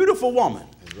of a beautiful woman.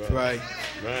 Right.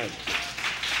 Right.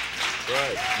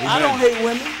 Right. I don't hate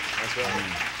women. That's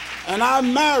right. And I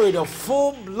married a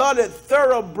full-blooded,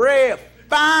 thoroughbred,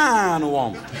 fine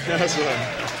woman. That's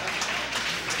right.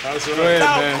 That's right.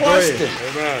 Without question.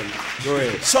 Amen. Go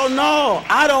ahead. So no,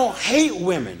 I don't hate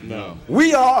women. No.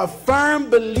 We are a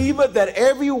firm believer that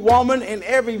every woman and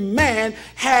every man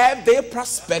have their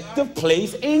prospective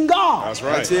place in God. That's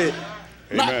right. That's it.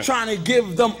 Not Amen. trying to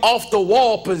give them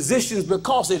off-the-wall positions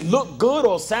because it look good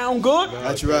or sound good.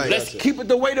 That's right. Let's keep it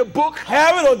the way the book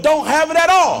have it or don't have it at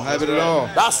all. Have it at all.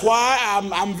 That's why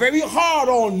I'm very hard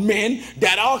on men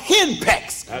that are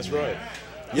henpecks. That's right.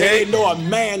 They know a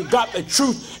man got the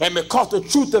truth, and because the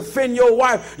truth offend your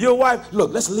wife,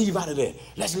 look, let's leave out of there.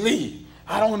 Let's leave.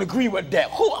 I don't agree with that.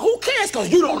 Who cares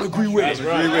because you don't agree with it?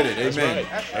 Agree with it. Amen.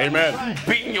 Right. Amen.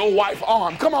 Beating your wife's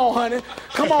arm. Come on, honey.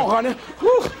 Come on, honey.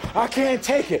 Whew, I can't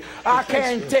take it. I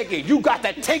can't take it. You got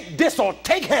to take this or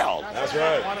take hell. That's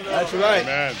right. That's right.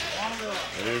 Amen.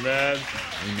 Amen.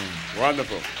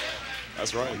 Wonderful.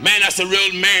 That's right. Man, that's a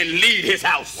real man. Lead his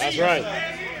house. That's right.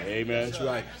 Amen. That's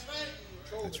right.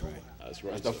 That's right. That's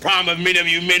right. The problem of many of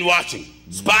you men watching.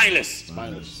 Spineless.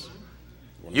 Spineless.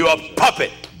 You a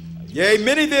puppet. Yea,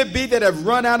 many there be that have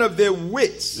run out of their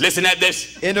wits. Listen at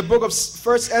this. In the book of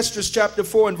 1 Esther chapter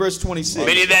 4 and verse 26.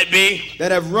 Many that be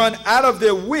That have run out of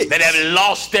their wits. that have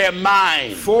lost their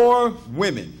mind. For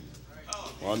women.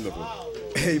 Wonderful.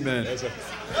 Amen. That's a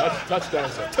touchdown,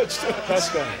 sir.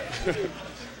 Touchdown.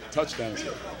 Touchdown,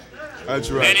 sir.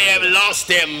 That's right. Many have lost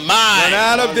their Run mind.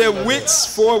 out of their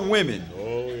wits for women.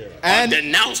 Oh, yeah. And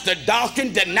Denounce the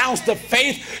doctrine, denounce the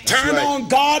faith, turn right. on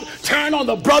God, turn on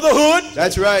the brotherhood,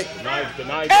 that's right.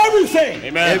 Deny God. everything.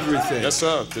 Amen. Everything. Yes,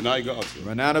 sir. Deny God, sir.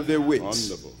 Run out of their wits.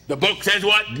 Wonderful. The book says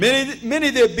what? Many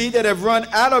there be that have run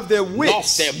out of their wits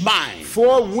Lost their mind.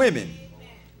 for women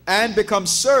and become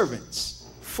servants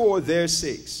for their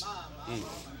sakes.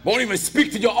 Won't even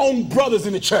speak to your own brothers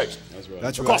in the church. That's right.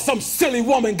 That's Because right. some silly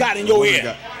woman got in your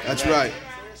ear. That's right.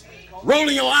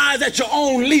 Rolling your eyes at your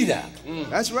own leader.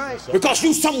 That's right. Because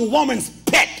you some woman's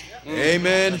pet.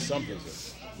 Amen. Something,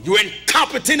 sir. You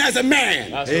incompetent as a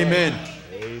man. That's Amen.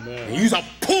 right. Amen. You're a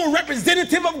poor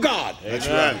representative of God. That's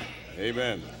right.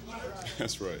 Amen.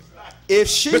 That's right. If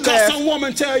she Because left, some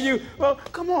woman tell you, well,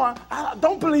 come on, I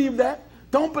don't believe that.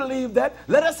 Don't believe that.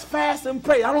 Let us fast and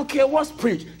pray. I don't care what's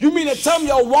preached. You mean to tell me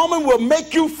a woman will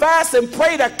make you fast and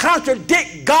pray to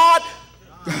contradict God?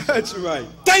 that's right.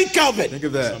 Think of it. Think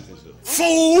of that. Something, sir.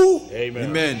 Fool. Amen.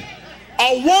 Amen.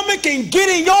 A woman can get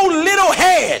in your little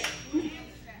head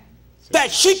that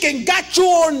she can got you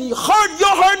on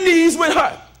her knees with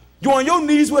her. You on your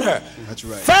knees with her. That's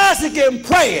right. Fasting and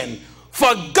praying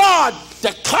for God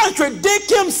to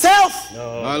contradict himself.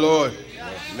 No. My Lord.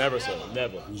 Never, sir.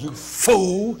 Never. You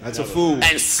fool. That's a fool.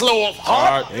 And slow of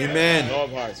heart. Amen. No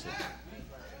of heart, sir.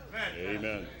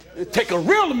 Amen. It take a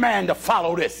real man to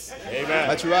follow this. Amen.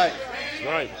 That's right. That's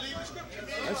right.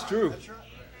 That's true.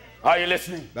 Are you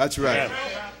listening? That's right. Amen.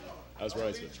 That's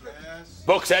right, sir.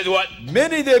 Book says what?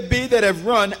 Many there be that have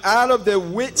run out of their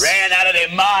wits Ran out of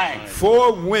their mind.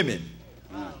 for women.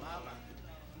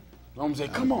 I'm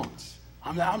saying, come on.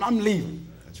 I'm leaving.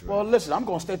 Well, listen, I'm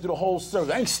going to stay through the whole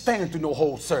service. I ain't staying through no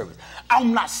whole service.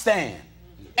 I'm not staying.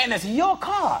 And it's your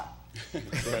car.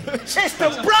 It's the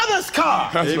brother's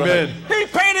car. Amen. He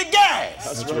paid the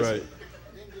gas. That's right.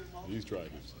 He's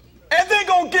driving, sir. And they're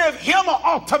going to give him an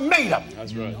ultimatum.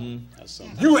 That's right. That's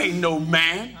something. You ain't no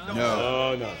man.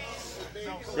 No. Oh, no.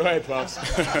 Go ahead, Pops.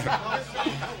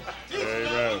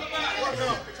 Amen.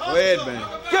 Go ahead,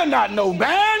 man. You're not no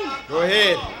man. Go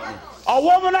ahead. A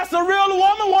woman that's a real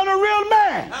woman want a real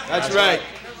man. That's right.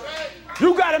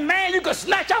 You got a man you can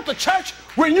snatch out the church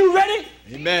when you ready.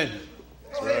 Amen.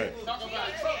 That's right.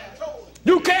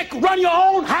 You can't run your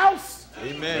own house.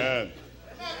 Amen. Amen.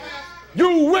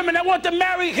 You women that want to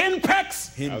marry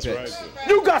henpecks, That's right, sir.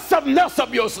 you got something else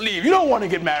up your sleeve. You don't want to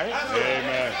get married.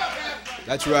 Amen.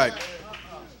 That's right.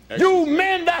 You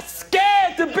men that's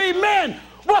scared to be men,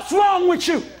 what's wrong with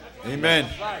you? Amen.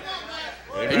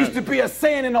 There used to be a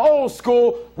saying in the old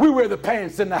school, we wear the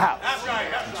pants in the house.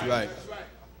 That's right.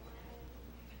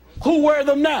 Who wear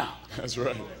them now? That's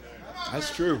right.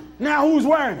 That's true. Now who's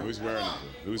wearing them? Who's wearing it?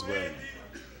 Who's wearing it?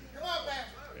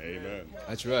 Amen.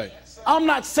 That's right. I'm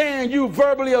not saying you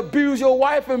verbally abuse your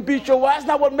wife and beat your wife. That's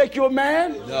not what make you a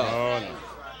man. No. Oh, no.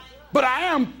 But I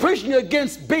am pushing you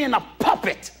against being a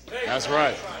puppet. That's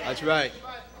right. That's right.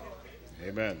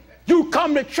 Amen. You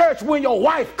come to church when your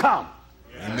wife come.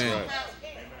 Amen.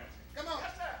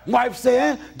 Wife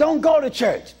saying, don't go to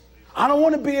church. I don't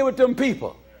want to be here with them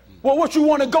people. Well, what you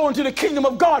want to go into the kingdom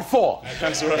of God for?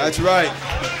 That's right. That's right.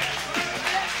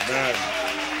 Amen.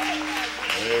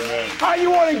 Amen. How you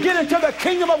want to get into the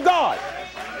kingdom of God?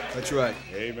 That's right.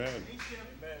 Amen.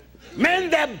 Men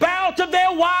that bow to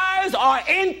their wives are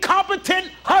incompetent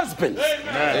husbands.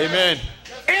 Amen.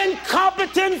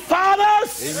 Incompetent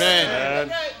fathers.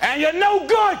 Amen. And you're no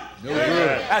good,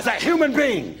 good as a human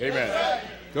being. Amen.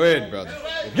 Go ahead, brother.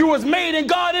 You was made in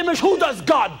God's image. Who does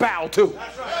God bow to?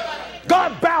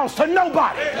 God bows to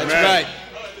nobody. That's right.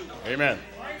 Amen.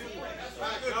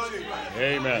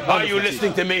 Amen. Are you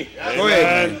listening to me? Go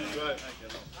ahead. Amen.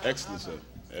 Excellent, sir.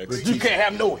 Excellent. You can't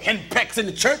have no henpecks in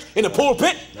the church, in the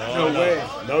pulpit. No way.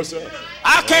 No, sir.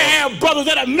 I can't have brothers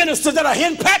that are ministers that are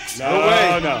henpecks. No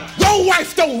way. No. Your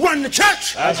wife don't run the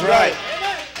church. That's right.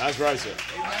 That's right, sir.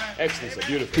 Excellent, sir.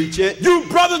 Beautiful. Preach it. You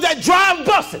brothers that drive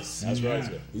buses. That's right,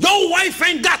 sir. Your wife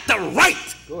ain't got the right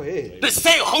Go ahead. to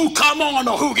say who come on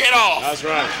or who get off. That's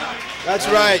right. That's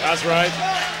right. That's right.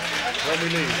 Let me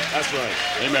leave. That's right.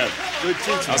 Amen. Good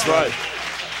teaching. That's right.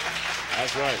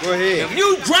 That's right. Go ahead. If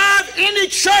you drive any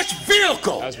church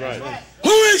vehicle, That's right. who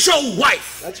is your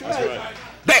wife That's That's right. right.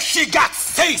 that she got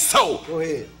say so Go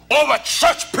ahead. over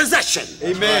church possession?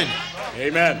 Amen.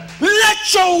 Amen.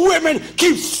 Let your women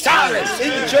keep silent In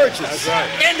the churches. That's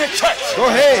right. in the church. Go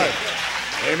ahead.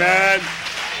 Amen.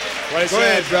 What it Go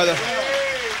ahead, says. brother.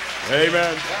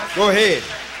 Amen. Go ahead.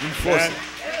 Enforce Amen. it.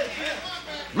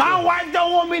 My wife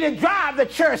don't want me to drive the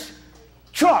church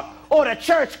truck or the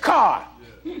church car.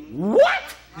 What?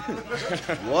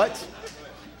 What?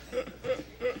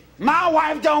 My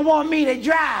wife don't want me to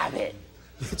drive it.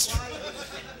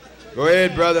 Go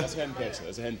ahead, brother. That's a henpeck, sir.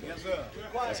 That's a henpeck.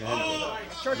 That's a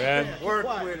henpeck.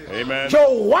 Amen. Amen.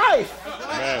 Your wife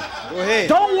Amen. Go ahead.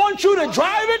 don't want you to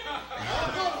drive it.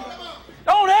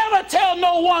 Don't ever tell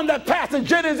no one that Pastor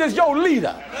Jennings is your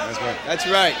leader. That's right. That's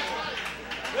right.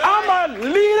 I'm a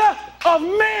leader of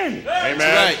men Amen.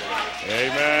 right.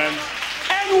 Amen.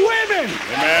 and women.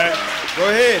 Amen. Go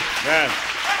ahead. Amen.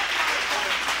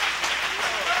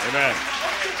 Amen.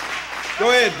 Go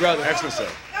ahead, brother. Excellent, sir.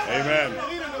 Amen.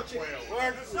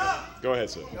 Go ahead,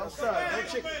 sir.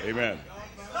 Amen.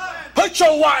 Put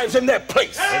your wives in their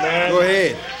place. Amen. Go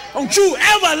ahead. Don't you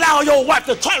ever allow your wife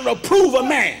to try to reprove a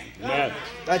man. Amen.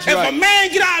 That's If a right.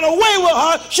 man get out of the way with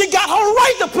her, she got her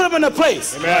right to put him in the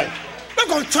place. Amen. They're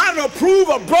going to try to approve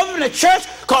a brother in the church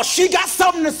because she got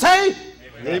something to say?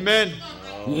 Amen.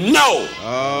 No.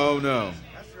 Oh, no.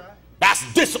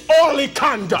 That's disorderly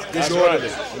conduct. That's right.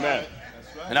 Amen.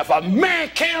 And if a man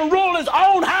can't rule his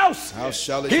own house, How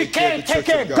shall he can't take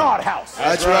care of God's house.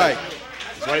 That's right.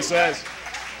 That's what it says.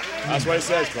 That's what it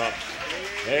says, Pop.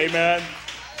 Amen.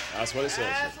 That's what it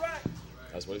says.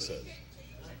 That's what it says.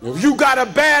 If you got a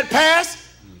bad past,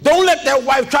 don't let that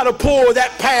wife try to pull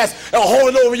that past and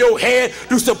hold it over your head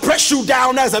to suppress you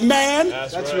down as a man.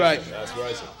 That's That's right. right. That's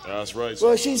right, sir. That's right, sir.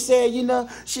 Well, she said, you know,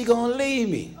 she gonna leave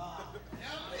me.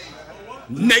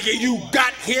 Nigga, you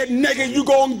got here, nigga, you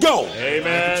gonna go. To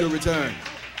Amen. return.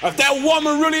 If that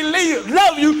woman really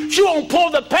love you, she won't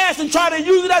pull the past and try to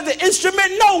use it as an instrument,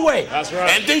 no way. That's right.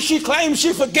 And then she claims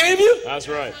she forgave you? That's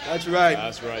right. That's right.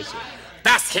 That's right, sir.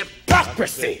 That's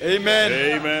hypocrisy. Amen.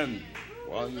 Amen.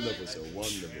 Wonderful, sir.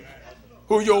 Wonderful.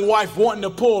 Who your wife want in the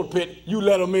pulpit, you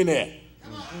let them in there.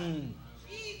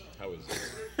 How is it?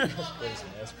 That's crazy.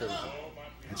 That's crazy.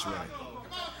 That's right.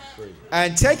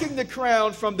 And taking the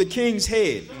crown from the king's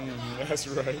head. That's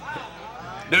right.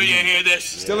 Do you hear this?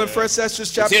 Still in 1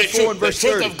 Esdras chapter See, 4 and the verse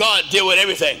truth 30. of God deal with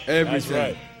everything. That's Everything.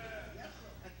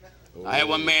 right. I had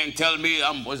one man telling me,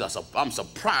 I'm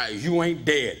surprised you ain't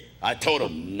dead. I told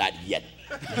him, not yet.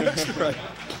 That's right.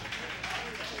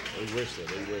 They wish, sir.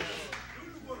 They wish.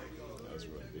 That's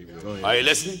right. They wish. Are you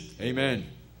listening? Amen.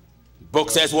 Book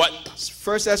says what?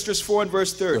 1 Esdras 4 and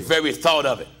verse The 30. very thought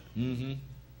of it.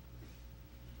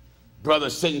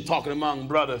 Brothers sitting talking among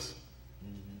brothers.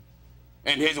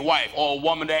 And his wife, or a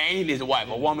woman that ain't his wife,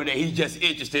 a woman that he's just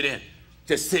interested in,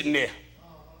 just sitting there.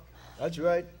 That's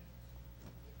right.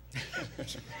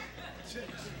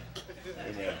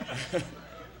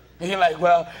 And you're like,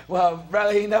 well,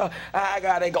 brother, you know, I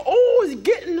gotta go. Oh, it's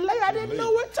getting late. I didn't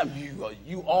know what time.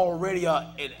 You already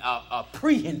are a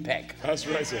pre-henpeck. That's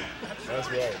right, sir.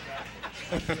 That's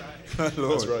right.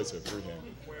 Lord. That's right, sir. Freehand.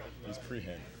 He's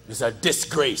freehand. It's a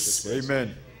disgrace.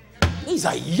 Amen. These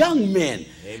are young men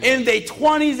in their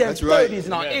 20s and That's right. 30s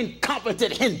and are Amen.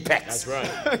 incompetent henpecks. That's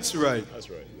right. That's right. That's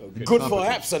right. Okay. Good for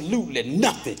absolutely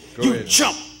nothing. Go You ahead.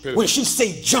 jump when she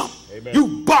say jump. Amen.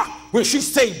 You bark when she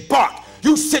say bark.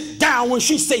 You sit down when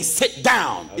she say sit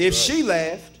down. If she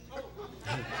laughed.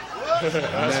 That's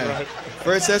right.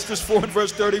 1 Esdras 4 and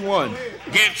verse 31.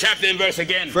 Give chapter and verse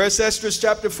again. 1 Esdras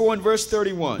chapter 4 and verse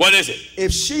 31. What is it?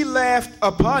 If she laughed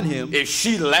upon him, If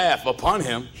she laugh upon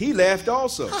him, he laughed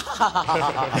also.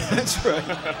 That's right.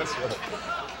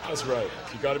 That's right.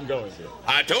 You got him going, sir.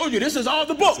 I told you, this is all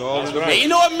the book. all in the And you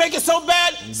know what make it so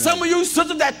bad? Amen. Some of you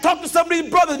sisters that talk to some of these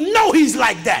brothers know he's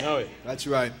like that. Know it. That's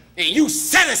right. And you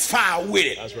satisfied with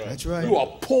it. That's right. That's right. You a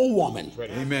poor woman.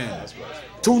 Amen. That's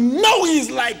right. To know he's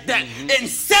like that and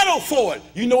settle for it.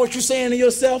 You know what you're saying to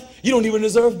yourself? You don't even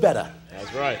deserve better.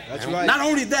 That's right. That's right. Not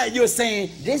only that, you're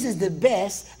saying, this is the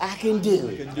best I can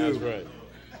do. That's right.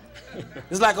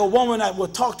 It's like a woman that will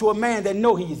talk to a man that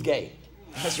know he's gay.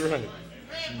 That's right.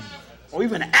 Or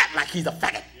even act like he's a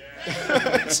faggot.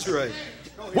 That's right.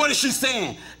 What is she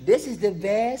saying? This is the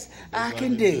best I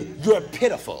can do. You're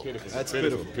pitiful. That's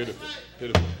pitiful.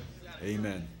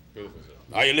 Amen.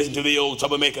 Are you listening to the old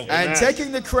troublemaker? And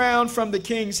taking the crown from the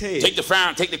king's head. Take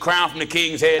the crown from the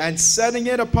king's head. And setting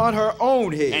it upon her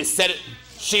own head. And set it.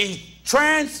 She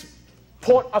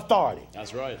transport authority.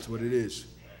 That's right. That's what it is.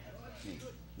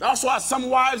 That's why some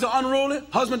wives are unruly.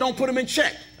 Husband don't put them in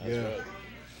check. That's right.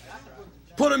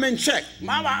 Put them in check.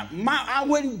 I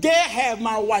wouldn't dare have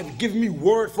my wife give me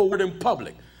word for word in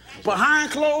public.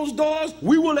 Behind closed doors,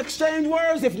 we will exchange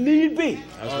words if need be.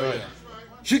 That's right.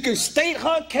 She can state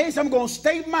her case, I'm going to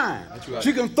state mine. Right.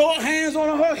 She can throw her hands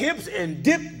on her hips and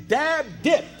dip, dab,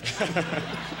 dip.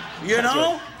 You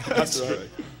know? That's right.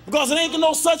 Because it ain't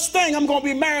no such thing. I'm going to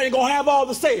be married and going to have all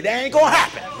the say. That ain't going to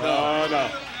happen.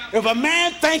 No. If a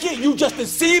man think it, you just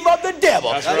deceive of the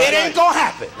devil. That's right. It ain't going to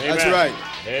happen. Amen. That's right.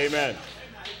 Amen.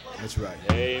 That's right.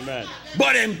 Amen.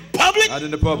 But in public, Not in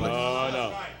the public.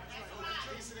 No.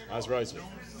 That's right, sir.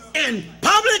 in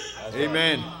public,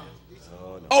 Amen.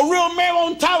 a real man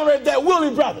won't tolerate that.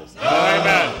 Willie Brothers.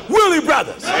 Amen. Willie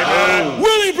Brothers. Amen.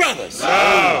 Willie Brothers.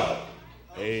 No.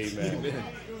 Amen.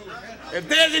 If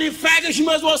there's any faggots, you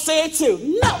might as well say it too.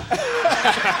 No.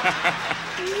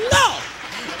 No.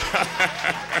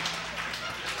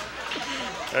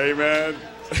 Amen.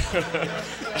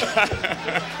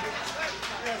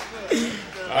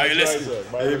 Are you listening?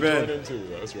 Amen.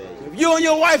 That's right. If you and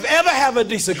your wife ever have a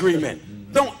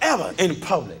disagreement, don't ever in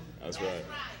public. That's right.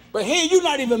 But here you're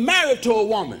not even married to a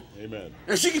woman. Amen.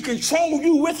 And she can control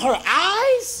you with her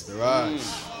eyes? Right.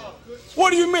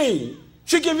 What do you mean?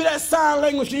 She give you that sign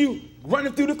language and you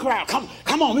running through the crowd. Come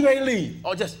on, we ready to leave.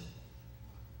 Or just...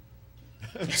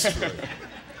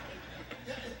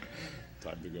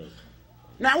 Time to go.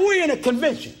 Now we're in a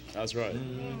convention. That's right.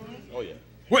 Oh, yeah.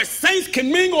 Where saints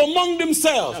can mingle among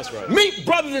themselves. That's right. Meet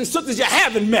brothers and sisters you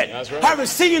haven't met. That's right. Haven't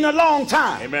seen in a long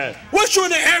time. Amen. What you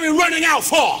in the area running out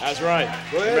for? That's right.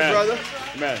 Go ahead, Amen. brother.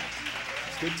 Amen.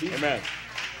 It's good teaching. Amen.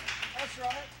 That's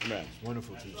right. Amen.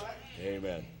 Wonderful teaching.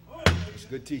 Amen. It's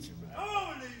good teaching,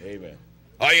 man. Amen.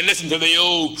 Are you listening to the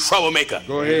old troublemaker?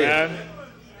 Go ahead.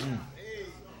 Amen.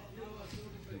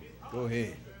 Go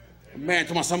ahead. Man,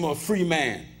 come on, some of a free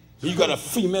man. You got a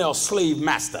female slave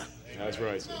master. That's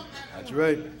right, sir. That's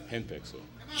right. Henpeck, sir.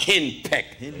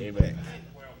 Henpeck. Amen.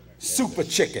 Super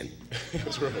chicken.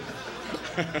 That's right.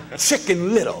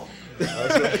 Chicken little.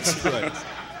 That's right.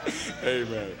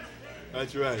 Amen.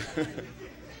 That's right.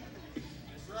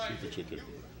 Super chicken.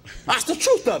 That's the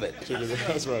truth of it. Chicken.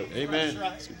 That's right. Amen.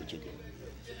 Super chicken.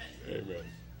 Amen.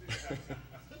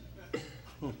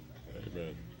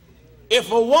 Amen.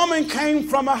 If a woman came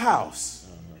from a house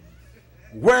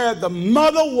where the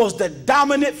mother was the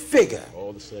dominant figure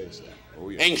All the same, sir. Oh,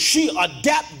 yeah. and she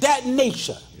adapt that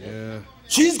nature, Yeah.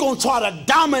 she's going to try to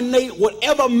dominate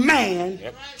whatever man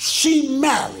she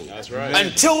married. That's right.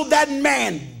 Until that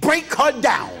man break her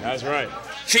down. That's right.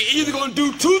 She either going to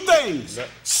do two things.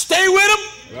 Stay with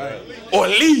him Right. or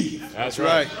leave. That's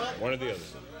right. One or the other.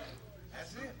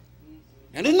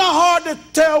 And it's not hard to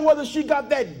tell whether she got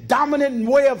that dominant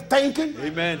way of thinking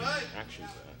Amen. Actions.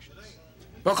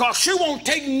 because she won't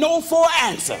take no for an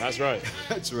answer. That's right.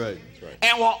 That's right.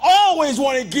 And will always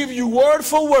want to give you word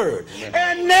for word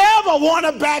and never want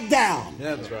to back down.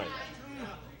 That's right.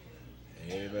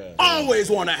 Amen. Always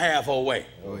want to have her way.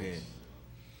 Go ahead.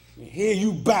 Here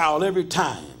you bow every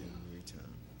time.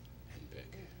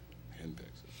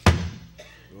 Henpeck, sir.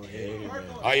 Go ahead. Amen.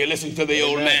 Are you listening to the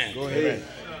old man? Go ahead.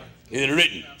 Is it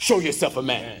written? Show yourself a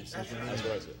man. That's right,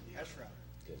 sir. That's right.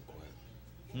 Get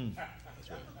quiet. That's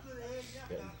right.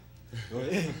 Go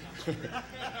ahead.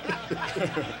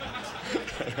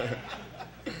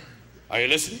 Are you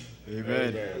listening? Amen.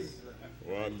 Amen.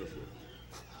 Wonderful.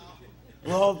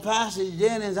 Well, Pastor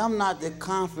Jennings, I'm not the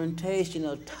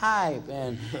confrontational type,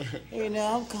 and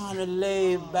I'm kind of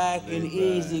laid back and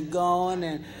easy going,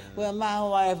 and when my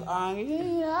wife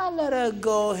argues, I let her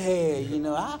go ahead.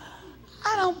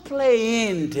 I don't play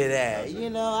into that.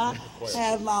 I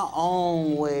have my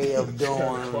own way of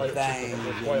doing things.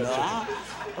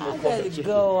 I let it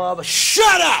go up.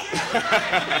 Shut up!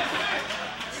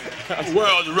 The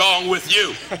world's wrong with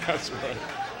you. That's right.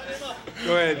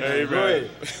 Go ahead, man. Amen. Go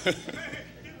ahead.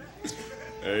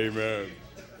 Amen.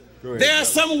 Go ahead. There are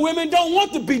some women don't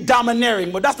want to be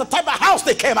domineering, but that's the type of house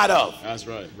they came out of. That's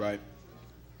right. Right.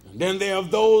 And then there are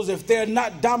those, if they're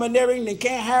not domineering, they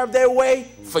can't have their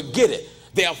way, forget it.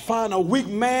 They'll find a weak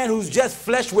man who's just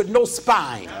flesh with no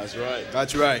spine. That's right.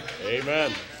 That's right.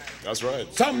 Amen. That's right.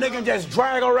 Something they can just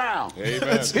drag around.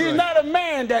 Amen. He's not a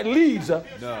man that leads her.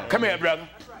 No. Come here, brother.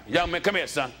 Young man, come here,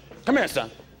 son. Come here,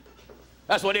 son.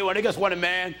 That's what they want. They just want a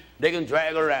man they can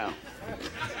drag around.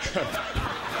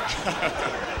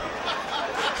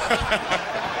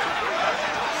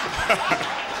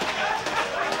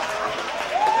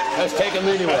 Let's take him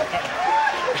anyway.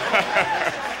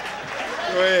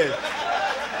 Go ahead.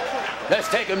 Let's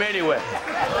take him anyway.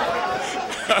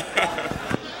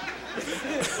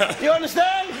 You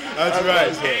understand? That's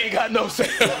right. He ain't got no say.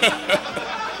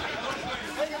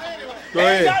 Go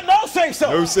Ain't ahead. got no say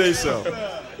so. No say so.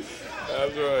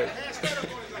 That's right.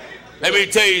 Let me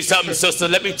tell you something, sister.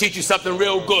 Let me teach you something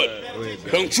real good.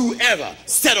 Don't you ever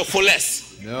settle for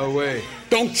less. No way.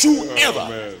 Don't you ever.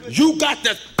 man. You got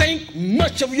to think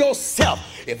much of yourself.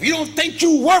 If you don't think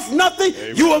you worth nothing,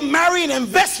 you will marry and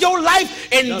invest your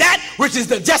life in that which is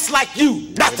the just like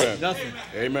you. Nothing. Amen. Nothing.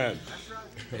 Amen.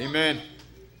 Amen.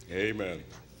 Amen.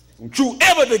 Don't you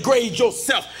ever degrade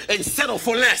yourself and settle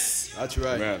for less. That's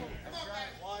right. Amen.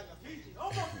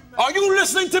 Are you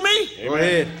listening to me? Go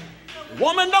ahead.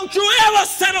 Woman, don't you ever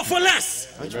settle for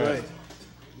less. That's right.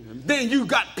 Then you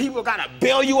got people gotta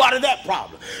bail you out of that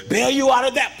problem. Bail you out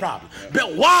of that problem.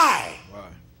 But why? Why?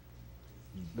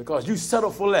 Because you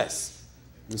settle for less.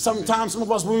 And sometimes some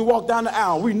of us, when we walk down the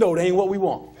aisle, we know they ain't what we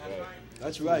want.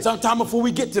 That's right. Sometime before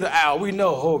we get to the aisle, we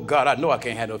know, oh God, I know I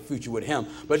can't have no future with him.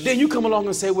 But then you come along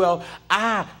and say, well,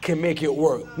 I can make it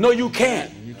work. No, you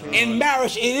can't. In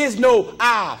marriage, it is no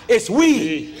I, it's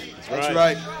we. That's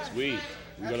right. It's we.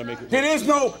 We're gonna make it. There is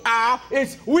no I,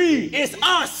 it's we, it's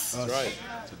us. That's right.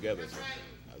 Together. Sir.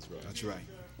 That's right. That's right.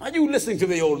 Are you listening to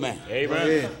the old man?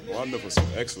 Amen. Wonderful, sir.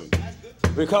 Excellent.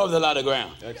 We covered a lot of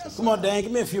ground. Excellent. Come on, Dan,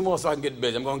 give me a few more so I can get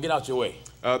busy. I'm going to get out your way.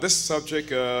 This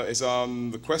subject is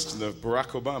on the question of Barack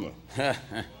Obama.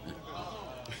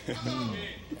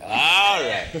 All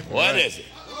right. What is it?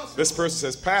 This person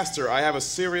says, Pastor, I have a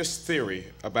serious theory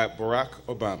about Barack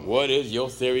Obama. What is your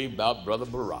theory about Brother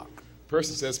Barack?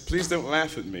 Person says, please don't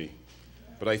laugh at me,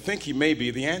 but I think he may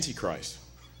be the Antichrist.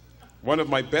 One of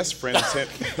my best friends said,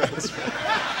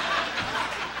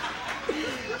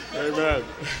 Amen.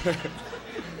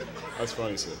 That's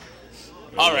funny, sir.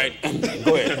 All right.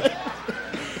 Go ahead.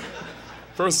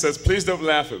 Person says, please don't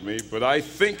laugh at me, but I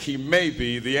think he may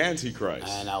be the Antichrist.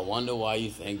 And I wonder why you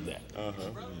think that.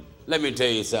 Let me tell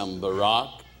you something,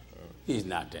 Barack. He's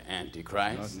not the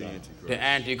Antichrist. The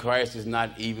Antichrist is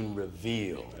not even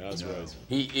revealed. That's right.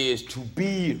 He is to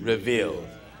be revealed.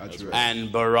 That's right. And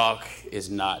Barack is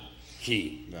not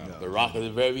he. No. Barack is a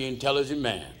very intelligent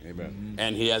man. Amen.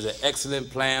 And he has an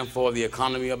excellent plan for the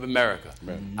economy of America.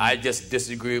 Amen. I just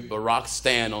disagree with Barack's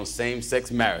stand on same-sex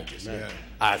marriages. Yeah.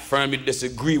 I firmly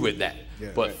disagree with that. Yeah.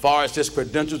 But far as his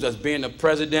credentials as being the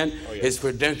president, his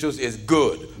credentials is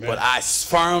good. But I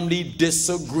firmly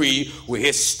disagree with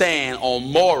his stand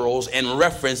on morals in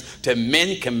reference to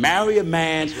men can marry a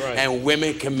man and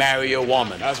women can marry a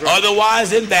woman. That's right. Otherwise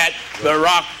than that,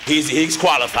 Barack, he's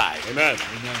qualified. Amen.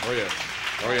 Oh, yeah.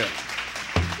 Oh, yeah.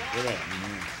 Amen.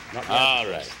 Not yet. All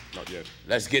right. Not yet.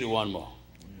 Let's get one more.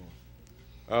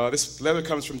 This letter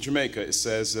comes from Jamaica. It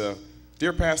says,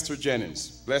 Dear Pastor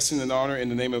Jennings, blessing and honor in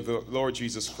the name of the Lord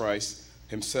Jesus Christ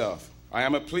himself. I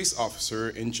am a police officer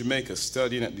in Jamaica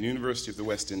studying at the University of the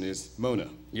West Indies, Mona.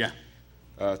 Yeah.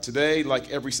 Today,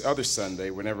 like every other Sunday,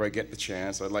 whenever I get the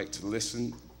chance, I'd like to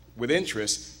listen with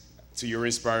interest to your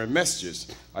inspiring messages.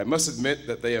 I must admit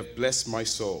that they have blessed my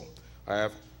soul.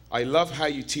 I love how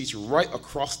you teach right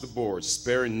across the board,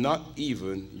 sparing not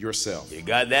even yourself. You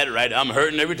got that right. I'm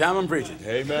hurting every time I'm preaching.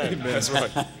 Amen. That's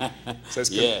right. It says,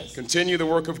 Yes. Continue the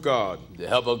work of God. The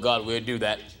help of God, we'll do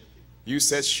that. You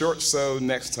said short so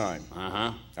next time.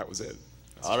 Uh-huh. That was it.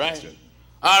 That's All the right. question.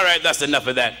 All right, that's enough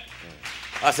of that.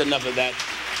 That's enough of that.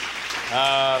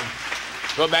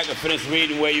 Go back and finish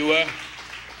reading where you were.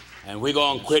 And we're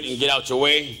going to quit and get out your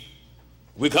way.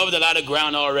 We covered a lot of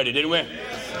ground already, didn't we?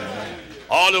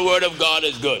 All the word of God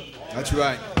is good. That's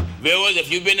right. Viewers, if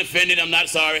you've been offended, I'm not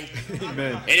sorry.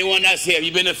 Amen. Anyone that's here, if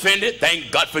you've been offended, thank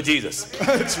God for Jesus.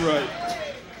 That's right.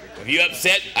 If you're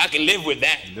upset, I can live with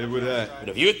that. Live with that. But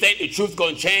if you think the truth's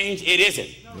going to change, it isn't.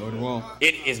 No, it won't.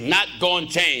 It is not going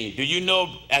to change. Do you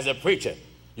know, as a preacher,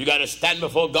 You got to stand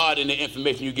before God in the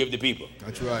information you give to people.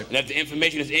 That's right. And if the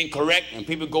information is incorrect and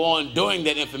people go on doing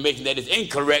that information that is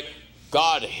incorrect,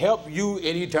 God help you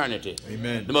in eternity.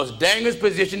 Amen. The most dangerous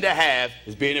position to have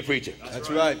is being a preacher. That's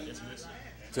right.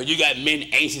 So you got men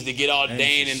anxious to get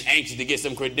ordained and anxious to get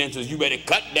some credentials. You better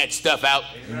cut that stuff out.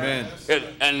 Amen.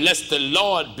 Unless the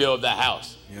Lord build the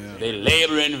house. Yeah. They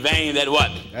labor in vain that what?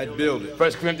 That build it.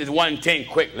 1 Corinthians 1:10,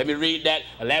 quick. Let me read that,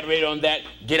 elaborate on that,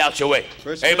 get out your way.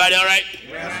 First Everybody all right?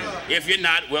 Yes, if you're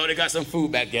not, well, they got some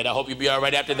food back there. I hope you'll be all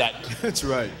right after that. That's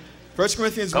right. 1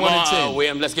 Corinthians Come 1 on, and 10.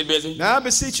 William, let's get busy. Now I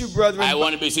beseech you, brethren, I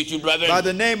want to beseech you, brethren. by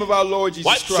the name of our Lord Jesus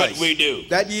What Christ, should we do?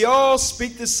 that ye all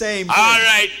speak the same thing. All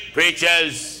right,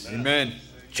 preachers, Amen.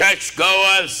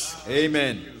 churchgoers,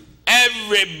 Amen.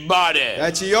 everybody.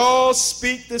 That ye all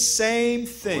speak the same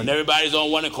thing. When everybody's on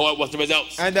one accord, what's the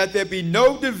results? And that there be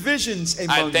no divisions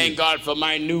among you. I thank God for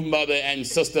my new mother and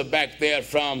sister back there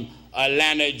from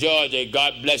Atlanta, Georgia.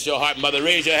 God bless your heart, mother.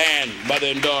 Raise your hand, mother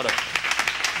and daughter.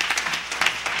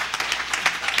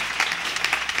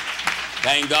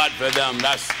 Thank God for them.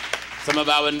 That's some of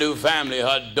our new family.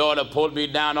 Her daughter pulled me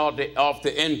down off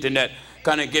the internet.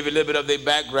 Kind of give you a little bit of their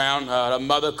background. Her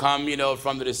mother come, you know,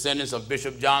 from the descendants of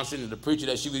Bishop Johnson, the preacher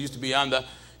that she used to be under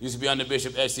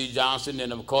Bishop S.C. Johnson.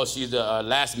 And of course, she's the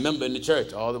last member in the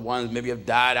church. All the ones maybe have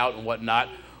died out and whatnot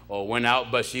or went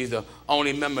out, but she's the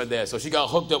only member there. So she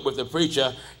got hooked up with a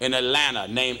preacher in Atlanta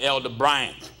named Elder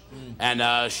Bryant.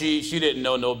 And she didn't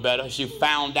know no better. She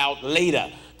found out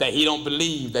later that he don't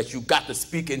believe that you got to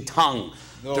speak in tongue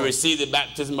to receive the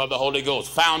baptism of the Holy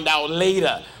Ghost. Found out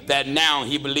later that now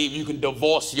he believes you can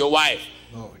divorce your wife.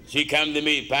 She came to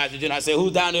me, Pastor Jen. I said,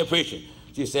 who's down there preaching?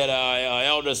 She said,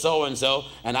 Elder so-and-so.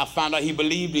 And I found out he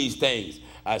believed these things.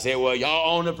 I said, well,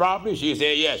 y'all own the property? She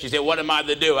said, yes. She said, what am I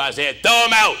to do? I said, throw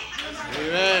him out.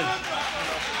 Amen.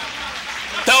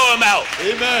 Throw him out.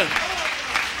 Amen.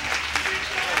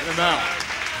 Get him out.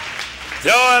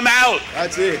 Throw him out.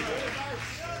 That's it.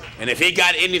 And if he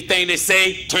got anything to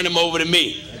say, turn him over to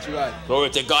me. That's right.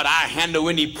 Glory to God. I handle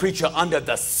any preacher under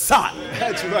the sun.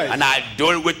 That's right. And I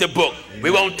do it with the book. Amen. We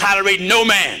won't tolerate no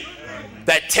man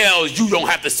that tells you don't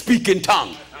have to speak in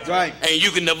tongue. That's right. And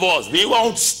you can divorce. We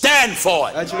won't stand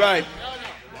for it. That's right.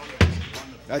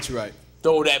 That's right.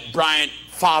 Throw that Bryant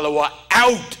follower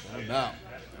out. Out.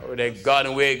 Or that God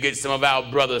and we'll get some of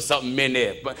our brothers something in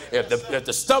there. But if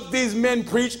the stuff these men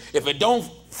preach, if it don't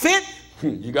fit,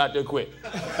 you got to quit.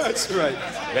 That's right.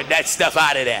 Get that stuff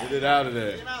out of there. Get it out of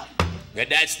there.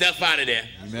 Get that stuff out of there.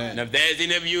 Amen. And if there's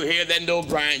any of you here that know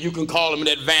Brian, you can call him in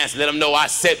advance. Let him know I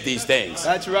said these things.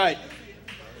 That's right.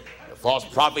 The false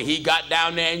prophet he got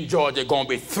down there in Georgia going to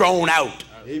be thrown out.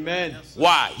 Amen.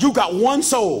 Why? You got one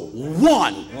soul.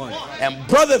 One. And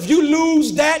brother, if you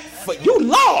lose that, you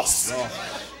lost.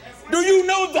 Do you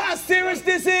know how serious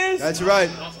this is? That's right.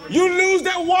 You lose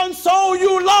that one soul,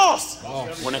 you lost.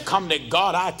 When it comes to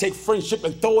God, I take friendship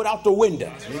and throw it out the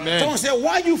window. Amen. Someone said,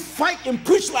 why you fight and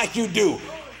preach like you do?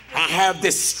 I have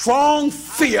this strong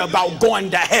fear about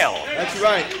going to hell. That's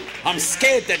right. I'm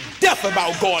scared to death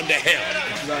about going to hell.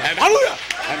 That's right. Hallelujah.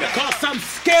 And because I'm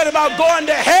scared about going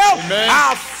to hell, Amen.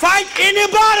 I'll fight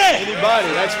anybody. Anybody.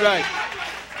 That's right.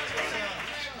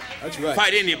 That's right.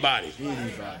 Fight anybody.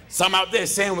 Anybody. Some out there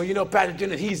saying, well, you know, Pastor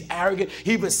Jennings, he's arrogant.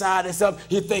 He beside himself.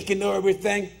 He think he know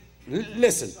everything.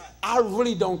 Listen, I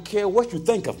really don't care what you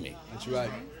think of me. That's right.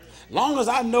 Long as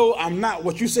I know I'm not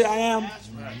what you say I am,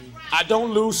 I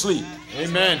don't lose sleep.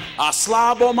 Amen. I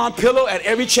slob on my pillow at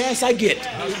every chance I get.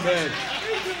 Amen.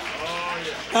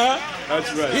 Huh?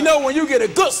 That's right. You know, when you get a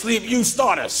good sleep, you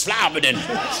start slobbing and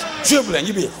dribbling.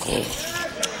 You be...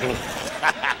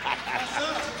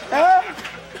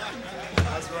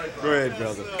 Go ahead,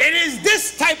 brother. It is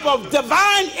this type of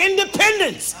divine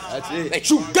independence that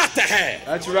you got to have.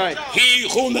 That's right. He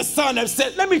whom the Son has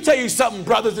sent. Let me tell you something,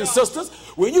 brothers and sisters.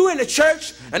 When you in the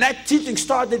church and that teaching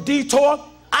starts to detour,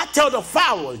 I tell the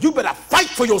followers, you better fight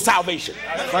for your salvation.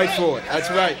 Fight for it. That's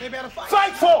right.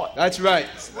 Fight for it. That's right.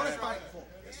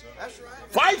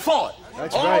 Fight for it.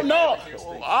 That's oh, right. No.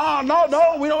 Oh,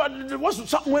 no. We know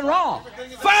something went wrong.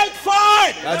 Fight for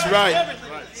it. That's right.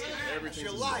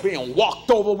 Being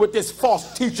walked over with this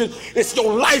false teaching, it's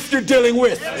your life you're dealing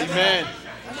with. Amen.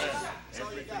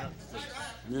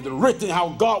 You're written how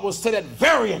God will set at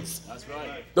variance. That's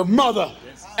right. The mother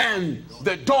and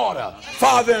the daughter,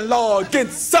 father-in-law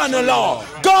against son-in-law.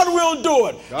 God will do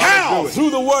it. How? Through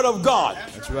the word of God.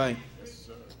 That's right.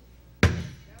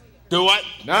 Do what?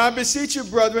 Now I beseech you,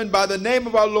 brethren, by the name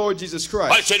of our Lord Jesus Christ,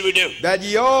 What should we do? that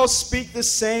ye all speak the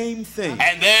same thing,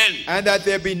 And then, and that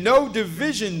there be no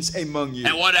divisions among you,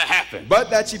 and what happened? but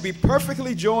that ye be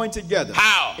perfectly joined together.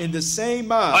 How? In the same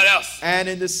mind. What else? And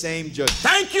in the same judgment.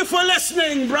 Thank you for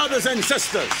listening, brothers and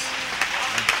sisters.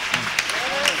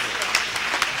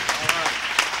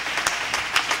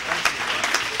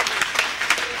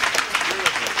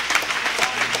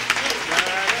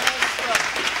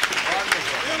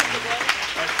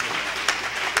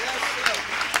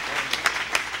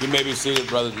 You may be seated,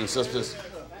 brothers and sisters.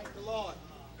 Thank the Lord.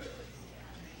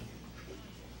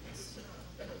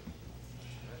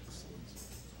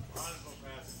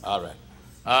 All right.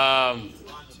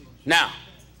 Now,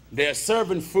 they're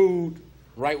serving food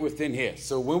right within here.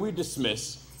 So when we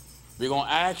dismiss, we're going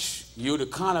to ask you to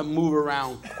kind of move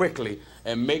around quickly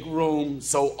and make room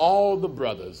so all the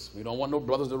brothers, we don't want no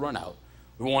brothers to run out.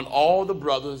 We want all the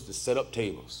brothers to set up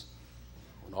tables.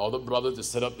 We want all the brothers to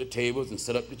set up the tables and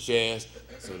set up the chairs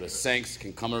so the saints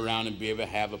can come around and be able to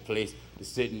have a place to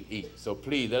sit and eat. So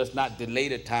please, let us not delay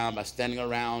the time by standing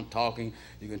around talking.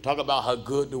 You can talk about how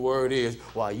good the word is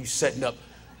while you setting up,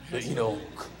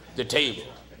 the table.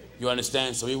 You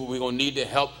understand? So we're going to need the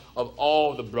help of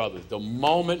all the brothers. The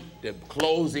moment the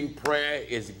closing prayer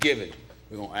is given,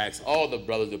 we're going to ask all the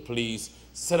brothers to please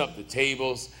set up the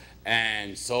tables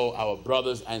and so our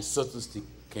brothers and sisters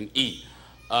can eat.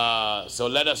 So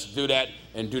let us do that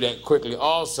and do that quickly.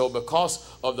 Also, because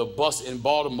of the bus in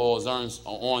Baltimore is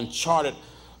on chartered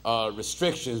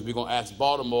restrictions, we're going to ask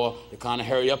Baltimore to kind of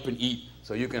hurry up and eat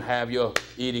so you can have your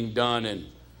eating done and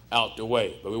out the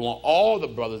way. But we want all the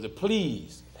brothers to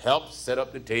please help set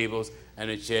up the tables and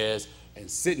the chairs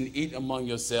and sit and eat among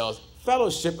yourselves,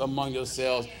 fellowship among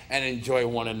yourselves, and enjoy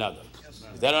one another.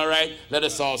 Is that all right? Let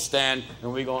us all stand,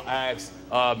 and we're going to ask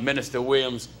Minister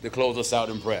Williams to close us out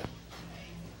in prayer.